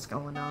don't know what's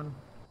going on.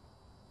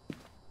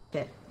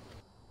 Shit.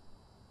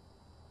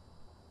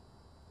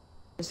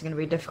 It's gonna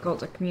be difficult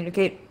to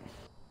communicate.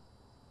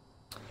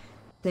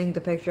 Seeing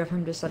the picture of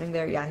him just sitting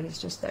there, yeah, he's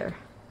just there.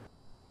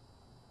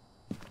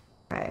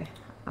 Okay,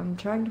 I'm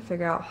trying to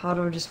figure out how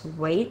to just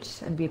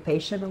wait and be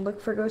patient and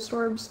look for ghost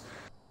orbs.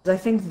 I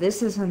think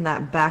this is in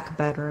that back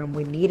bedroom.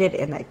 We need it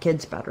in that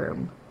kid's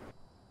bedroom.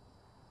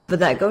 But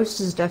that ghost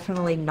is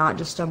definitely not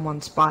just in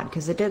one spot,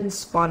 because it didn't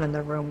spawn in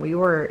the room. We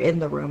were in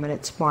the room and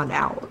it spawned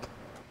out.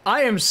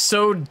 I am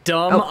so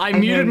dumb. Oh, I I hear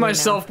muted you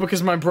myself now.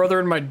 because my brother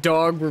and my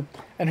dog were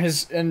and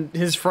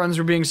his friends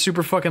were being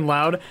super fucking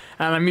loud,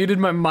 and I muted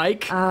my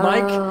mic,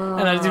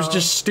 and it was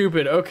just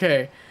stupid.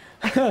 Okay.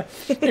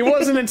 It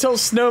wasn't until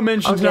Snow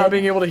mentioned Okay. not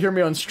being able to hear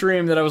me on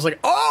stream that I was like,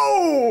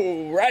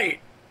 "Oh,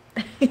 right."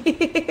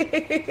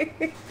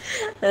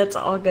 That's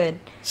all good.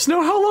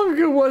 Snow, how long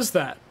ago was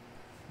that?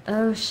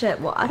 Oh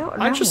shit, well I don't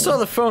know. I just saw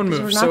the phone 'Cause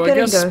move, we're so not I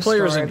getting guess ghost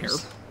player's in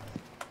orbs. here.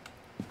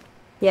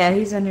 Yeah,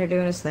 he's in here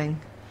doing his thing.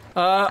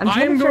 trying to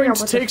I'm figure going out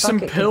to what the take some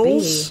fuck it could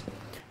pills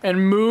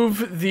and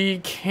move the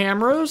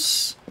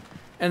cameras,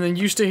 and then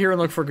you stay here and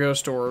look for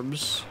ghost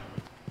orbs.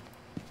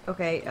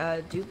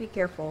 Okay, do be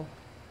careful.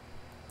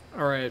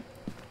 Alright.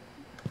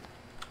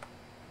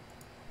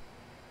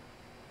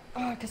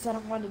 Oh, because I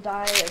don't want to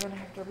die. I'm gonna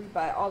have to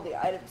rebuy all the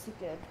items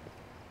again.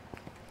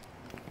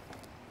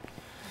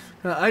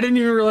 I didn't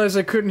even realize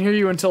I couldn't hear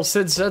you until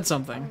Sid said I don't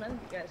something. know if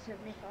you guys have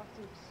any thoughts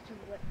as to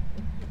what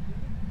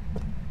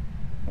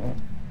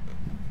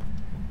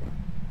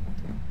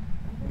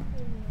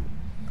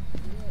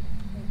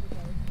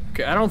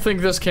Okay, I don't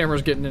think this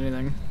camera's getting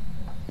anything.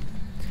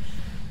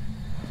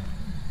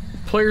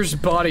 Player's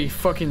body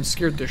fucking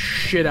scared the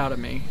shit out of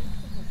me.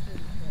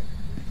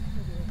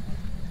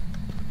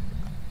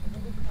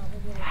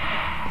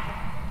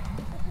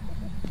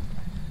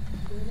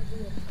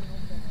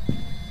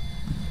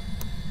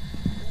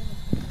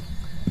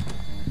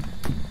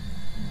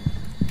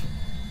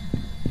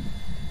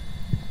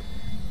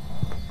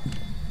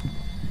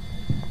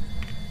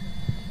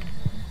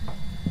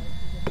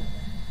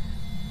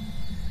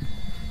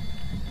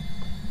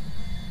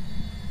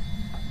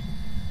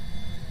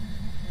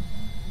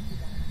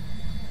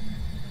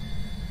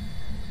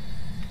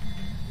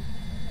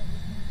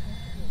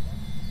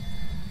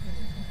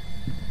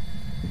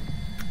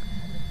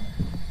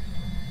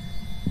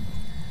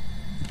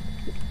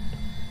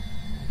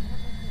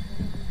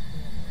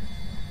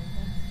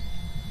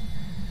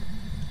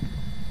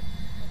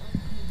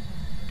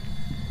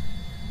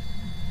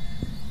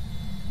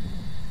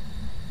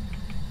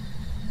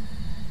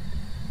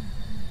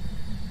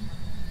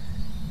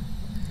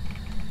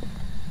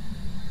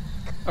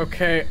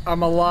 Okay,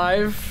 I'm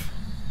alive.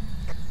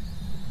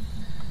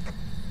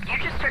 You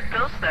just took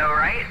pills though,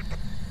 right?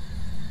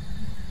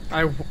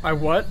 I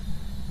what?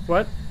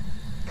 What?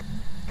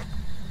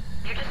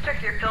 You just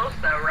took your pills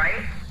though,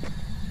 right?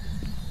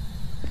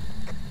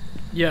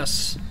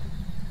 Yes.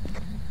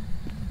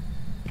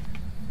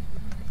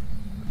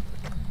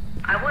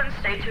 I wouldn't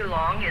stay too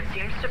long. It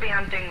seems to be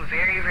hunting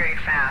very, very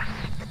fast.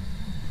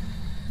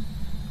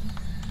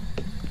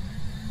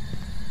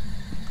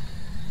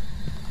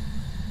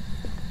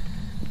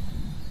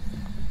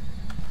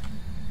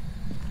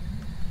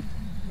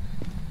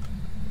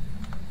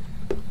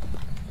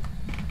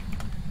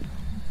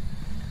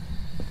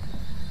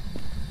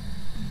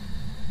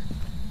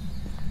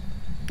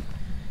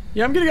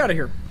 Yeah, I'm getting out of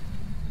here.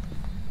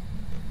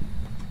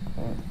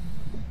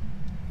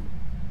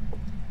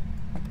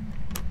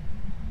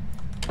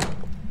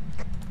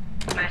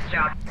 Nice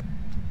job.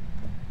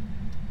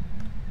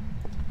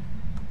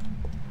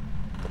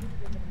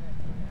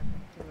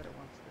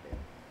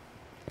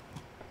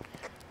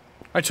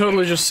 I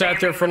totally just sat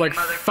there for like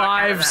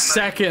 5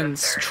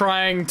 seconds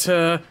trying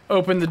to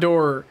open the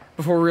door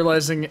before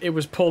realizing it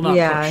was pull not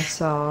Yeah, I push.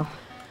 saw.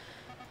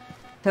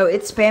 So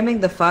it's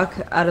spamming the fuck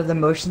out of the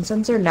motion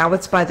sensor. Now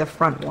it's by the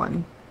front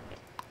one.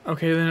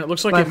 Okay, then it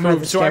looks like By it front of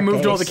moved, the so I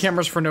moved all the staircase.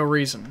 cameras for no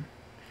reason.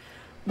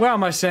 Wow,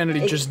 my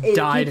sanity just it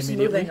died keeps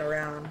immediately. moving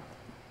around.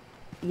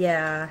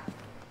 Yeah.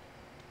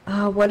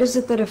 What is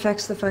it that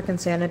affects the fucking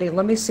sanity?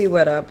 Let me see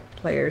what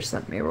player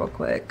sent me real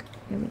quick.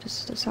 Give me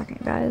just a second,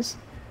 guys.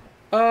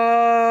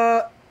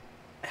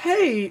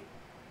 Hey.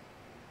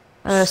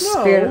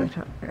 Spirit.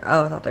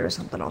 Oh, I thought there was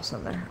something else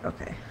in there.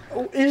 Okay.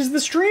 Oh, is the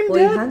stream Well,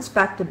 he dead? hunts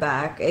back to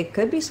back. It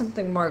could be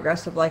something more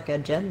aggressive like a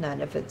Jinn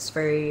then, if it's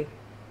very...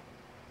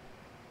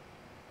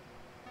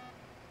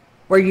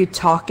 Were you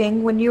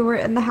talking when you were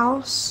in the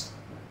house?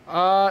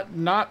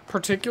 Not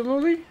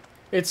particularly.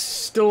 It's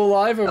still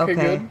alive? Okay,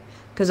 good.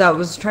 Because I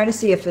was trying to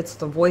see if it's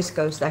the voice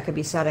ghost that could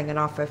be setting it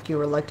off if you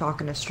were, like,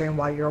 talking to stream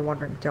while you were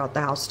wandering throughout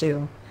the house,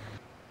 too.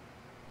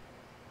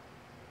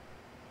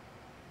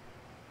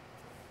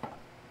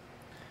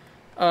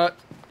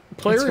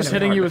 Player is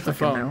hitting you with the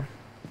phone. Know.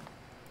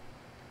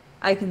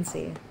 I can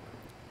see.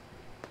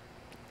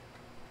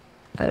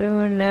 I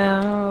don't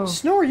know.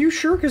 Snow, are you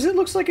sure? Because it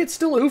looks like it's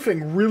still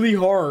oofing really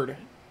hard.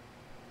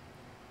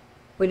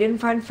 We didn't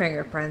find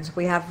fingerprints.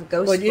 We have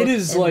ghost like it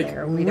is in like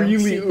there. We really don't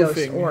see oofing.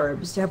 Ghost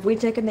orbs. Have we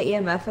taken the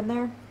EMF in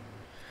there?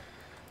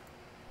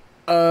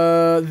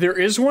 There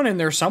is one in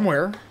there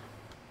somewhere.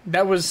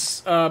 That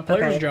was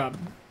player's job.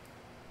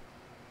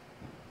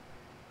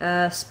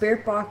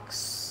 Spirit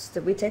box.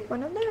 Did we take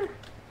one in there?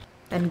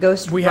 And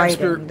ghost we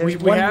writing.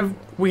 Have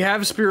we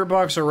have spirit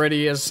box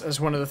already as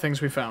one of the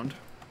things we found.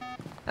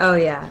 Oh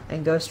yeah,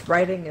 and ghost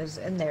writing is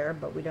in there,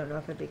 but we don't know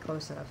if it'd be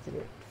close enough to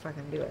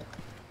fucking do it.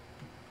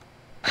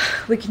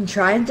 We can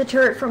try and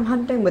deter it from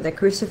hunting with a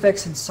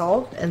crucifix and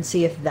salt and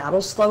see if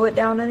that'll slow it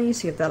down any,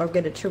 see if that'll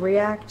get it to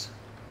react.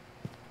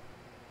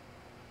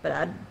 But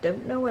I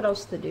don't know what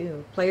else to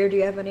do. Player, do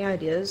you have any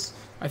ideas?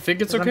 I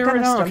think it's okay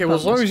right now. Okay, well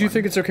as long as you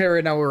think it's okay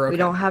right now, we're okay. We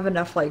don't have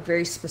enough, like,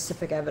 very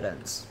specific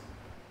evidence.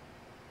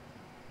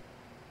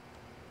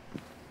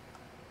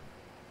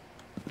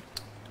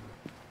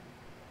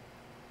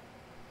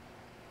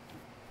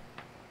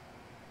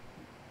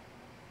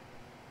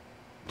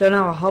 Don't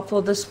know how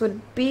helpful this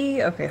would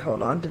be. Okay,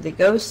 hold on. The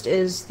ghost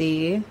is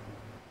the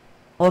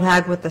old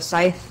hag with the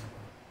scythe.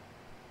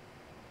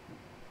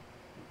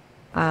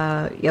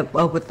 Yep,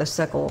 oh, with the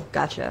sickle.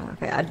 Gotcha.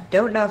 Okay, I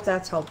don't know if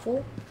that's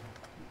helpful,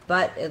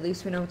 but at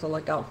least we know what to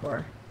look out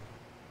for.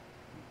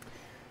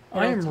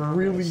 I am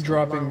really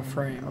dropping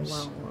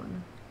frames.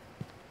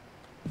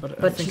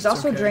 But she's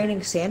also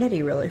draining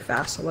sanity really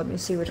fast, so let me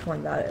see which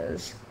one that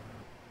is.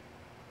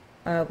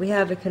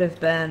 It could have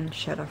been...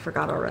 Shit, I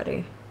forgot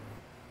already.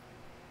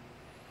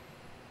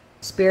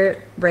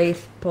 Spirit,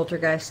 Wraith,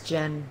 Poltergeist,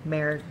 Jinn,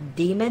 Mare,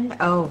 Demon?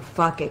 Oh,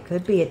 fuck, it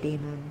could be a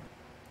demon.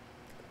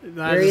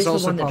 That is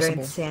also the one that possible.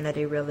 drains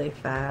sanity really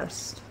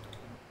fast.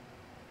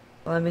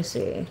 Let me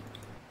see.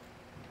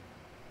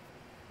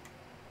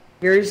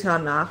 Yuri's not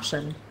an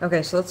option.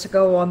 Okay, so let's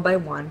go one by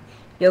one.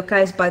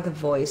 Yokai's by the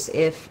voice.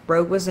 If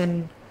Rogue was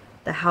in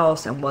the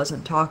house and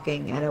wasn't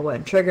talking and it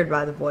wasn't triggered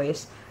by the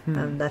voice,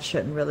 then that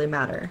shouldn't really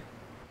matter.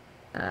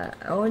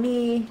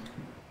 Oni,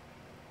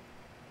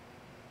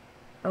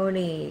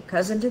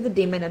 cousin to the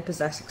demon and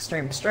possess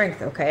extreme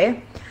strength,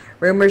 okay?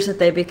 Rumors that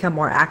they become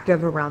more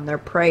active around their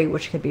prey,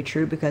 which could be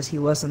true because he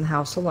was in the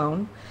house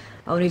alone.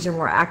 Onis are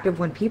more active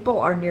when people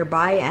are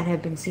nearby and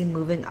have been seen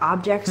moving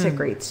objects at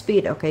great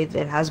speed, okay?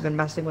 It has been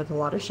messing with a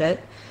lot of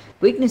shit.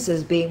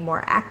 Weaknesses, being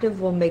more active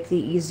will make the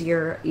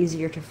easier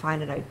to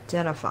find and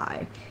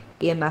identify.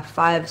 EMF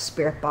 5,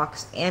 spirit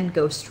box, and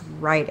ghost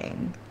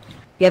writing.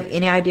 You have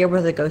any idea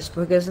where the ghost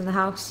book is in the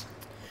house?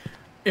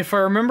 If I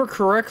remember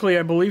correctly,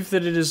 I believe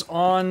that it is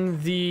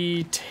on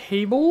the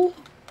table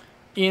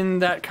in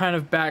that kind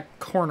of back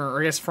corner,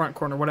 or I guess front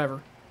corner,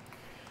 whatever.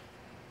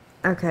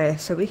 Okay,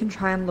 so we can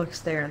try and look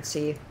there and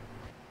see.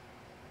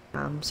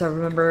 So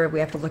remember, we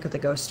have to look at the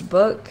ghost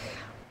book.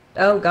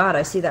 Oh god,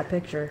 I see that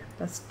picture.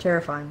 That's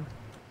terrifying.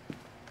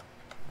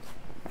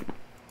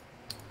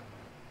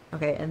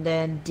 Okay, and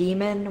then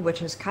demon,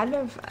 which is kind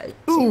of...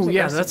 Ooh,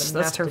 yeah, that's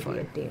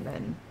terrifying. To be a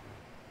demon.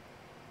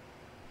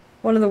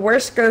 One of the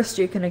worst ghosts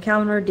you can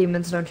encounter.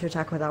 Demons known to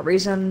attack without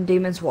reason.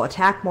 Demons will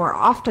attack more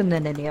often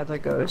than any other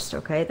ghost.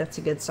 Okay, that's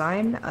a good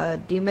sign.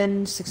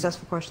 Demon,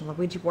 successful question on the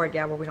Ouija board.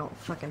 Yeah, well, we don't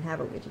fucking have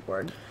a Ouija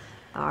board.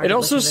 It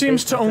also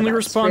seems to only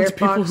respond to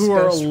people who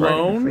are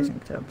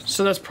alone,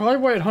 so that's probably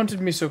why it hunted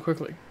me so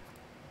quickly.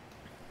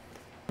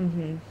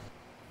 Mm-hmm.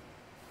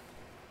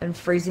 And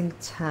freezing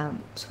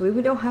temps.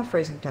 We don't have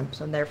freezing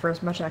temps in there for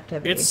as much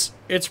activity. It's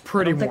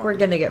pretty warm. I don't think we're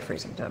gonna get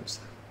freezing temps.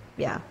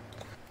 Yeah.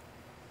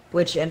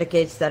 Which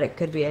indicates that it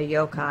could be a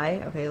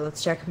yokai. Okay,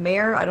 let's check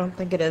Mare. I don't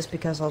think it is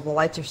because all the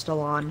lights are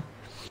still on.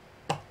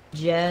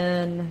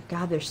 Jinn.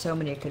 God, there's so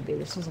many it could be.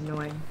 This is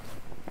annoying.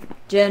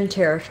 Jinn,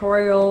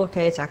 territorial.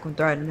 Okay, attack when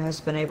threatened, has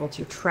been able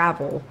to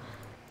travel.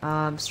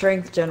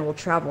 Strength, Jinn will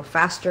travel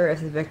faster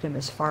if the victim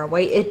is far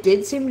away. It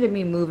did seem to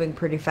be moving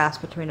pretty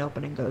fast between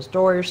opening those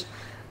doors.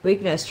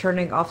 Weakness,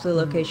 turning off the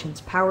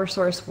location's power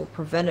source will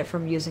prevent it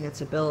from using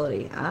its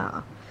ability.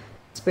 Ah.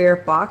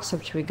 Spirit box,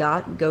 which we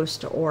got,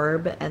 ghost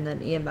orb, and then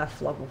EMF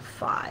level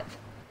 5.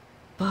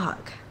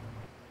 Fuck.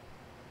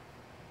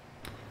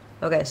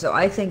 Okay, so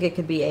I think it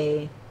could be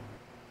a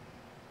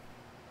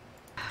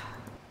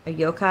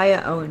yokai,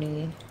 a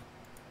oni.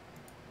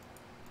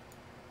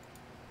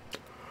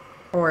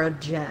 Or a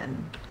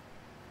Jen.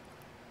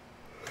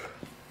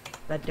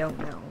 I don't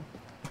know.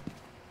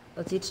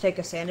 Let's each take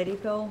a sanity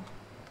pill.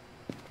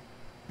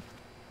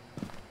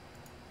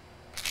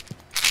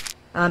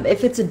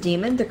 If it's a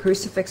demon, the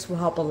crucifix will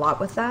help a lot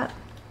with that.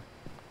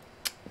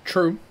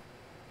 True.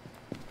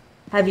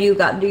 Have you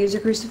gotten to use a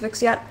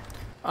crucifix yet?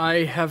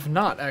 I have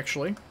not,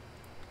 actually.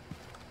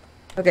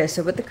 Okay,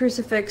 so with the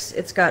crucifix,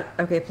 it's got...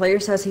 Okay, player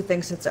says he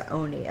thinks it's a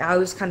Oni. I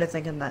was kind of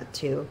thinking that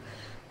too.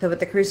 So with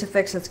the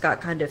crucifix, it's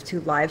got kind of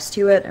 2 lives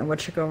to it, and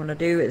what you're going to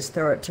do is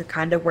throw it to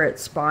kind of where it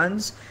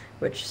spawns,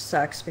 which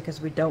sucks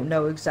because we don't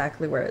know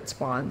exactly where it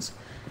spawns.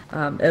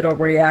 It'll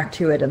react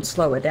to it and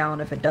slow it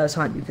down. If it does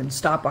hunt, you can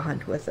stop a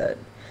hunt with it.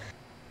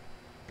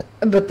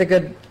 But the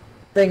good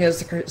thing is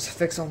the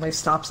crucifix only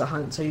stops a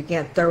hunt, so you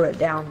can't throw it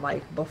down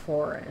like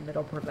before, and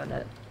it'll prevent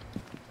it.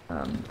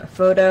 A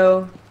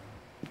photo...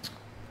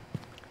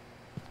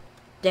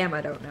 Damn,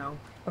 I don't know.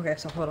 Okay,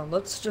 so hold on.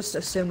 Let's just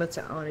assume it's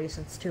an Oni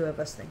since 2 of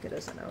us think it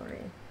is an Oni.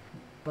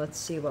 Let's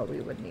see what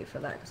we would need for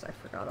that because I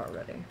forgot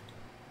already.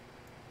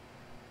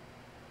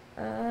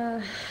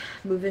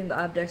 Moving the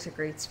objects at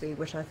great speed,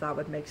 which I thought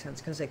would make sense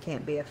because it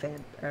can't be a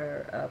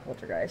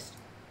poltergeist.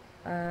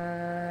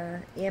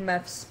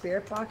 EMF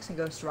spirit box and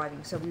ghost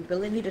writing. So we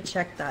really need to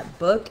check that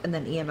book and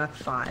then EMF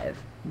 5.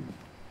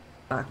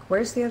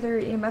 Where's the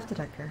other EMF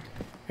detector?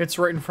 It's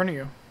right in front of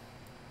you.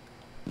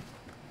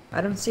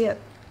 I don't see it.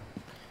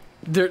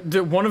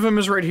 One of them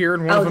is right here,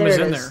 and one of them is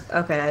in there.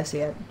 Okay, I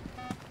see it.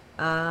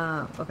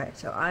 Okay,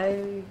 so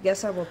I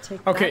guess I will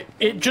take Okay,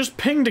 that. it just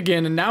pinged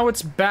again, and now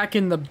it's back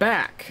in the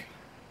back.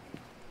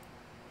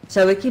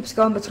 So it keeps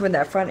going between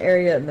that front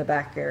area and the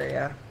back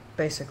area,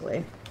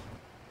 basically.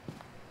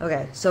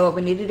 Okay, so what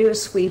we need to do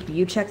is sweep.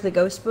 You check the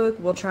ghost book.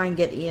 We'll try and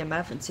get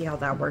EMF and see how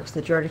that works.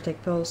 Did you already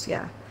take pills?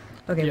 Yeah.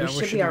 Okay, Yeah, we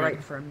should be be alright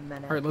good. for a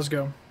minute. Alright, let's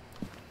go.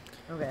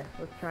 Okay,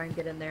 let's try and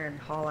get in there and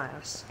haul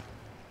ass.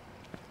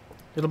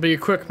 It'll be a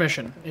quick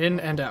mission, in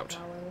and out.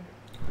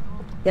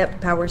 Yep,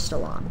 power's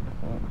still on.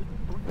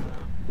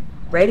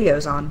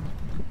 Radio's on.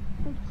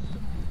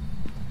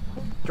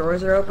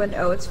 Drawers are open.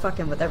 Oh, it's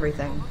fucking with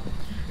everything.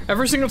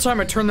 Every single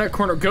time I turn that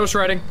corner, ghost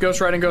riding,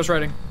 ghost riding, ghost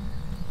riding.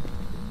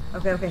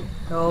 Okay, okay.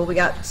 Oh, we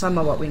got some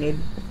of what we need.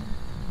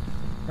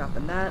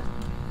 Dropping that.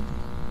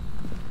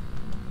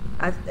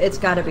 It's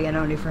gotta be an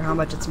Oni for how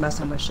much it's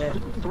messing with shit.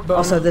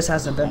 Also, this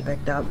hasn't been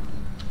picked up.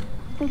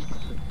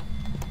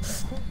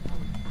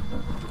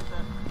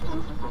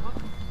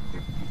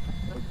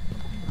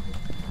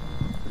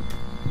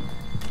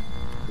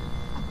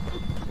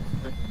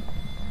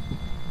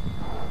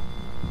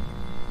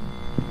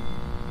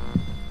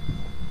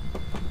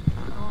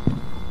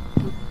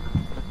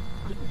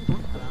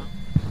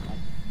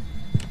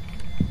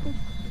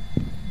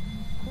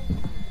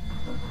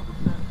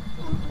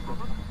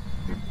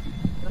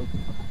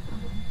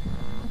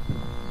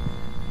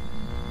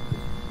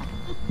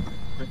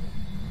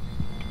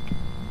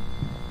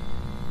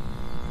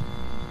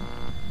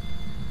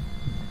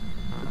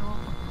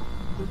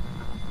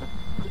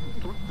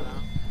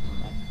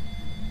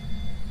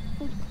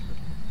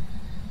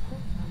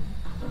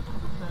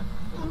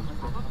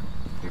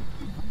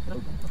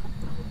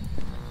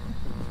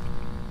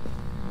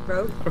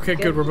 Okay,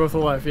 good, we're both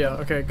alive. Yeah,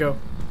 okay, go.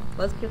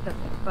 Let's get the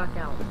fuck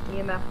out.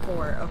 EMF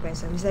 4. Okay,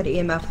 so he said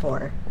EMF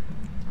 4.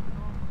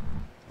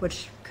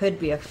 Which could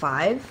be a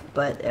 5,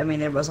 but, I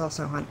mean, it was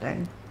also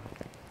hunting.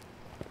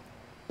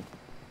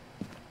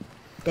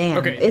 Damn,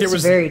 Okay, it's there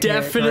was very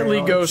definitely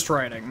territorial. ghost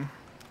riding.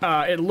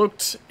 It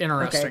looked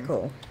interesting. Okay,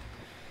 cool.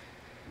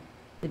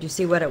 Did you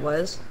see what it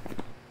was?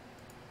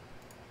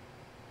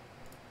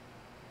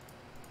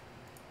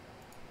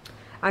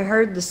 I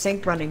heard the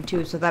sink running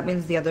too, so that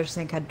means the other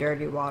sink had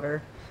dirty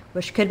water.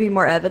 Which could be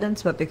more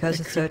evidence, but because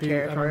it's so could be, I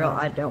don't territorial, know.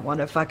 I don't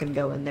want to fucking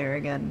go in there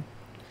again.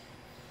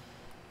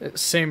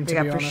 Same, to We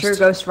be got for honest. sure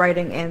ghost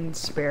writing and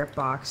spirit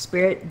box.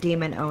 Spirit,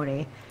 demon,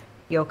 Oni.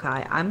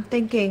 Yokai. I'm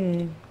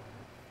thinking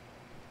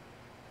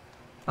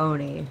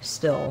Oni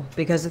still,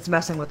 because it's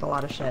messing with a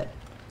lot of shit.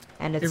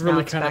 And it's It really now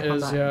it's kinda back on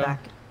is, that yeah.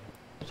 back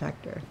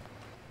detector.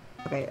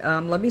 Okay,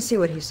 let me see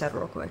what he said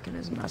real quick in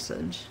his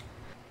message.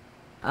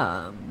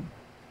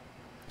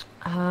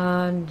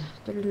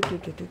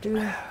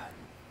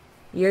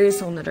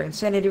 Years on the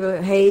insanity.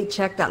 Hey,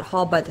 check that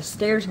hall by the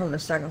stairs on the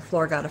second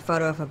floor. Got a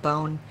photo of a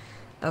bone.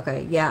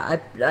 Okay, yeah,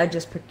 I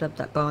just picked up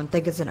that bone.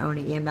 Think it's an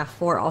Oni. EMF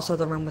 4. Also,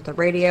 the room with the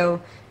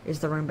radio is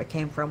the room it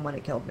came from when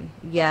it killed me.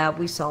 Yeah,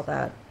 we saw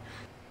that.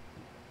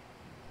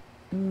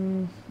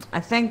 I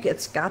think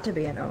it's got to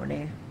be an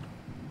Oni.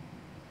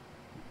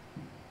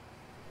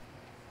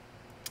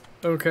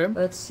 Okay,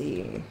 Let's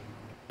see.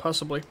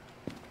 possibly.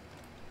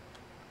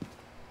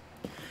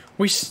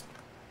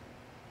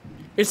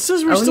 It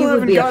says we Oni still would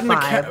haven't be a gotten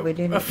 5. We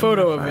do need a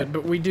photo a of 5. it,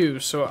 but we do,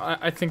 so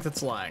I think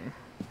that's lying.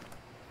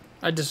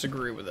 I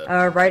disagree with it.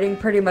 Writing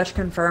pretty much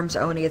confirms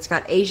Oni. It's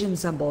got Asian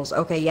symbols.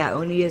 Okay, yeah,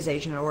 Oni is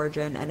Asian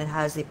origin, and it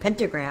has the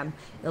pentagram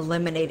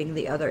eliminating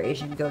the other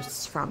Asian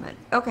ghosts from it.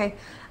 Okay,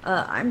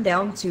 I'm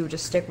down to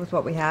just stick with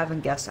what we have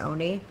and guess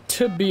Oni.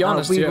 To be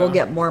honest, We yeah. will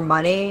get more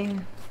money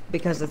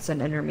because it's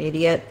an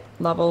intermediate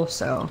level,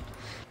 so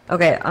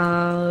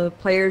Okay,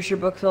 players, your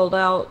book filled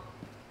out.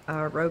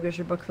 Rogue, is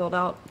your book filled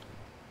out?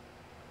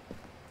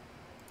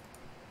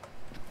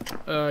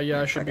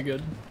 Yeah, I should be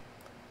good.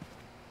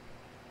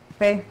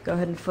 Okay, go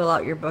ahead and fill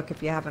out your book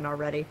if you haven't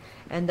already.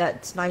 And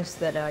that's nice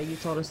that you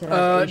told us it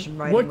has Asian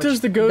writing. What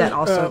does the ghost? That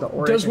also the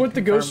origin Does what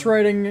the ghost confirm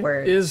writing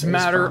where it is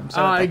matter? from,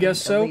 so I that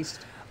guess can at so. least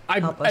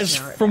help us As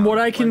narrow it from down what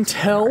I can once we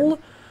learn.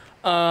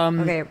 tell,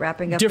 Okay,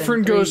 wrapping up.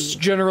 different in 3, ghosts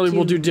generally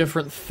will do 2.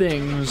 different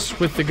things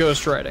with the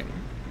ghost writing.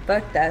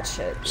 Fuck that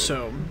shit. Dude.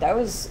 So That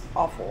was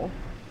awful.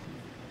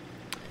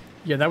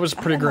 yeah, that was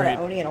pretty I haven't great. had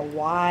an Oni in a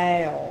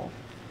while.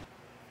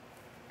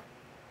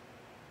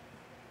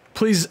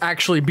 Please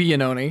actually be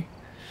an Oni.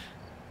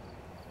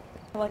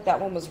 I feel like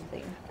that one was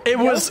really. It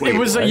was Wait, it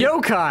was a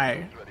what?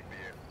 yokai.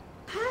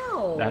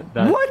 How?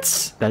 That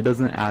What? That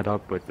doesn't add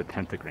up with the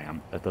pentagram.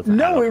 That doesn't. add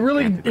No, up it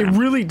with the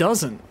really pentagram.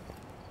 doesn't.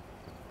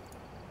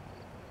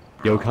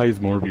 Yokai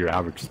is more of your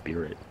average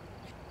spirit.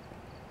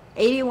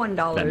 $81.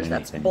 Than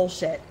That's anything.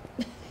 bullshit.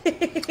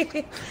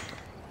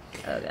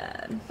 Oh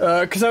god.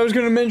 Because I was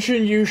going to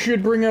mention you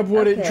should bring up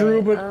what it Okay,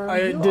 drew, but I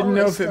who didn't all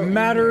know is if it still in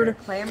mattered. here?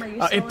 Clam, are you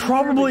still It in here?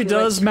 probably Would you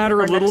like does to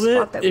matter a pick our little next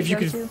spot bit that we if you go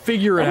could to?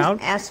 figure it That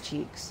was out. Ass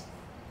cheeks.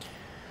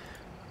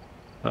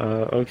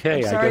 Okay,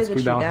 I'm I sorry guess that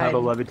we you now have a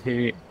died.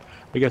 levitating.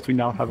 I guess we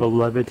now have a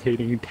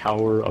levitating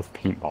tower of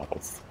paint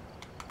bottles.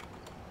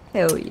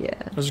 Hell yeah.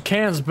 Those are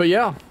cans, but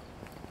yeah.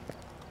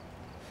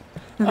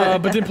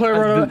 But did play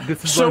around. This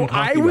is what So I'm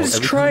I talking was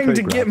about. Every time trying I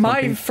to grab get my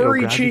something, furry it'll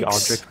grab the cheeks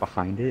objects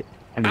behind it,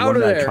 and the out one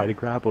of that I there. try to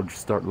grab will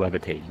just start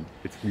levitating.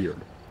 It's weird.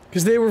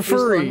 because they were You're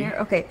still in furry. here?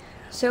 Okay.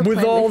 So With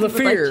Clam, all if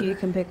the you would like fear. to, you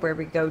can pick where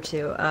we go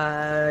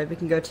to. We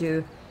can go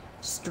to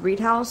Street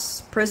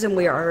House. Prison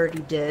we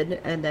already did,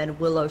 and then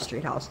Willow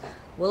Street House.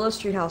 Willow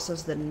Street House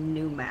is the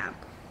new map.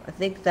 I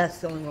think that's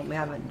the only one we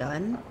haven't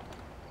done.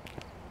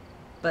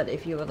 But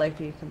if you would like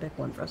to, you can pick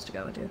one for us to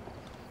go into.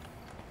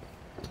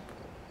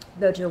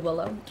 Go to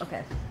Willow?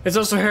 Okay. It's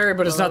also hairy,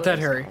 but it's not that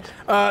hairy.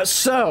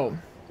 So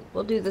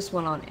We'll do this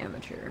one on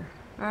amateur.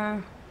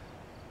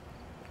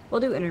 We'll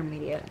do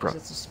intermediate, because Bro.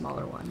 it's a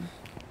smaller one.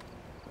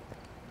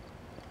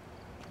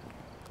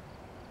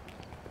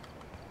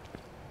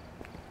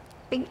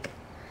 Bink.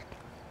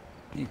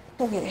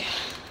 Okay.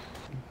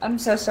 I'm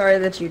so sorry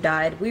that you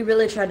died. We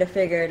really tried to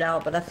figure it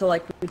out, but I feel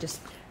like we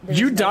just... there's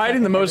You no died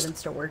in the fucking most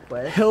evidence to work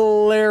with.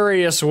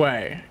 hilarious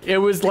way. It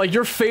was like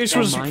your face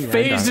was On my end,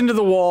 phased into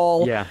the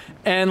wall, Yeah.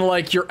 and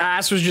like your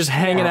ass was just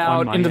hanging Yeah, on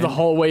out my into the end.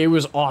 hallway. It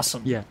was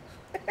awesome. Yeah.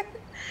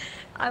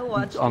 I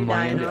watched On you my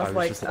die, end, and I was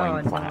like, just oh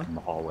laying flat no. in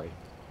the hallway.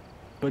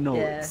 But no,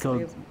 Yeah, so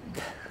we-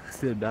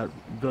 Sid, that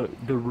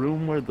the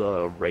room where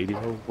the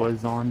radio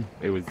was on,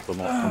 it was the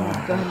Go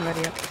ahead and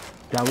ready up.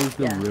 that was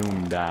the Yeah.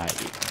 room that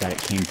it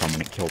came from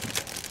when it killed me.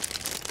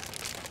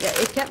 Yeah,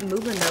 it kept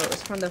moving though. It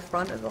was from the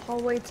front of the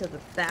hallway to the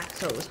back,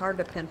 so it was hard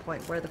to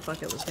pinpoint where the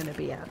fuck it was gonna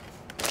be at.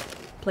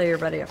 Player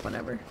ready up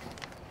whenever.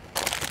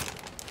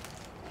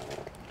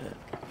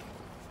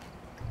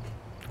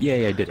 Yeah,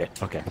 I did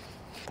it. Okay.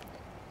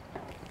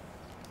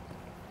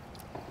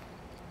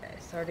 Okay,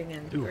 starting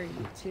in Ooh. 3,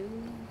 2.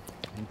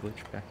 Can I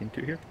glitch back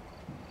into here?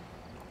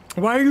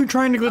 Why are you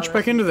trying to glitch that's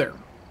back into there?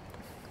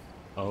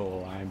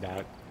 Oh, I'm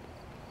back.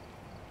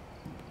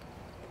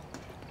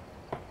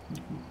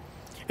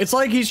 It's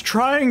like he's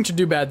trying to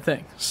do bad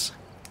things.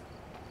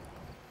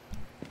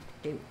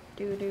 Do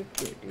do do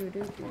do do do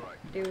do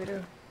do do. Take a look at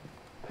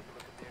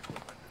the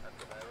equipment and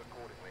prepare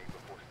accordingly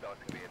before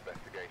starting the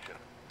investigation.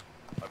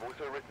 I've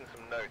also written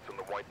some notes on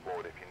the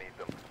whiteboard if you need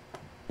them.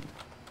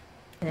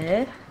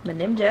 My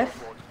name Jeff.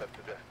 Reports that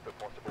suggest a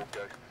possible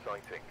ghost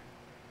sighting.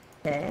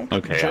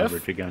 Okay, Jeff?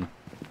 average again.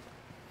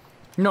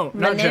 No, My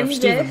not Jeff. name's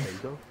Steven.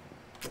 Jeff.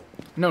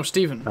 No,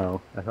 Steven. Oh,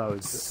 I thought it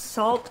was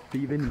Salt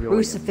Stephen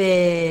Williams.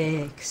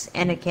 crucifix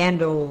and a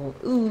candle.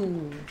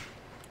 Ooh.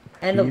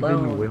 And a Stephen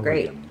loan.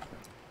 Great. Williams.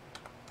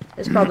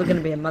 It's probably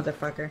gonna be a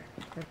motherfucker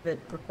if it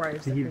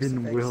requires the Stephen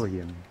crucifix.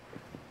 Williams.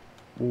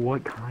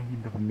 What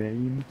kind of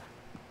name?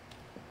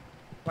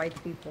 White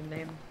people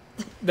name.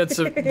 That's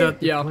a that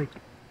yeah. Like,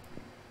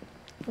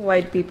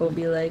 White people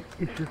be like,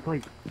 it's just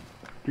like,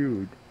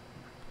 dude.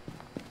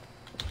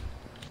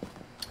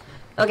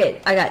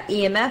 okay, I got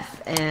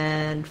EMF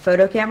and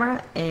photo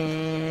camera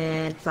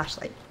and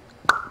flashlight.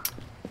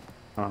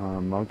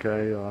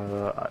 Okay,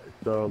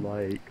 so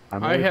like,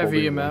 I'm I only have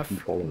holding one EMF.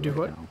 controller Do right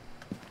what? now.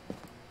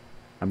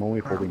 I'm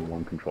only holding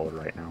one controller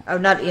right now. Oh,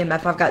 not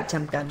EMF. I've got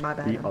temp gun. My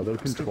bad. The I'm other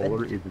stupid.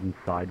 controller is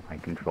inside my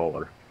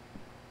controller.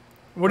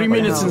 What do you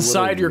mean Like it's a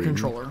inside little your ring.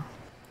 controller?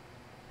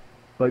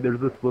 Like,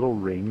 there's this little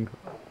ring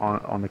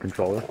on the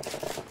controller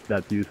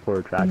that's used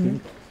for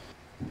tracking.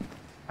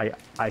 It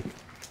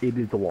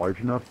is large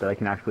enough that I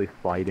can actually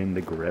slide in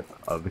the grip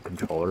of the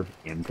controller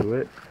into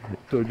it,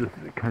 so it just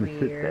kind of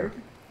sits there.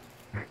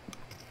 Weird.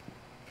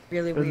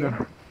 Really And weird.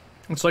 now-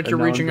 It's like and you're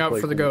now I'm reaching just out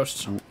like, for the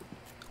ghosts.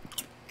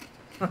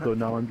 So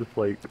now I'm just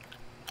like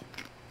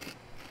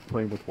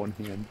playing with one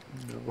hand.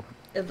 No.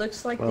 It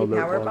looks like Well, the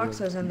the power other- box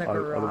was in the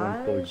our other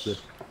one still garage.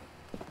 exists.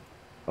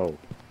 Oh.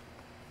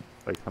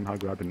 I somehow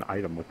grabbed an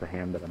item with the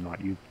hand that I'm not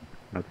using.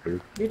 That's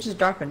weird. You're just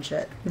dropping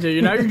shit.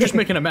 Yeah, now you're just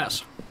making a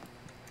mess.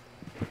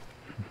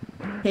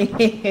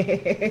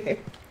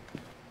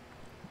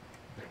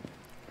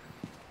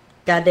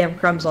 Goddamn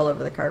crumbs all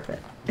over the carpet.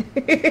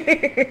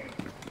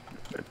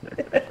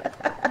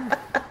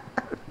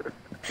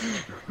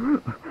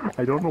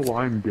 I don't know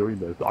why I'm doing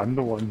this. I'm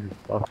the one who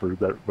suffers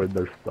that when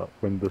there's stuff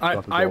when the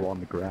stuff is all on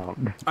the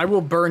ground. I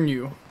will burn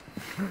you.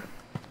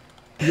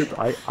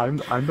 Because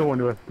I'm the one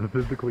who has to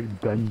physically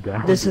bend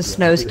down. This is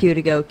Snow's cue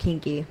to go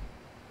kinky.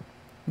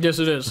 Yes,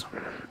 it is.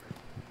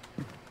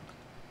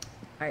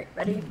 Alright,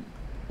 ready?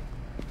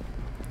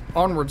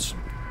 Onwards.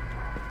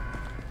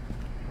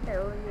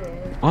 Hell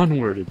yeah.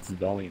 Onward, it's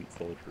valiant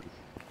soldiers.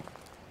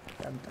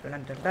 Dun,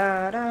 dun, dun,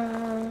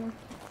 dun,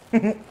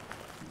 dun.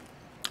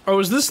 Oh,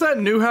 is this that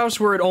new house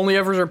where it only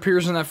ever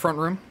appears in that front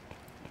room?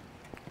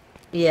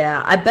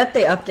 Yeah, I bet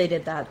they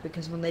updated that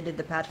because when they did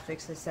the patch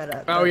fix, they set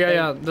up. Oh,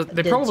 yeah.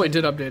 They probably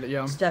did update it,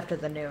 yeah. Stuff to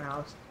the new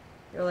house.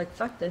 You're like,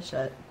 fuck this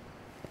shit.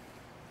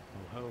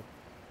 Hello.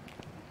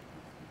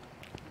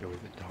 It was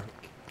a dark.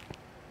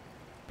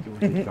 It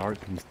was a dark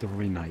and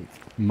stormy night.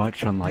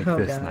 Much unlike Oh,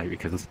 this God. night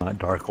because it's not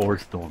dark or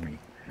stormy.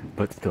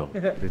 But still,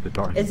 it's a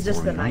dark and It's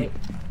just the stormy night.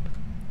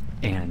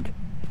 And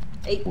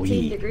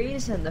 18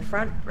 degrees in the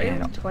front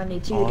room, and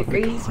 22 all the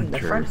degrees in the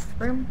front hunters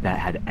room. that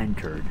had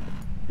entered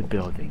the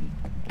building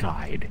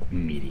died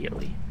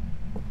immediately.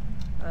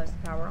 Is the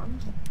power on?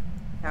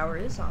 Power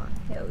is on.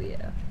 Hell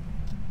yeah.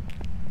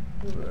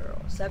 Ooh,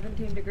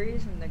 17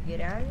 degrees in the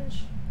garage.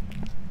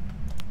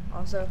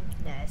 Also,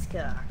 nice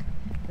cock.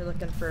 You're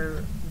looking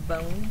for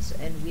bones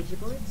and Ouija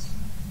boards?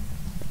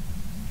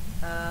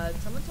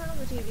 Did someone turn on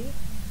the TV?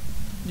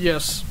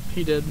 Yes,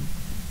 he did.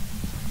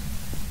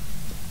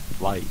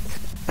 Light.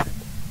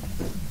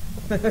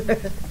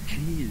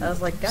 Jeez. I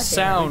was like, goddamn.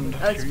 Sound.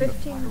 Oh, it's Shooting the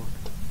 15 fireworks.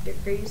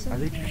 degrees in Are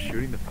they here? just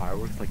shooting the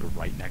fireworks like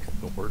right next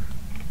door?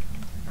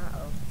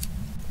 Uh-oh.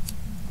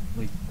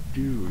 Like,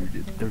 dude,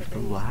 they're so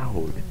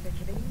loud.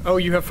 Oh,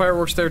 you have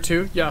fireworks there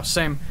too? Yeah,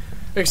 same.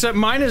 Except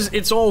mine is,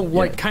 it's all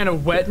like Yeah. kind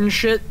of wet and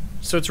shit,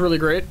 so it's really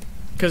great.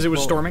 Because it was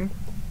Well- storming.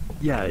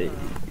 Yeah,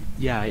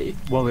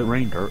 well, it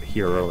rained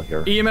here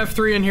earlier. EMF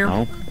 3 in here.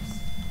 No?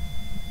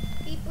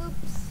 Beep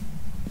boops.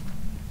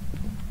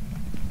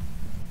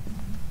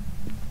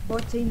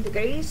 14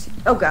 degrees.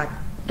 Oh god.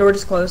 Door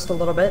just closed a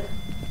little bit.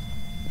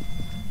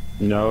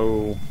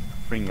 No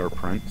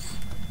fingerprints.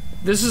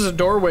 This is a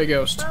doorway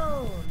ghost.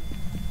 Phone.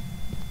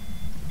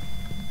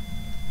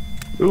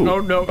 Ooh, Oh,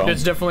 no, bone.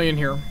 it's definitely in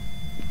here.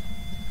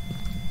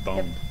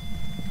 Bone.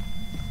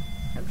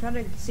 I'm trying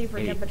to see for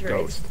Hey, temperature.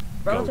 ghost.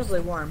 It's relatively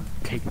warm.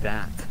 Take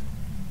that.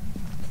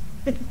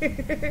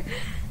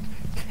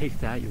 Take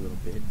that, you little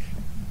bitch.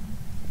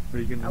 What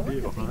are you I gonna want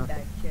do, the huh?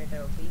 beanbag chair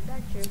though.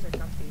 Beanbag chairs are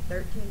comfy.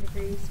 13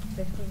 degrees,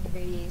 15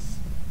 degrees,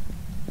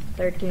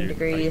 13 Dude,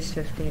 degrees,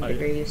 15 I-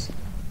 degrees.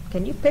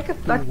 Can you pick a The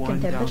fucking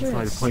one temperature downside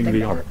and of playing stick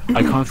VR, it?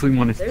 I constantly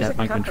want to There's step a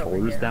my cup over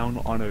controllers here. down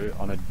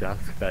on a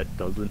desk that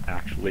doesn't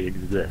actually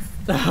exist.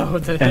 Oh,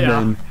 And yeah.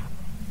 then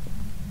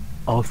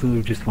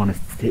also just want to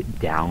sit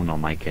down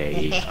on like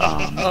a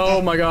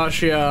Oh my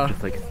gosh, yeah.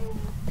 just like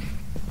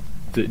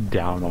sit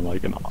down on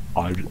like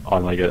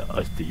on like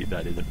a seat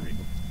that isn't real.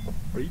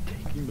 Are you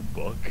taking the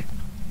book?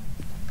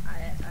 I'm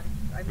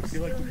I feel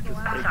stealing like you the just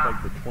take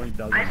laptop. like the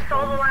 20,000. I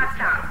stole the phones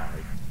laptop. this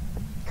live.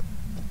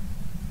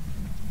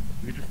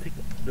 You could just take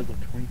the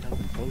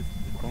 20,000 photos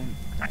of the phone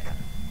I have.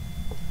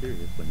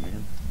 Seriously,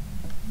 man.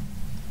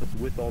 What's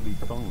with all these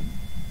phones?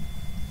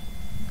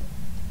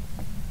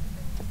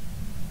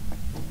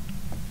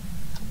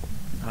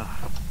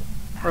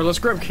 Alright, let's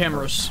grab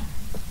cameras.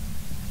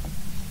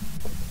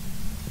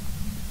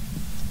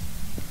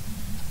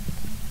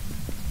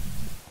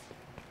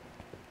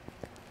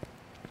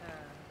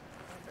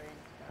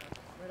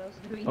 What else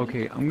do we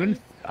Okay, need?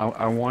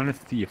 I want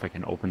to see if I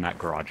can open that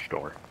garage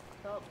door.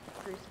 Salt,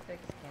 crucifix,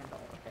 candle.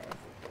 Okay.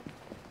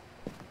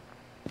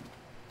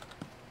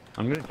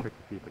 I'm gonna check to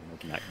see if I can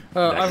open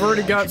that. I've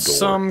already got garage door.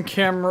 some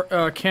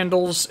camera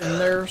candles in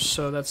there,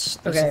 so that's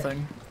Okay. the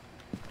thing.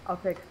 I'll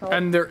take salt.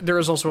 And there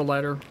is also a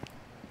lighter.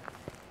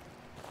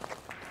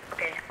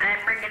 Okay,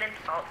 I'm bringing in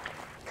salt.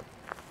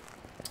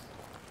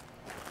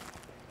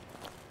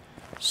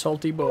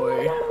 Salty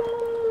boy.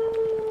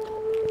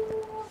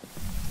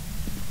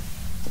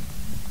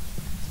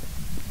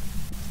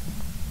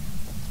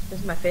 This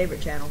is my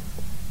favorite channel.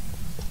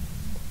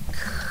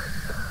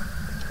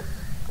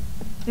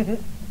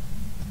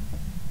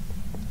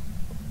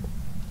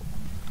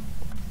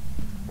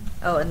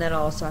 Oh, and then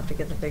I'll also have to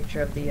get the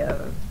picture of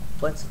the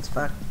Blitz as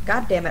fuck.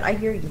 God damn it, I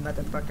hear you,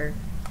 motherfucker.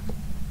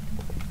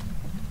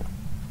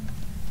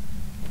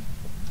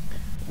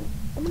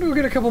 I'm gonna go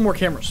get a couple more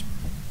cameras.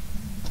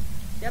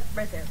 Yep,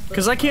 right there.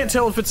 Because I can't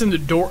tell if it's in the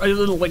door.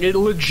 Like, it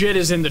legit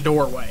is in the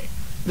doorway.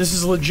 This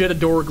is legit a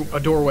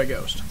doorway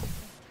ghost.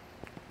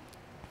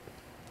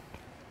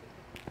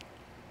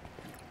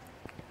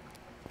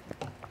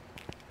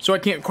 So I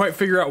can't quite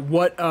figure out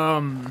what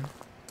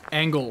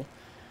angle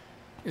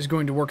is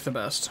going to work the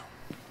best.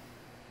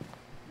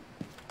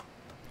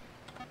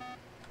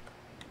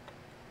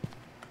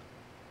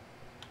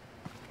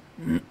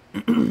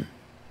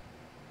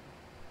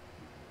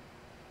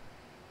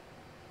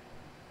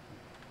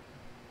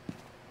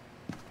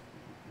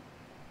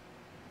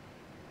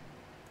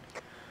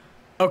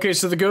 Okay,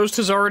 so the ghost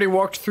has already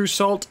walked through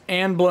salt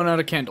and blown out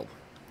a candle.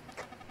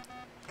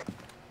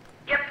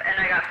 Yep, and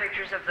I got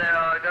pictures of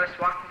the ghost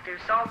walking through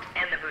salt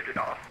and the voodoo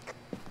doll.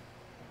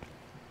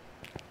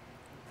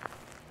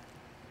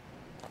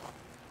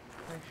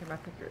 Make sure my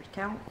pictures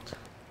count.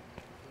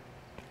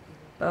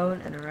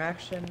 Bone,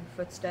 interaction,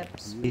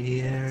 footsteps.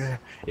 Yeah,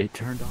 it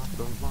turned off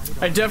the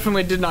light. I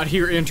definitely did not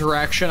hear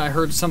interaction. I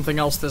heard something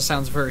else that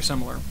sounds very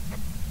similar.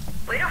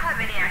 We don't have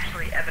any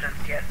actually evidence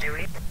yet, do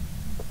we?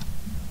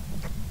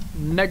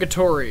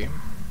 Negatory.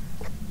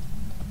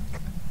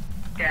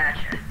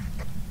 Gotcha.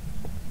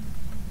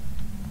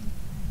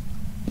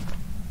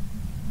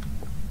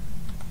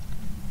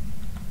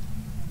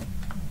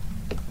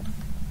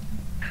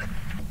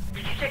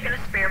 Did you check in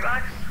a spare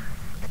box?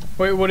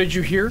 Wait, what did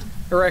you hear?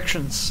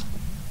 Erections.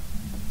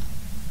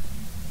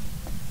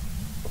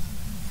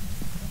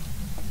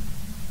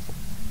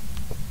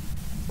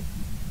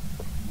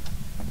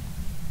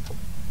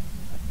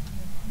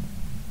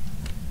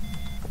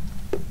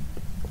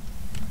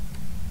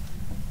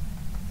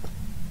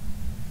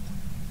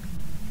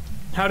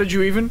 How did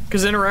you even?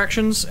 Because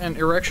interactions and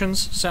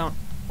erections sound...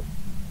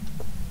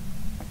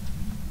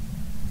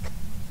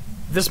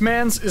 This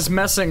man's is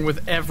messing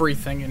with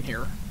everything in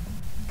here.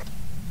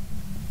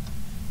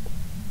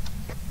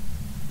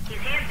 He's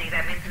handsy.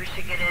 That means we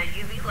should get a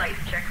UV light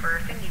to check for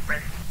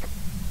fingerprints.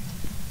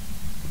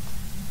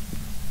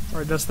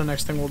 Alright, that's the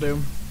next thing we'll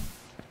do.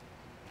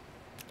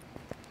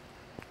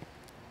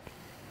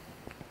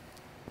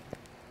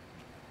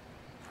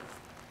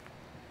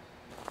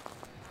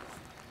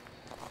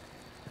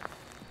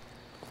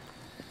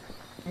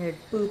 Hey,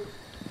 boop.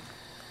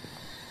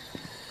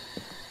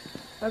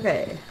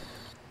 Okay.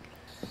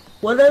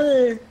 What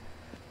other...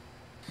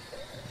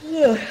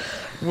 Yeah.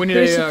 We need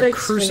a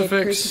crucifix. We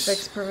need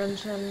crucifix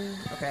prevention.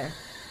 Okay.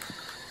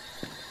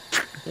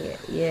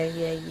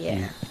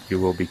 Yeah. You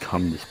will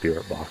become the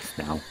spirit box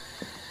now.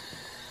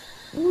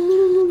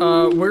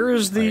 Where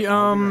is the,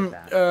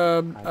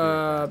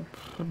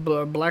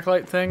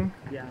 blacklight thing?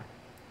 Yeah.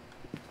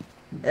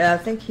 I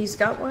think he's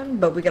got one,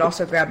 but we could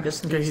also grab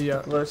just Okay, these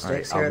yeah. glow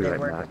sticks Alright, here. I'll They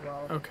be right work back. as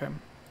well. Okay.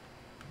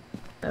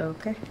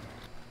 Okay.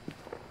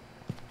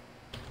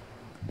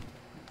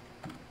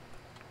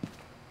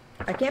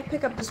 I can't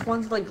pick up this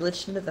one's like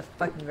glitched into the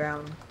fucking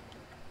ground.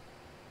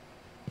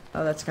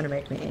 Oh, that's gonna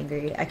make me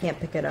angry. I can't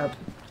pick it up.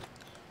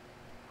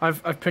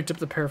 I've picked up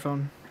the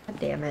paraphone. God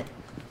damn it.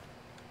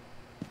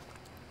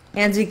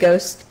 Handsy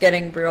Ghost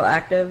getting real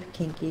active.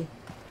 Kinky.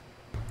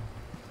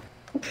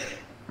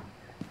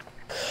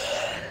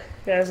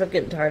 Guys, I'm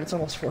getting tired. It's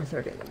almost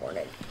 4:30 in the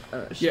morning.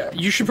 Oh, shit. Yeah,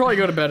 you should probably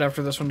go to bed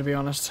after this one, to be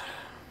honest.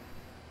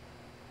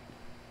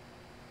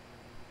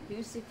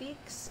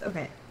 Crucifix?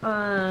 Okay.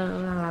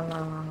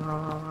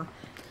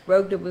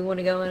 Rogue, did we want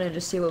to go in and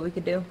just see what we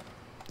could do?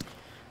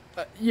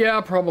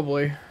 Yeah,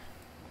 probably.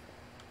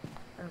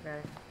 Okay.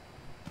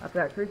 I've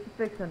got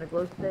crucifix and a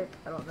glow stick.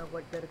 I don't know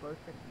what good a glow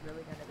stick is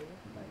really gonna be,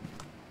 but...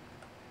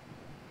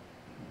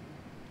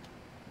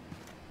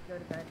 Go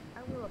to bed.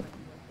 I will eventually.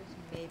 This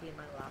may be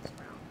my last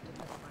round,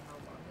 depending on how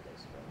long it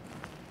is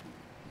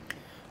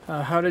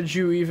for. How did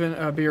you even,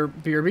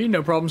 BRB?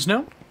 No problems,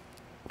 no?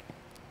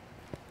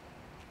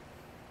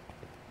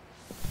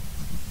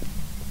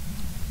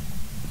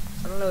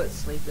 I don't know what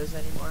sleep is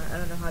anymore. I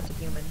don't know how to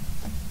human.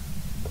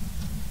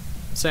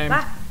 Same.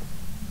 Ah!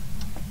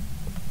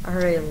 I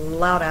heard a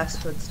loud ass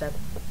footstep.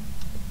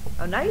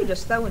 Oh, now you're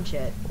just throwing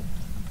shit.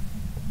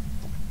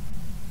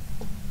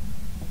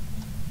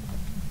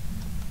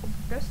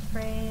 Ghost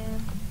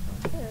friend.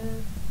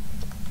 Hello.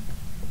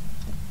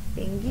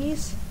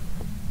 Bingies.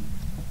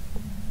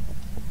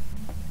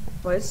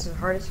 Boy, this is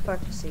hard as fuck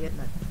to see, isn't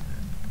it?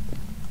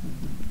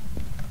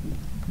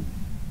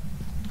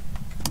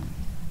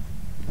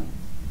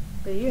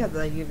 But you have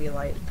the UV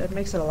light. That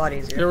makes it a lot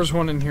easier. There was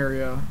one in here,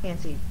 yeah. Can't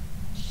see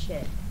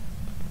shit.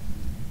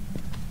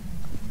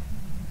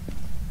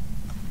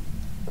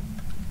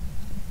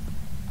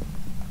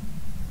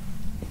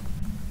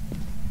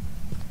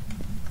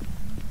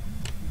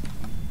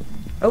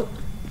 Oh.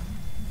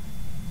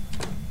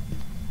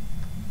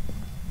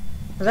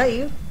 Was that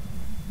you?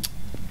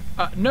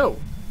 No.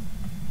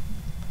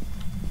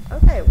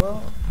 Okay,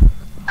 well.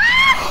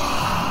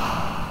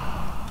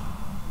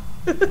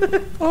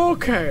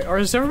 Okay, or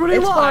is everybody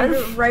It's alive?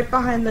 spawned right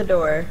behind the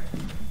door.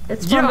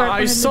 It's Yeah, spawned right I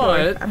behind the saw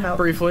door. it I'm out.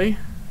 briefly.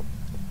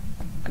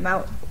 I'm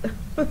out.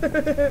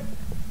 I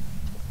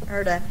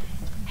heard a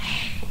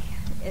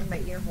in my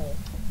ear hole.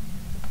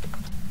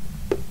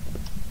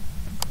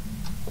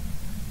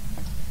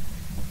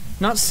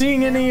 Not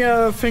seeing any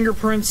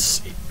fingerprints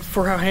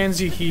for how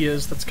handsy he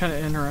is. That's kind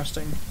of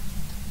interesting.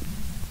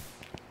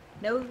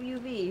 No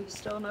UV,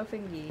 still no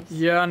fingies.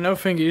 Yeah, no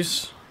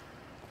fingies.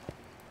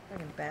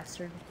 Fucking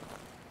bastard.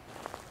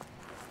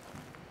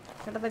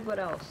 Trying to think what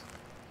else.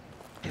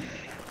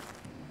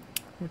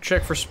 We'll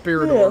check for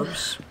spirit Yeah.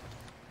 orbs.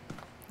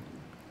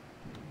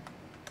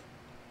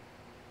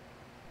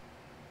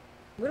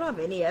 We don't have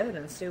any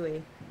evidence, do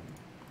we?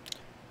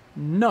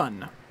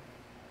 None.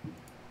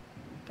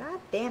 God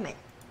damn it.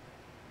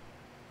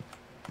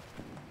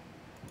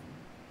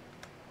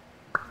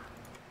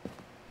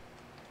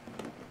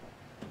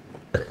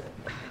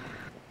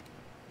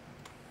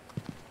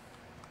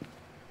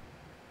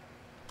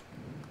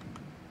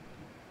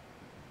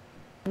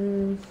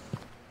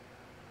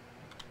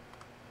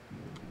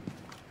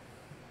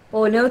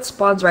 Well, we know it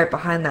spawns right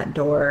behind that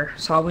door,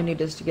 so all we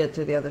need is to get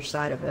through the other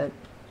side of it.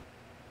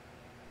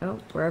 Oh,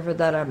 wherever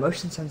that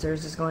motion sensor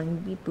is going,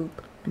 beep boop.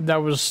 That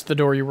was the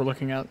door you were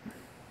looking at.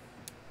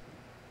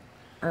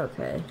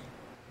 Okay.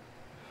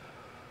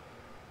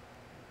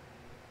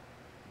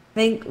 I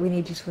think we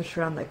need to switch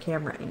around the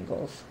camera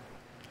angles.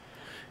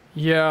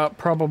 Yeah,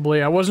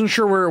 probably. I wasn't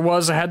sure where it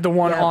was. I had the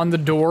one Yeah. on the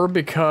door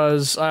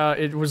because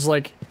it was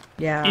like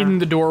Yeah. in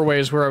the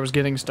doorways where I was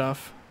getting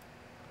stuff.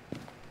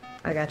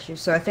 I got you.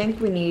 So I think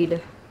we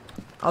need...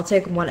 I'll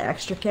take one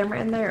extra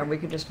camera in there and we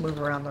can just move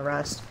around the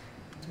rest.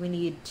 We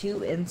need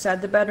 2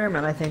 inside the bedroom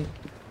and I think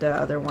the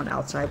other one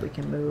outside we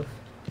can move.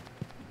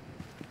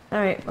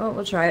 Alright, well,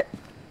 we'll try it.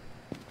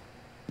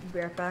 Be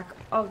right back.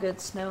 All good,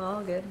 Snow,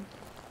 all good.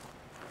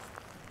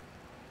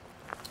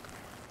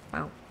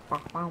 Bow,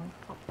 bow, bow,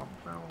 bow, bow,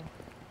 bow.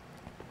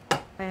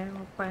 Bow,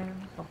 bow,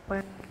 bow,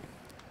 bow.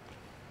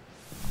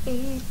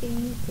 Beep,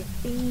 beep, beep,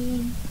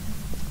 beep.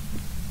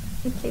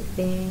 Beep, beep,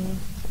 beep.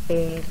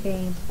 Beep,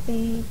 beep,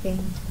 beep,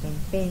 beep,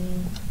 beep, beep.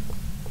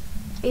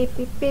 Beep,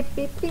 beep, beep,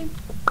 beep, beep.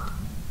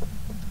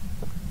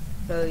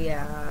 So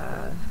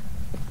yeah.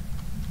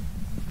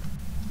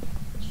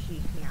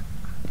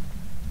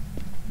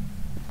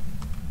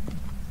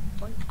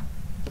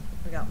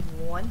 We got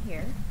one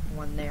here,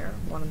 one there,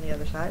 one on the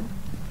other side.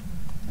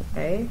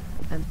 Okay,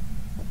 and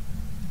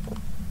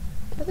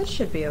oh, this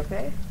should be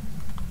okay.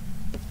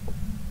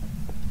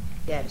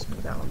 Yeah, just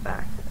move that one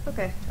back.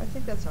 Okay, I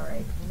think that's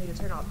alright. We need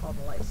to turn off all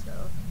the lights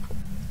though.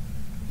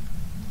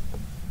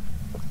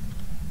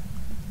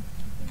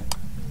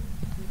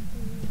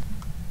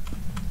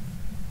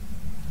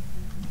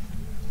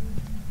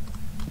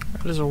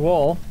 There's a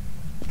wall.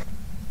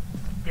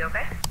 You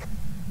okay?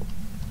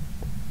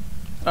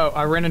 Oh,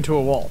 I ran into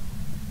a wall.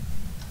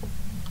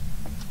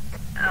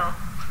 Oh.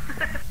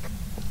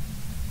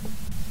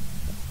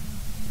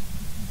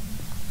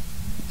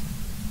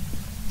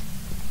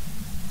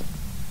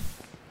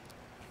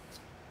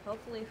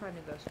 Hopefully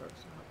finding ghost orbs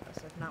will help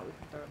us. If not, we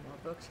can throw in more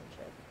books and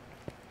shit.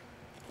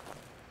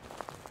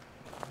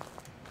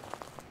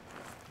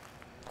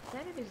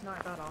 Sanity's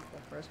not that awful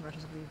for as much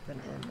as we've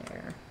been in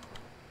there.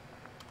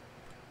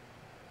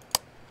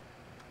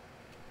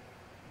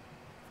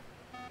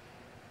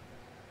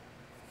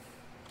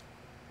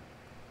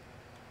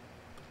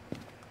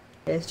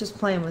 It's just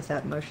playing with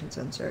that motion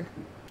sensor.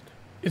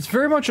 It's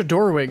very much a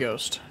doorway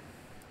ghost.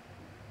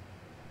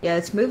 Yeah,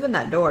 it's moving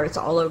that door. It's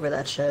all over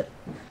that shit.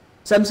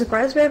 So I'm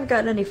surprised we haven't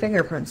gotten any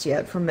fingerprints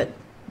yet from it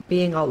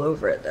being all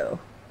over it, though.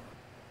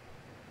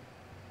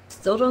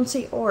 Still don't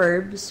see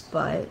orbs,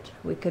 but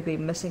we could be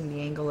missing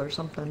the angle or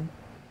something.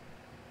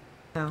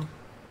 No.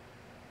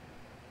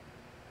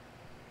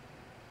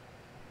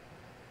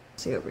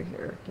 See over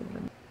here. Give me a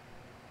minute.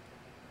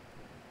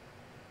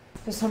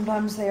 Because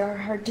sometimes they are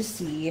hard to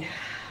see.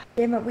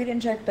 Damn it, we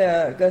didn't check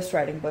the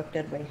ghostwriting book,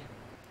 did we?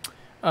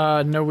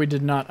 No, we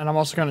did not. And I'm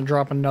also going to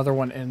drop another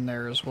one in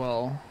there as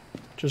well,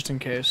 just in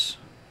case.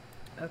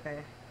 Okay.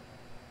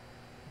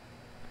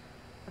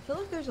 I feel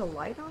like there's a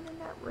light on in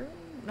that room.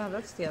 No,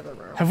 that's the other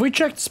room. Have we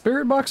checked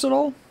Spirit Box at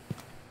all?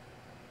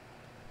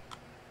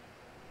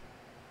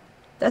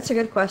 That's a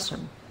good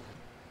question.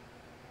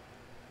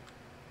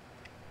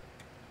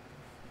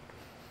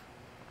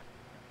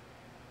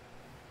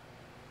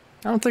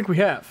 I don't think we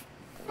have.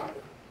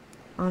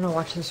 I'm gonna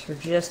watch this for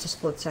just a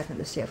split second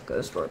to see if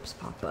ghost orbs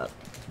pop up.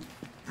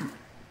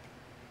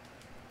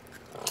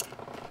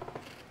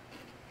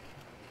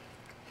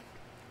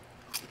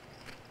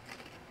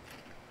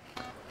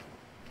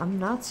 I'm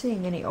not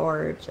seeing any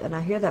orbs, and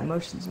I hear that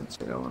motion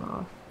sensor going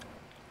off.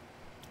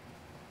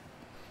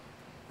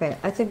 Okay,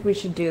 I think we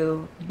should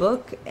do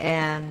book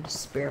and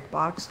spirit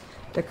box.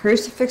 The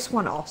crucifix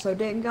one also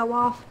didn't go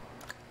off,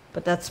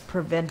 but that's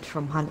prevent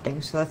from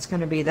hunting, so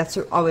that's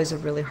always a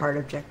really hard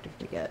objective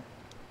to get.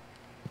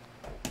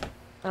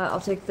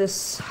 I'll take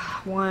this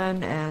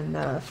one and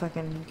the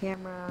fucking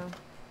camera.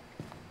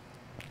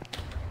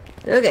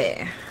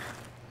 Okay.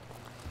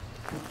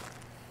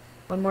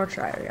 One more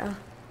try, yeah?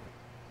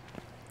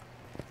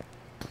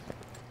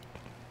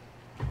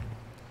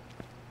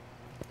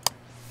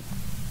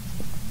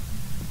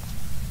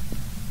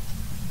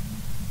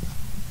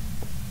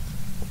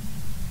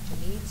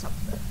 I need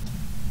something.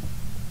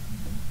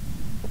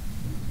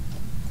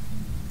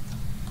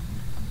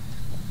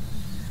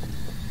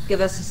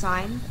 Give us a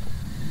sign.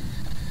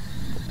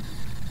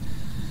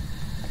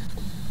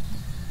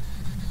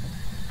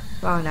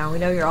 Oh, now we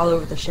know you're all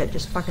over the shit.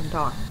 Just fucking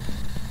talk.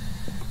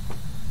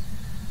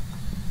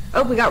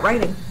 Oh, we got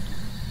writing.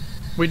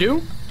 We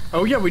do?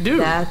 Oh yeah, we do.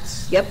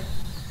 Yep.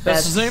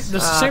 That's the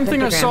same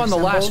thing I saw in the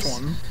last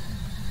symbols. one.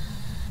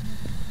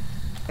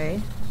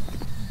 Okay.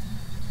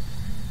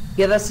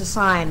 Give us a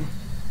sign.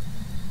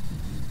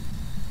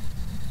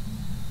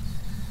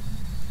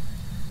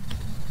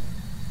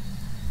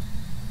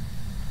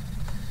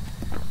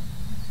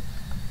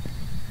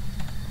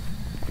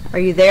 Are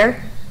you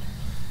there?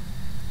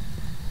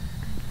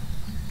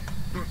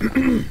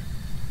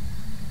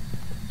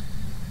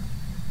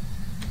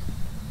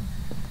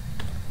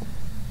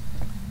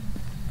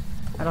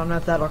 I don't know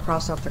if that'll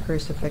cross off the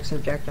crucifix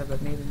objective,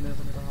 but maybe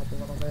moving it up a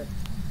little bit.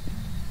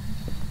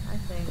 I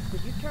think.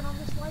 Did you turn on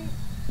this light?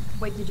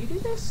 Wait, did you do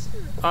this?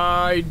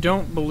 I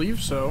don't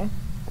believe so.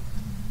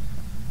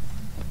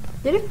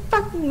 Did it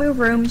fucking move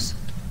rooms?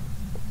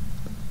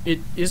 It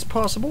is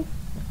possible.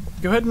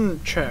 Go ahead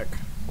and check.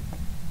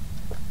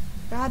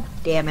 God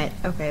damn it.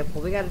 Okay,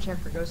 well we gotta check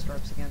for ghost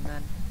orbs again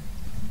then.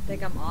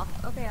 Think I'm off?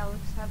 Okay, Alex,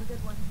 have a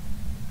good one.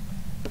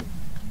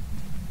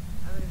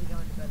 I'm gonna be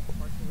going to bed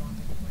before too long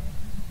anyway.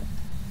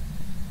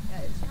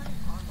 Yeah, it's turning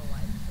on the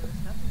light, so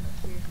it's nothing that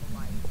clears the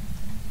light.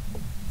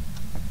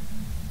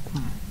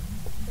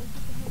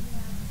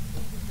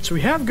 So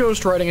we have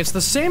ghost writing. It's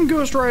the same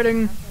ghost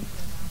writing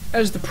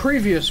as the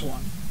previous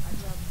one. I do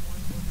have one more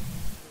thing to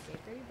the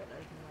bakery, but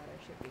other than that, I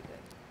should be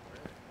good for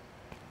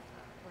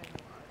playing a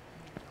lot of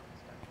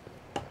stuff.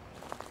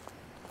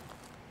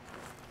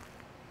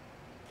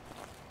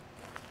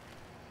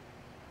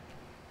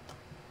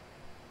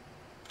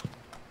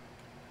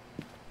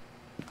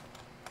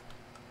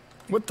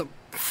 What the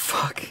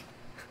fuck?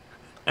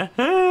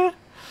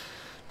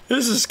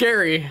 This is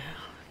scary.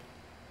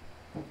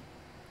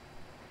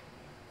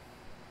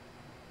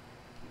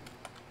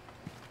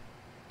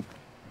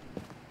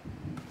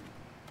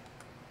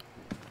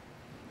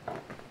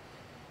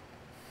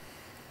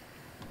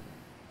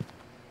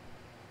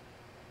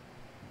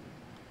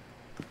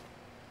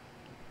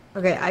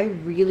 Okay, I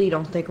really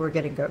don't think we're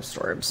getting ghost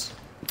orbs.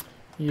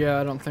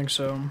 Yeah, I don't think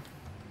so.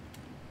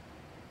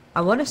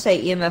 I want to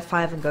say EMF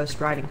 5 and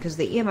ghost riding, because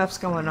the EMF's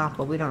going off,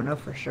 but we don't know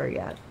for sure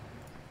yet.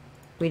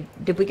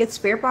 Did we get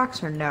spirit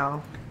box or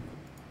no?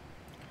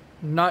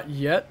 Not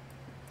yet.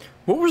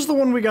 What was the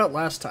one we got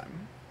last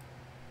time?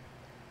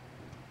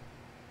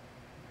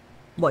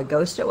 What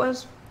ghost it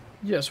was?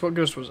 Yes, what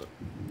ghost was it?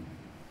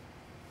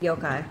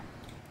 Yokai.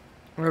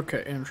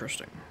 Okay,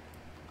 interesting.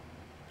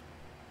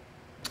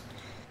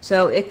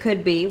 So it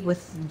could be,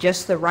 with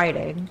just the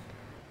writing,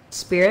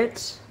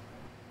 spirit,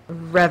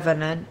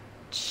 revenant,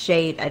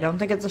 shade. I don't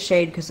think it's a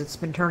shade because it's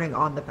been turning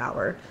on the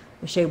power.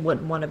 The shade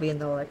wouldn't want to be in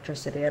the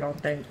electricity, I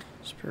don't think.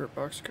 Spirit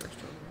box ghost.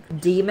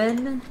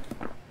 Demon,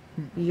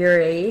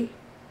 Yuri,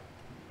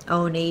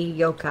 Oni,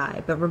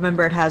 Yokai. But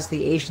remember, it has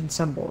the Asian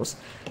symbols.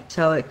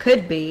 So it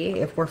could be,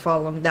 if we're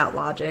following that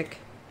logic,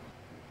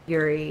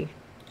 Yuri,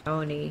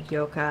 Oni,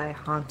 Yokai,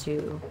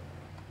 Hantu.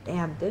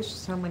 Damn, there's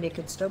so many it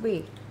could still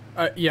be.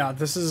 Yeah,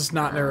 this is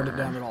not narrowed it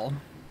down at all.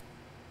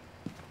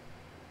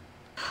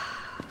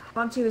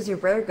 Hantu is your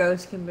rare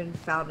ghost, can be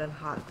found in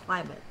hot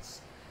climates.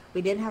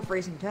 We did have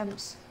freezing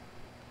temps.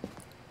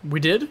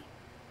 We did?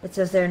 It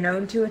says they're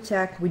known to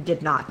attack. We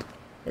did not.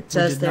 It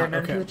says they're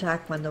known to okay.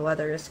 attack when the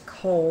weather is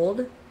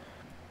cold.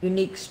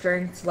 Unique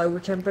strengths, lower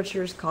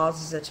temperatures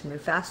causes it to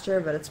move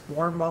faster, but it's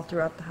warm all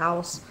throughout the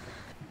house.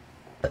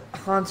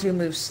 Hantu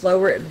moves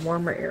slower in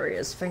warmer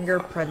areas.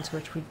 Fingerprints,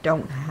 which we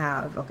don't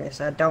have. Okay,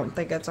 so I don't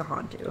think it's a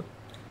Hantu.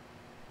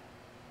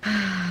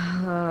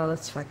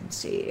 Let's fucking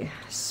see.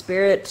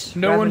 Spirit.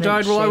 No one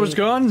died while I was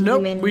gone?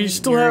 Nope. Demon, We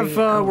still Yuri, have,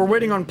 we're Oni,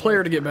 waiting on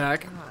player to get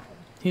back. God.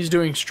 He's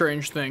doing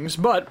strange things,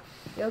 but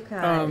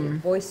Yokai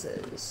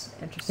voices.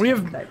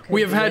 Interesting.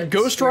 we have had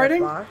ghost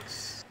writing, Don't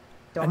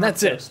and have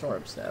that's it. ghost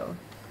orbs, though.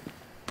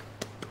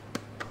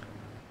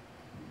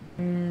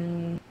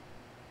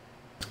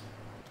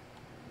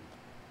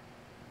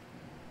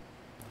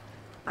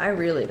 I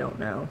really don't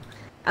know.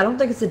 I don't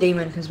think it's a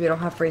demon because we don't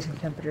have freezing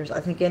temperatures.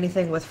 I think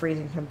anything with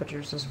freezing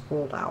temperatures is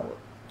ruled out.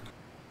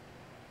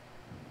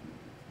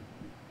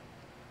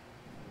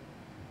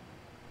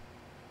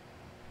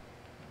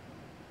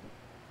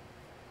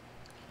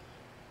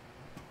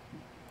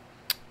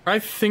 I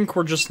think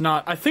we're just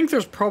not... I think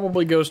there's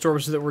probably ghost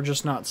orbs that we're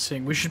just not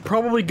seeing. We should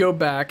probably go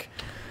back.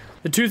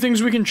 The two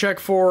things we can check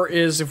for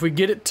is if we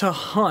get it to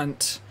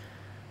hunt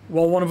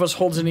while one of us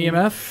holds an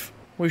EMF,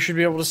 we should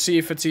be able to see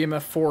if it's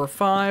EMF 4 or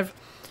 5.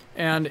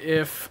 And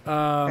if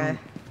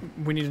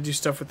we need to do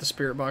stuff with the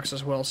spirit box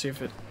as well, see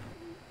if it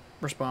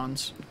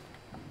responds.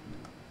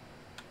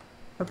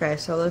 Okay,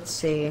 so let's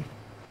see.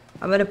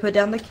 I'm going to put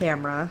down the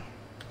camera.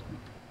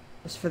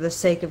 Just for the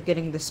sake of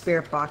getting the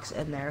spirit box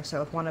in there,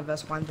 so if one of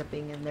us winds up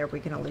being in there, we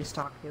can at least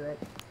talk to it.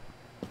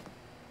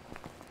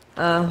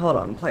 Hold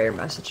on, player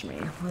message me.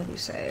 What did you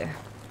say?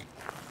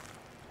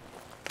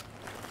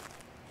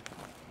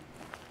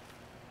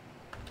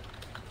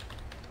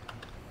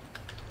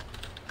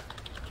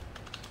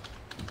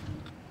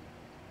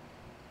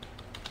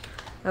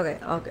 Okay,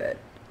 all good.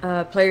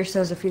 Player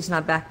says if he's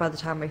not back by the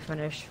time we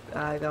finish,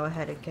 go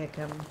ahead and kick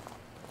him.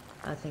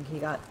 I think he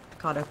got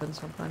caught up in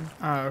something.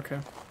 Ah, okay.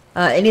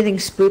 Anything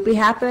spoopy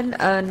happen?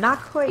 Not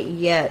quite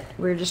yet.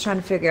 We're just trying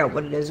to figure out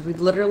what it is. We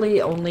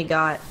literally only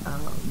got,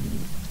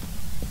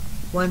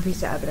 one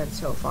piece of evidence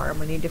so far, and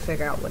we need to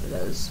figure out what it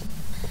is.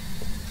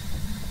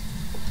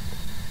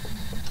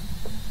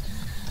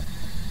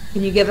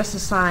 Can you give us a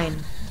sign?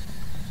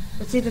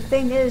 But see, the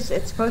thing is,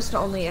 it's supposed to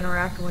only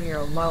interact when you're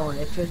alone.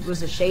 If it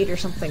was a shade or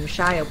something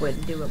shy, it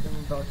wouldn't do it when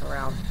we're both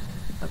around.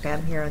 Okay,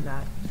 I'm hearing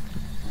that.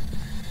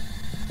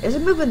 Is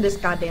it moving this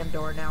goddamn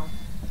door now?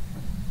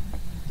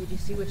 Did you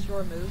see which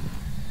door moved?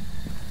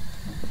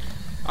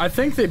 I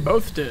think they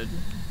both did.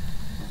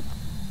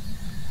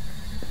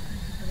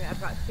 Okay,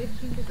 I've got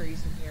 15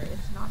 degrees in here.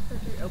 It's not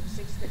 13. Oh,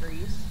 6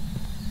 degrees.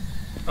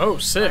 Oh,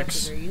 5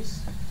 6.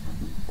 degrees.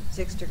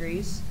 6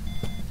 degrees.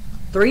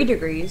 3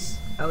 degrees.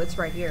 Oh, it's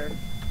right here.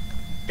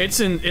 It's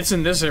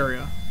in this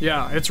area.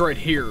 Yeah, it's right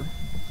here.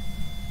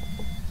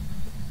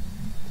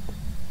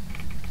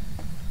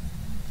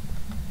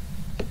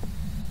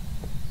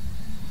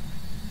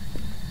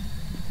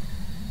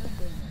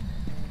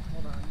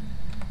 Hold on.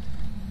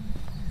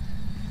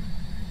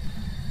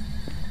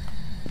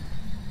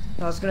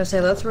 I was gonna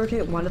say, let's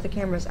rotate one of the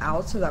cameras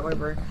out so that way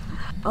we're...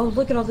 Oh,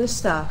 look at all this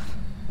stuff.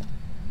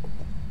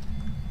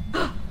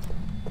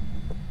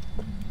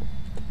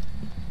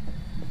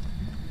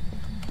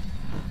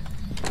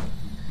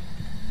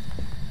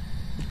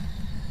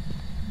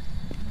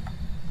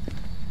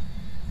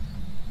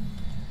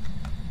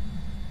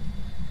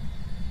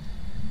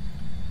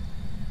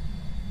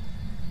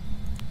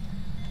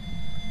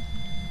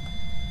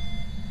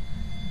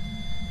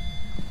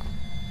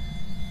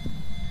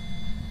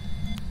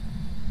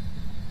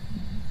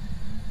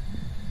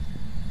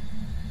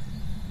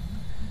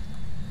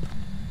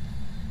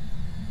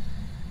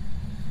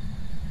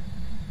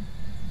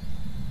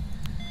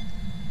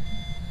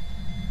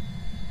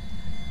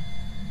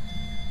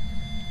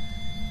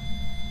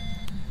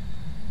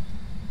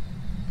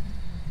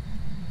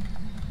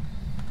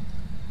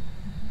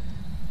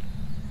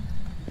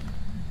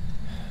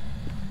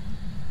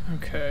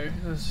 Okay,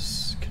 this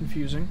is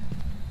confusing.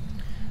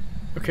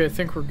 Okay, I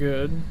think we're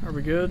good. Are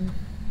we good?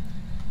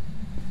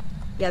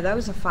 Yeah, that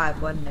was a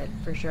 5, wasn't it?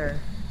 For sure.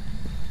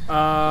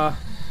 I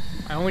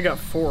only got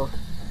 4.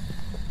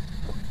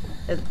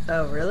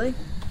 Oh, really?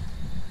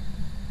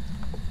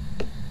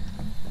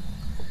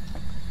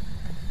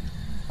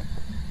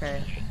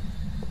 Okay.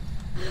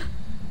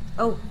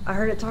 Oh, I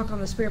heard it talk on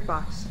the spirit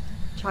box.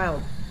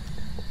 Child.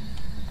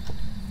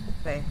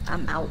 Okay,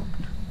 I'm out.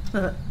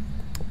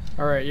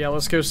 Alright, yeah,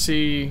 let's go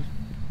see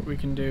what we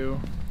can do.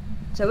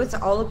 So it's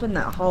all up in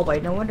that hallway.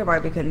 No wonder why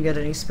we couldn't get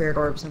any spirit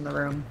orbs in the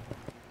room.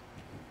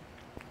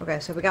 Okay,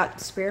 so we got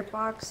spirit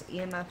box,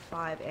 EMF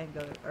 5, and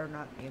ghost, or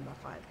not EMF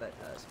 5, but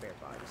spirit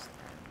box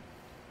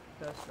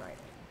and ghost writing.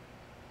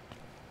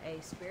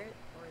 A spirit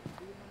or a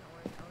demon or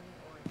an oni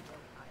or a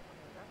yokai.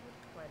 Okay, that was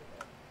quite a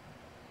bit.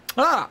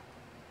 Ah!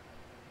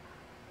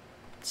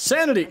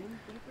 Sanity! I didn't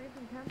think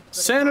raising temps, but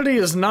Sanity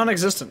is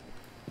non-existent.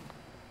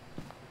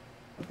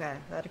 okay,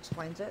 that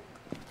explains it.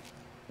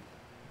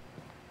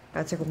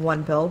 I took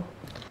 1 pill.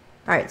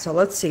 Alright, so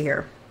let's see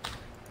here.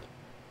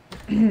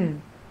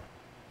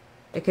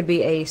 It could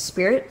be a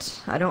spirit.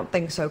 I don't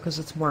think so because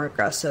it's more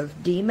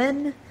aggressive.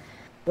 Demon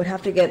would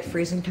have to get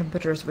freezing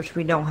temperatures, which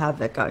we don't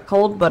have. It got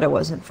cold, but it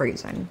wasn't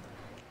freezing.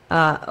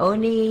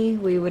 Oni,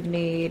 we would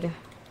need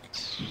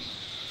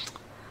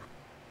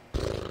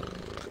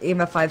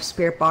EMF 5,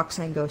 spirit box,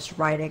 and ghost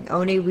riding.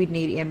 Oni, we'd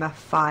need EMF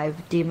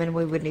 5. Demon,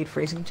 we would need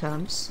freezing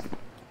temps.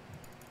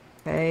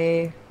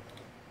 Okay.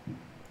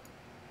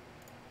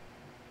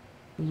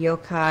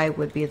 Yokai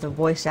would be the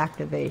voice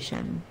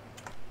activation.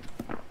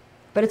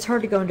 But it's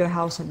hard to go into a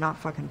house and not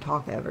fucking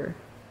talk ever.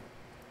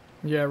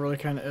 Yeah, it really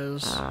kind of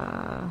is.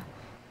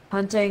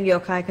 Hunting,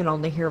 yokai can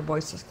only hear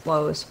voices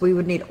close. We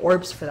would need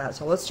orbs for that,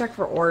 so let's check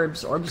for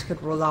orbs. Orbs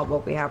could rule out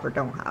what we have or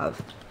don't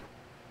have.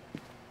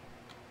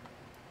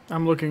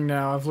 I'm looking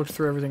now. I've looked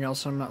through everything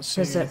else and I'm not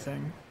seeing Is it-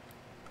 anything.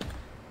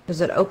 Does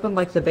it open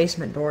like the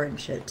basement door and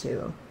shit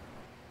too?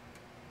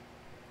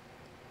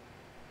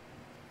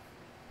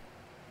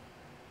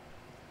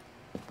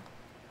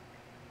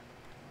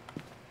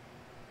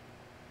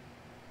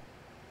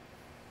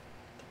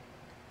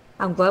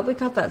 I'm glad we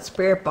caught that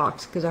spirit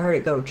box because I heard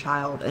it go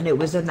child, and it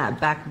was in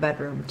that back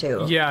bedroom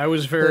too. Yeah, it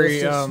was It very,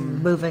 was just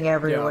moving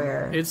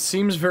everywhere. Yeah, it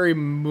seems very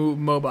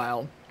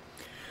mobile.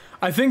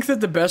 I think that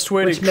the best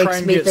way Which to try makes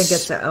and me get think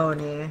it's an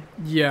Oni.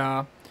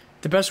 yeah,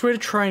 the best way to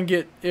try and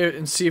get it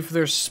and see if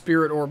there's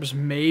spirit orbs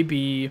may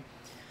be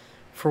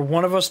for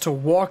one of us to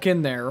walk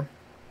in there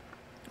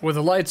with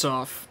the lights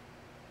off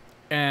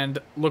and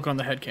look on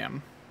the head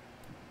cam.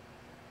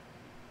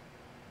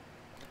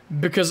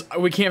 Because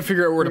we can't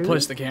figure out where to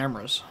place the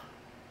cameras.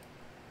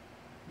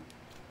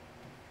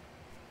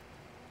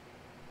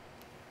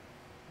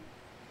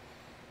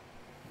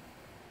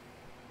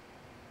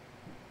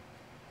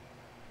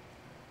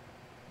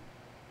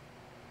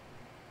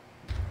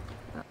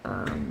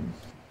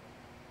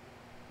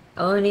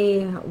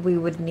 Oni, we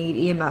would need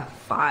EMF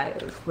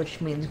 5,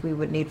 which means we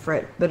would need for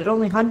it. But it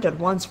only hunted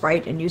once,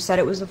 right? And you said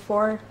it was a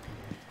 4?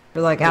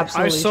 You're like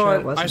absolutely sure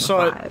it wasn't I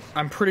saw a 5. it.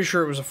 I'm pretty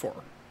sure it was a 4.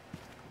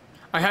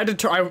 I had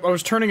to. I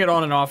was turning it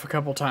on and off a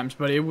couple times,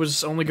 but it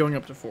was only going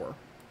up to 4.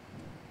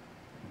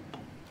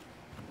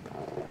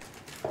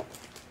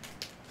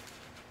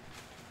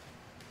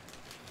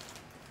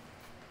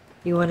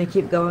 You want to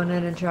keep going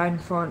in and try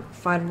and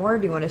find more, or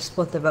do you want to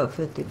split the vote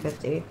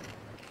 50-50?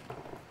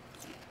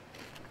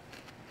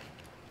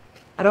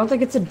 I don't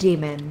think it's a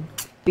demon,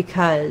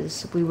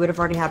 because we would have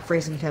already had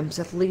freezing temps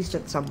at least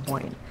at some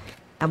point.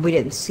 And we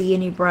didn't see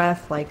any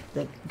breath, like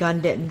the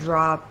gun didn't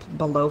drop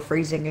below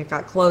freezing, it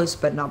got close,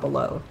 but not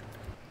below.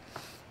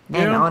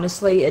 And Yeah,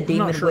 honestly, a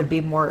demon sure. would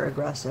be more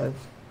aggressive.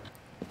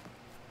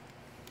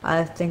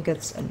 I think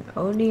it's an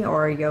Oni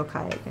or a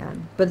yokai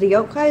again. But the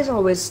yokais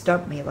always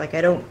stump me, like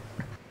I don't...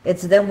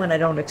 It's them when I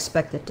don't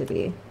expect it to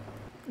be.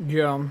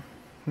 Yeah.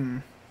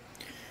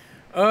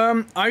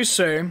 I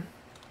say...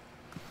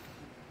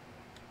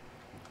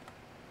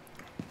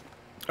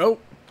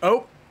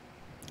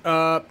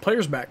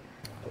 Player's back.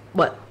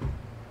 What?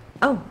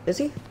 Oh, is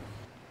he?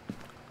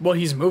 Well,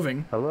 he's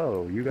moving.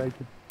 Hello, you guys.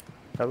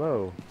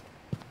 Hello.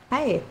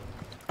 Hey.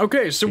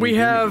 Okay, so we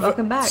have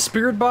Welcome back.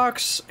 Spirit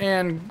Box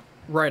and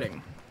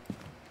Writing.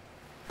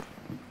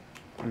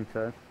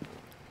 Okay.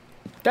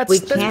 That's We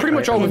that's can't pretty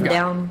much all we've pin got.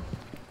 down.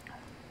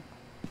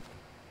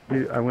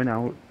 Dude, I went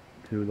out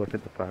to look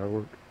at the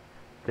fireworks.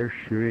 They're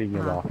shooting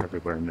it off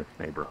everywhere in this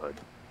neighborhood.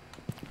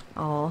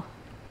 Oh.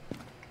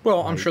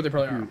 Well, I'm sure they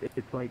probably are. Dude,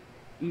 it's like,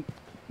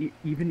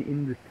 even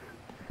in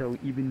the,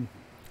 even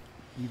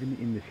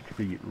in the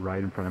street right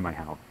in front of my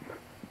house.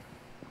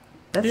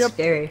 That's Yep.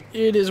 scary.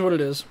 It is what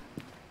it is.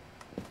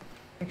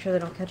 Make sure they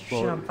don't catch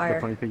your shit on The fire.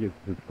 funny thing is,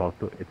 it's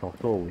also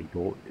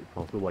illegal. It's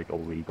also like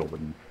illegal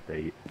in the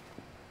state.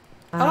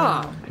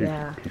 Ah.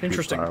 Yeah. to shoot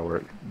Interesting.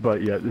 Fireworks.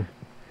 But yeah,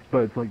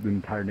 but it's like the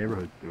entire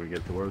neighborhood's doing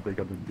it. So what are they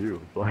gonna do?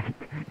 It's like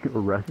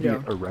arrest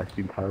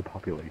the entire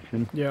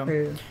population. Yeah.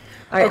 True.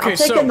 Alright, Okay, I'll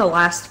take so- in the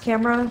last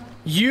camera.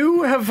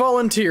 You have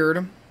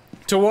volunteered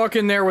to walk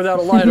in there without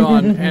a light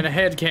on and a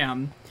head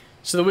cam,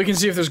 so that we can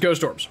see if there's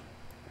ghost orbs.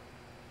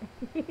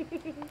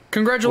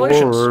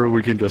 Congratulations. Or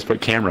we can just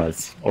put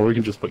cameras. Or we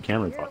can just put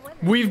cameras on.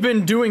 We've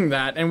been doing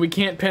that, and we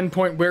can't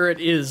pinpoint where it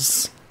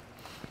is.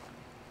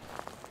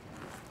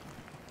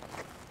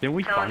 Didn't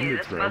we telling find you, it,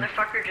 this bro?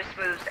 motherfucker just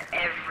moves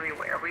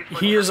everywhere. We've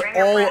looked He for is all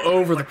fingerprints, we've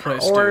over the looked for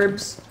place, dude.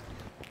 Orbs.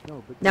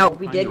 No, but No, didn't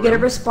we find did the get a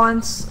room?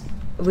 response.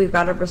 We've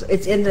got a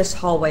it's in this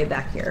hallway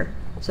back here.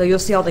 So you'll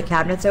see all the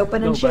cabinets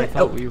open No, and but I shit.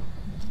 thought Oh, we...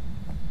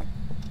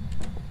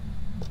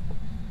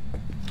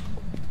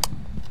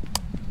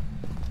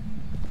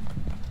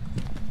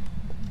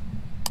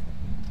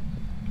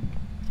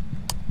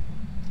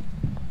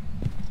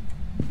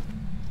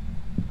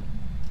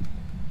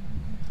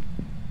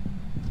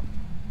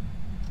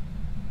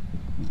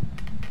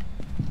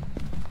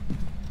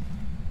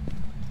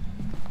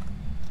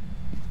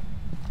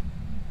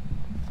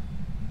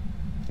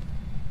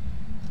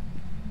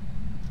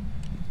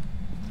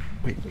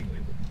 Wait.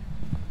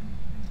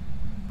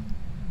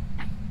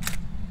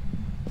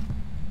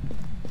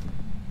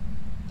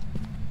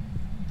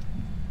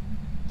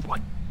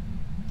 What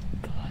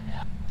the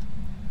hell?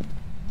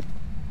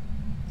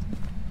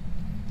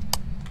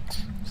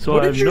 So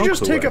What I did have you no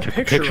just clue take what a I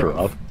took picture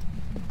of?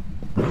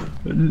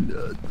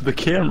 The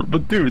camera,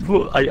 but dude,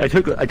 look, I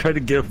tried to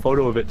get a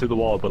photo of it to the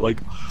wall, but like,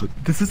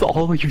 this is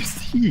all you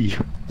see.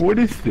 What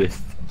is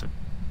this?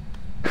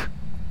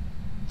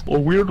 A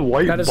weird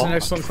white That is an box.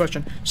 excellent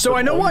question. So That's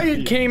I know all why you it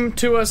see. came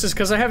to us is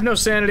because I have no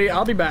sanity.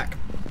 I'll be back.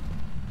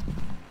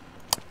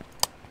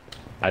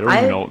 I don't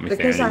even know what my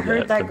because I sanity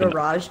heard is that at. I've been-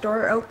 garage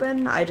door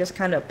open, I just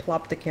kind of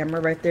plopped the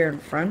camera right there in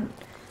front.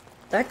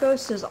 That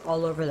ghost is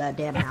all over that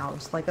damn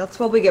house. Like, that's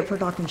what we get for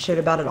talking shit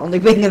about it only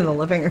being in the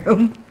living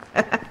room.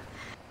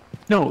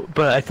 No,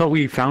 but I thought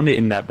we found it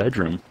in that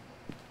bedroom.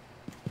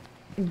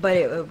 But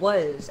it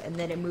was, and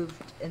then it moved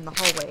in the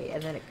hallway,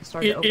 and then it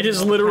started It opening has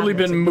all the literally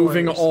cabinets been and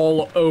moving doors.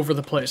 all over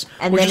the place.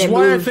 And Which then is it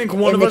why I moved think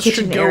one in of the us should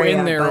kitchen go in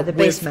area there by the with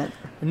basement.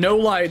 no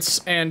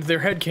lights and their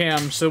head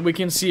cam so we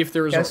can see if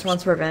there is Ghost orbs.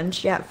 wants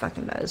revenge? Yeah, it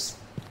fucking does.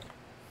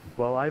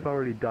 Well, I've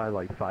already died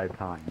like 5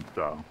 times,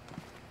 so.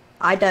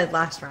 I died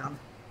last round.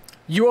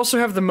 You also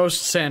have the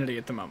most sanity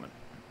at the moment.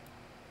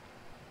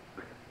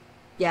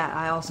 Yeah,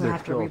 I also There's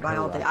have to still rebuy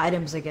all the co-op.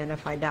 items again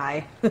if I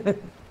die.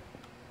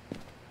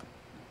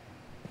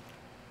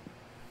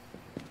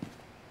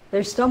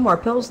 There's still more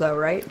pills though,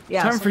 right?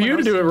 Yeah. Time for someone you to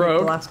else do can it, take Rogue.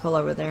 The last pill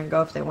over there and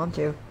go if they want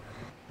to.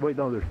 Wait,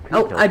 no, there's 2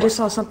 Oh, kills I just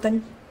left. saw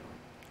something.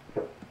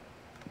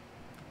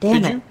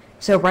 Damn Did it. you?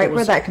 So right What where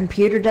was that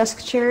computer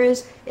desk chair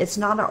is, it's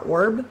not an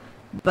orb,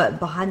 but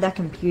behind that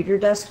computer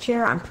desk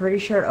chair, I'm pretty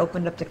sure it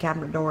opened up the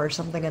cabinet door or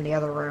something in the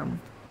other room.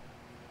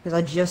 Because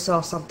I just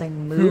saw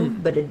something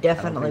move, but it I don't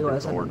definitely think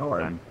there's wasn't an orbs,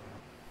 orb. then.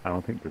 I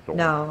don't think there's orbs.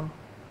 No.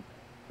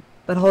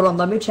 But hold on,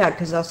 let me check,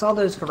 because I saw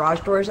those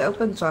garage doors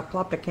open, so I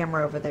plopped a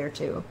camera over there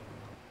too.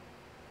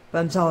 But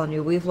I'm telling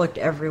you, we've looked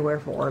everywhere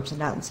for orbs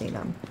and haven't seen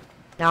them.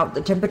 Now,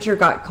 the temperature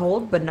got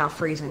cold, but not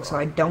freezing, so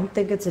I don't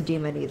think it's a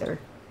demon either.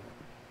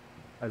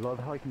 I love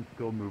how I can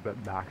still move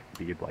at max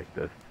speed like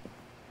this.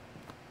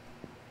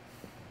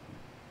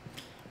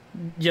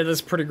 Yeah,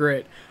 that's pretty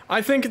great.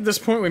 I think at this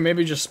point we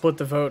maybe just split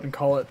the vote and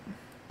call it.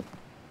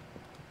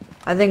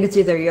 I think it's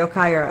either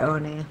yokai or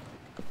oni.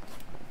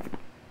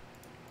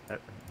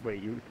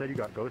 Wait, you said you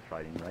got ghost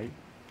fighting, right?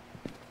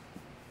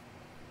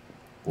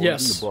 Or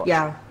Yes. in the book?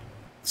 Yeah,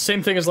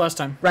 Same thing as last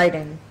time.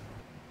 writing.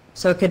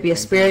 So it could be a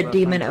Same thing spirit, last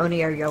demon, time?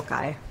 oni, or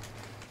yokai.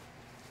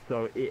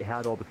 So it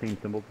had all the same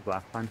symbols as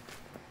last time,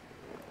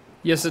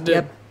 Yes, it did.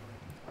 Yep.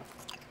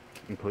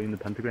 including the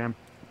pentagram.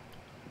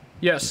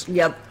 Yes.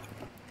 Yep.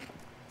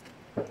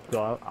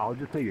 So I'll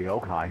just say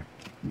yokai.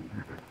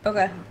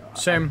 Okay.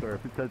 Same. Or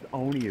if it says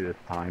oni this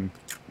time,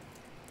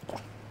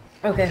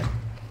 Okay.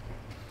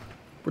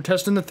 We're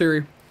testing the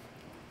theory.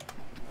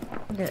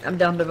 Okay, I'm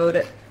down to vote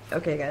it.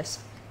 Okay, guys.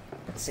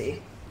 Let's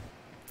see.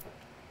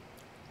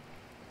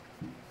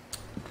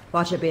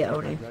 Watch it be a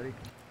oni. ready?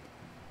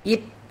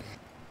 Yep.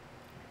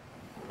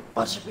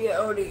 Watch it be a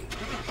oni.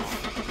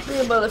 Be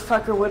a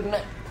motherfucker, wouldn't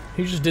it?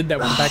 He just did that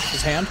with the back of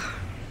his hand.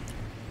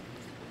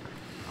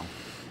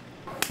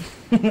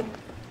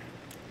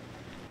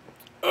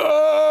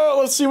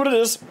 Let's see what it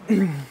is.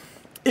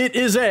 It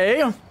is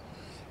a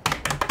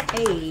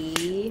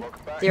Hey.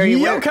 Theory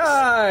works.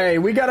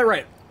 yokai. We got it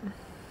right.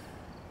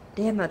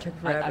 Damn, that took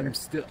forever. I'm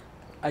still.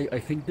 I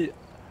think that.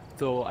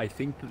 So I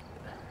think that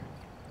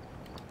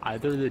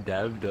either the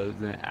dev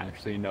doesn't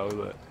actually know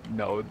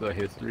the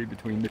history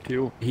between the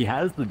two. He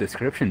has the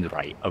descriptions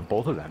right of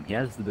both of them. He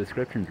has the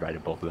descriptions right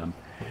of both of them.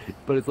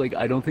 But it's like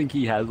I don't think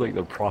he has like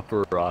the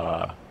proper.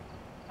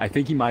 I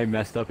think he might have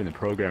messed up in the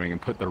programming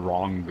and put the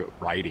wrong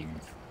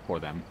writings for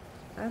them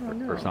I don't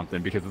know. or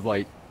something, because it's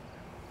like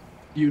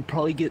you'd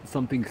probably get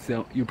something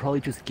you'd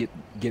probably just get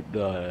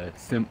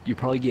you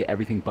probably get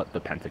everything but the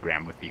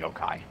pentagram with the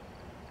yokai.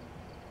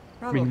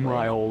 Probably.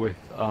 Meanwhile with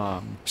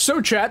So,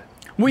 chat,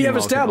 we have you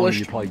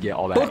established probably get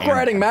all that book and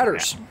writing pentagram.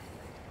 matters.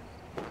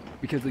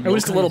 Because the At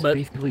least a yokai little is bit.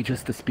 basically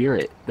just the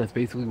spirit. That's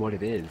basically what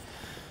it is.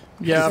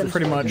 Yeah, It's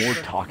pretty much. More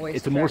Voice talk.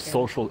 It's a cracking.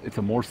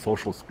 more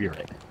social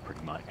spirit,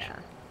 pretty much. Yeah.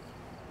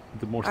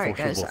 It's a more Alright,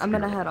 guys, sociable I'm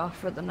gonna spirit. head off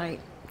for the night.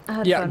 I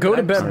had Yeah, fun, go but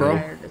to I'm bed, so bro.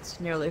 tired. It's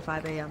nearly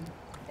 5 a.m.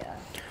 Yeah.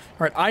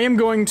 Alright, I am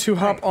going to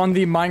hop Alright. on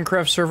the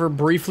Minecraft server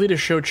briefly to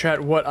show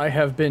chat what I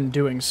have been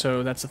doing,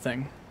 so that's the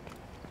thing.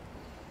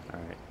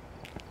 Alright.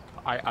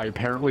 I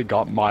apparently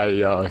got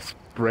my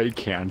spray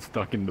can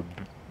stuck in the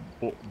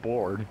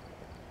board.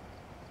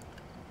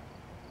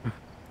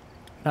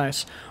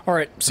 Nice.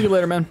 Alright, see you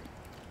later, man.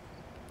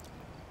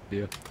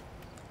 Yeah.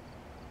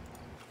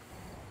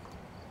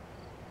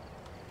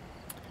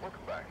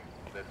 Welcome back.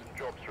 There's some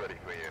jobs ready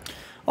for you.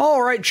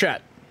 Alright,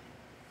 chat.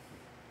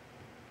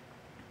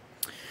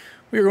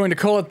 We are going to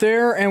call it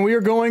there, and we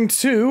are going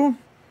to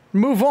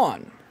move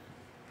on.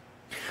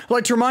 I'd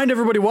like to remind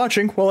everybody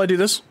watching while I do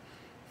this.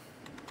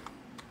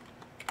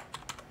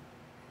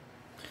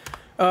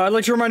 I'd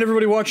like to remind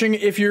everybody watching,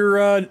 if you're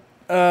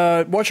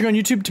watching on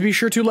YouTube, to be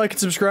sure to like and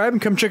subscribe,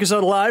 and come check us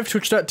out live,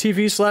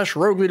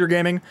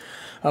 twitch.tv/RogueLeaderGaming.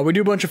 We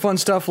do a bunch of fun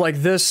stuff like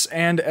this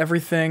and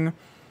everything.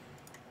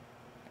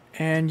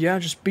 And yeah,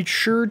 just be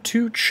sure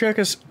to check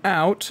us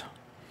out.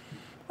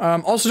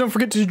 Also, don't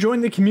forget to join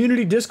the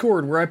community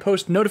Discord, where I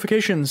post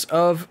notifications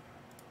of...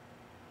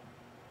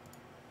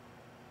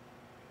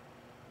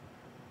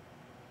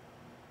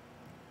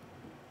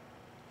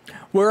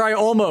 where I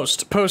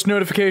almost post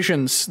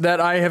notifications that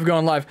I have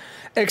gone live.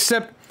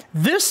 Except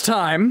this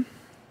time,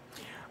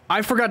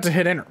 I forgot to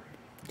hit enter.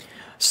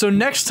 So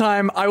next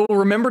time, I will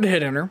remember to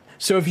hit enter.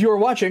 So if you are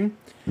watching,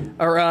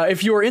 or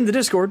if you are in the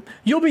Discord,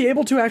 you'll be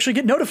able to actually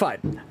get notified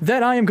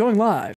that I am going live.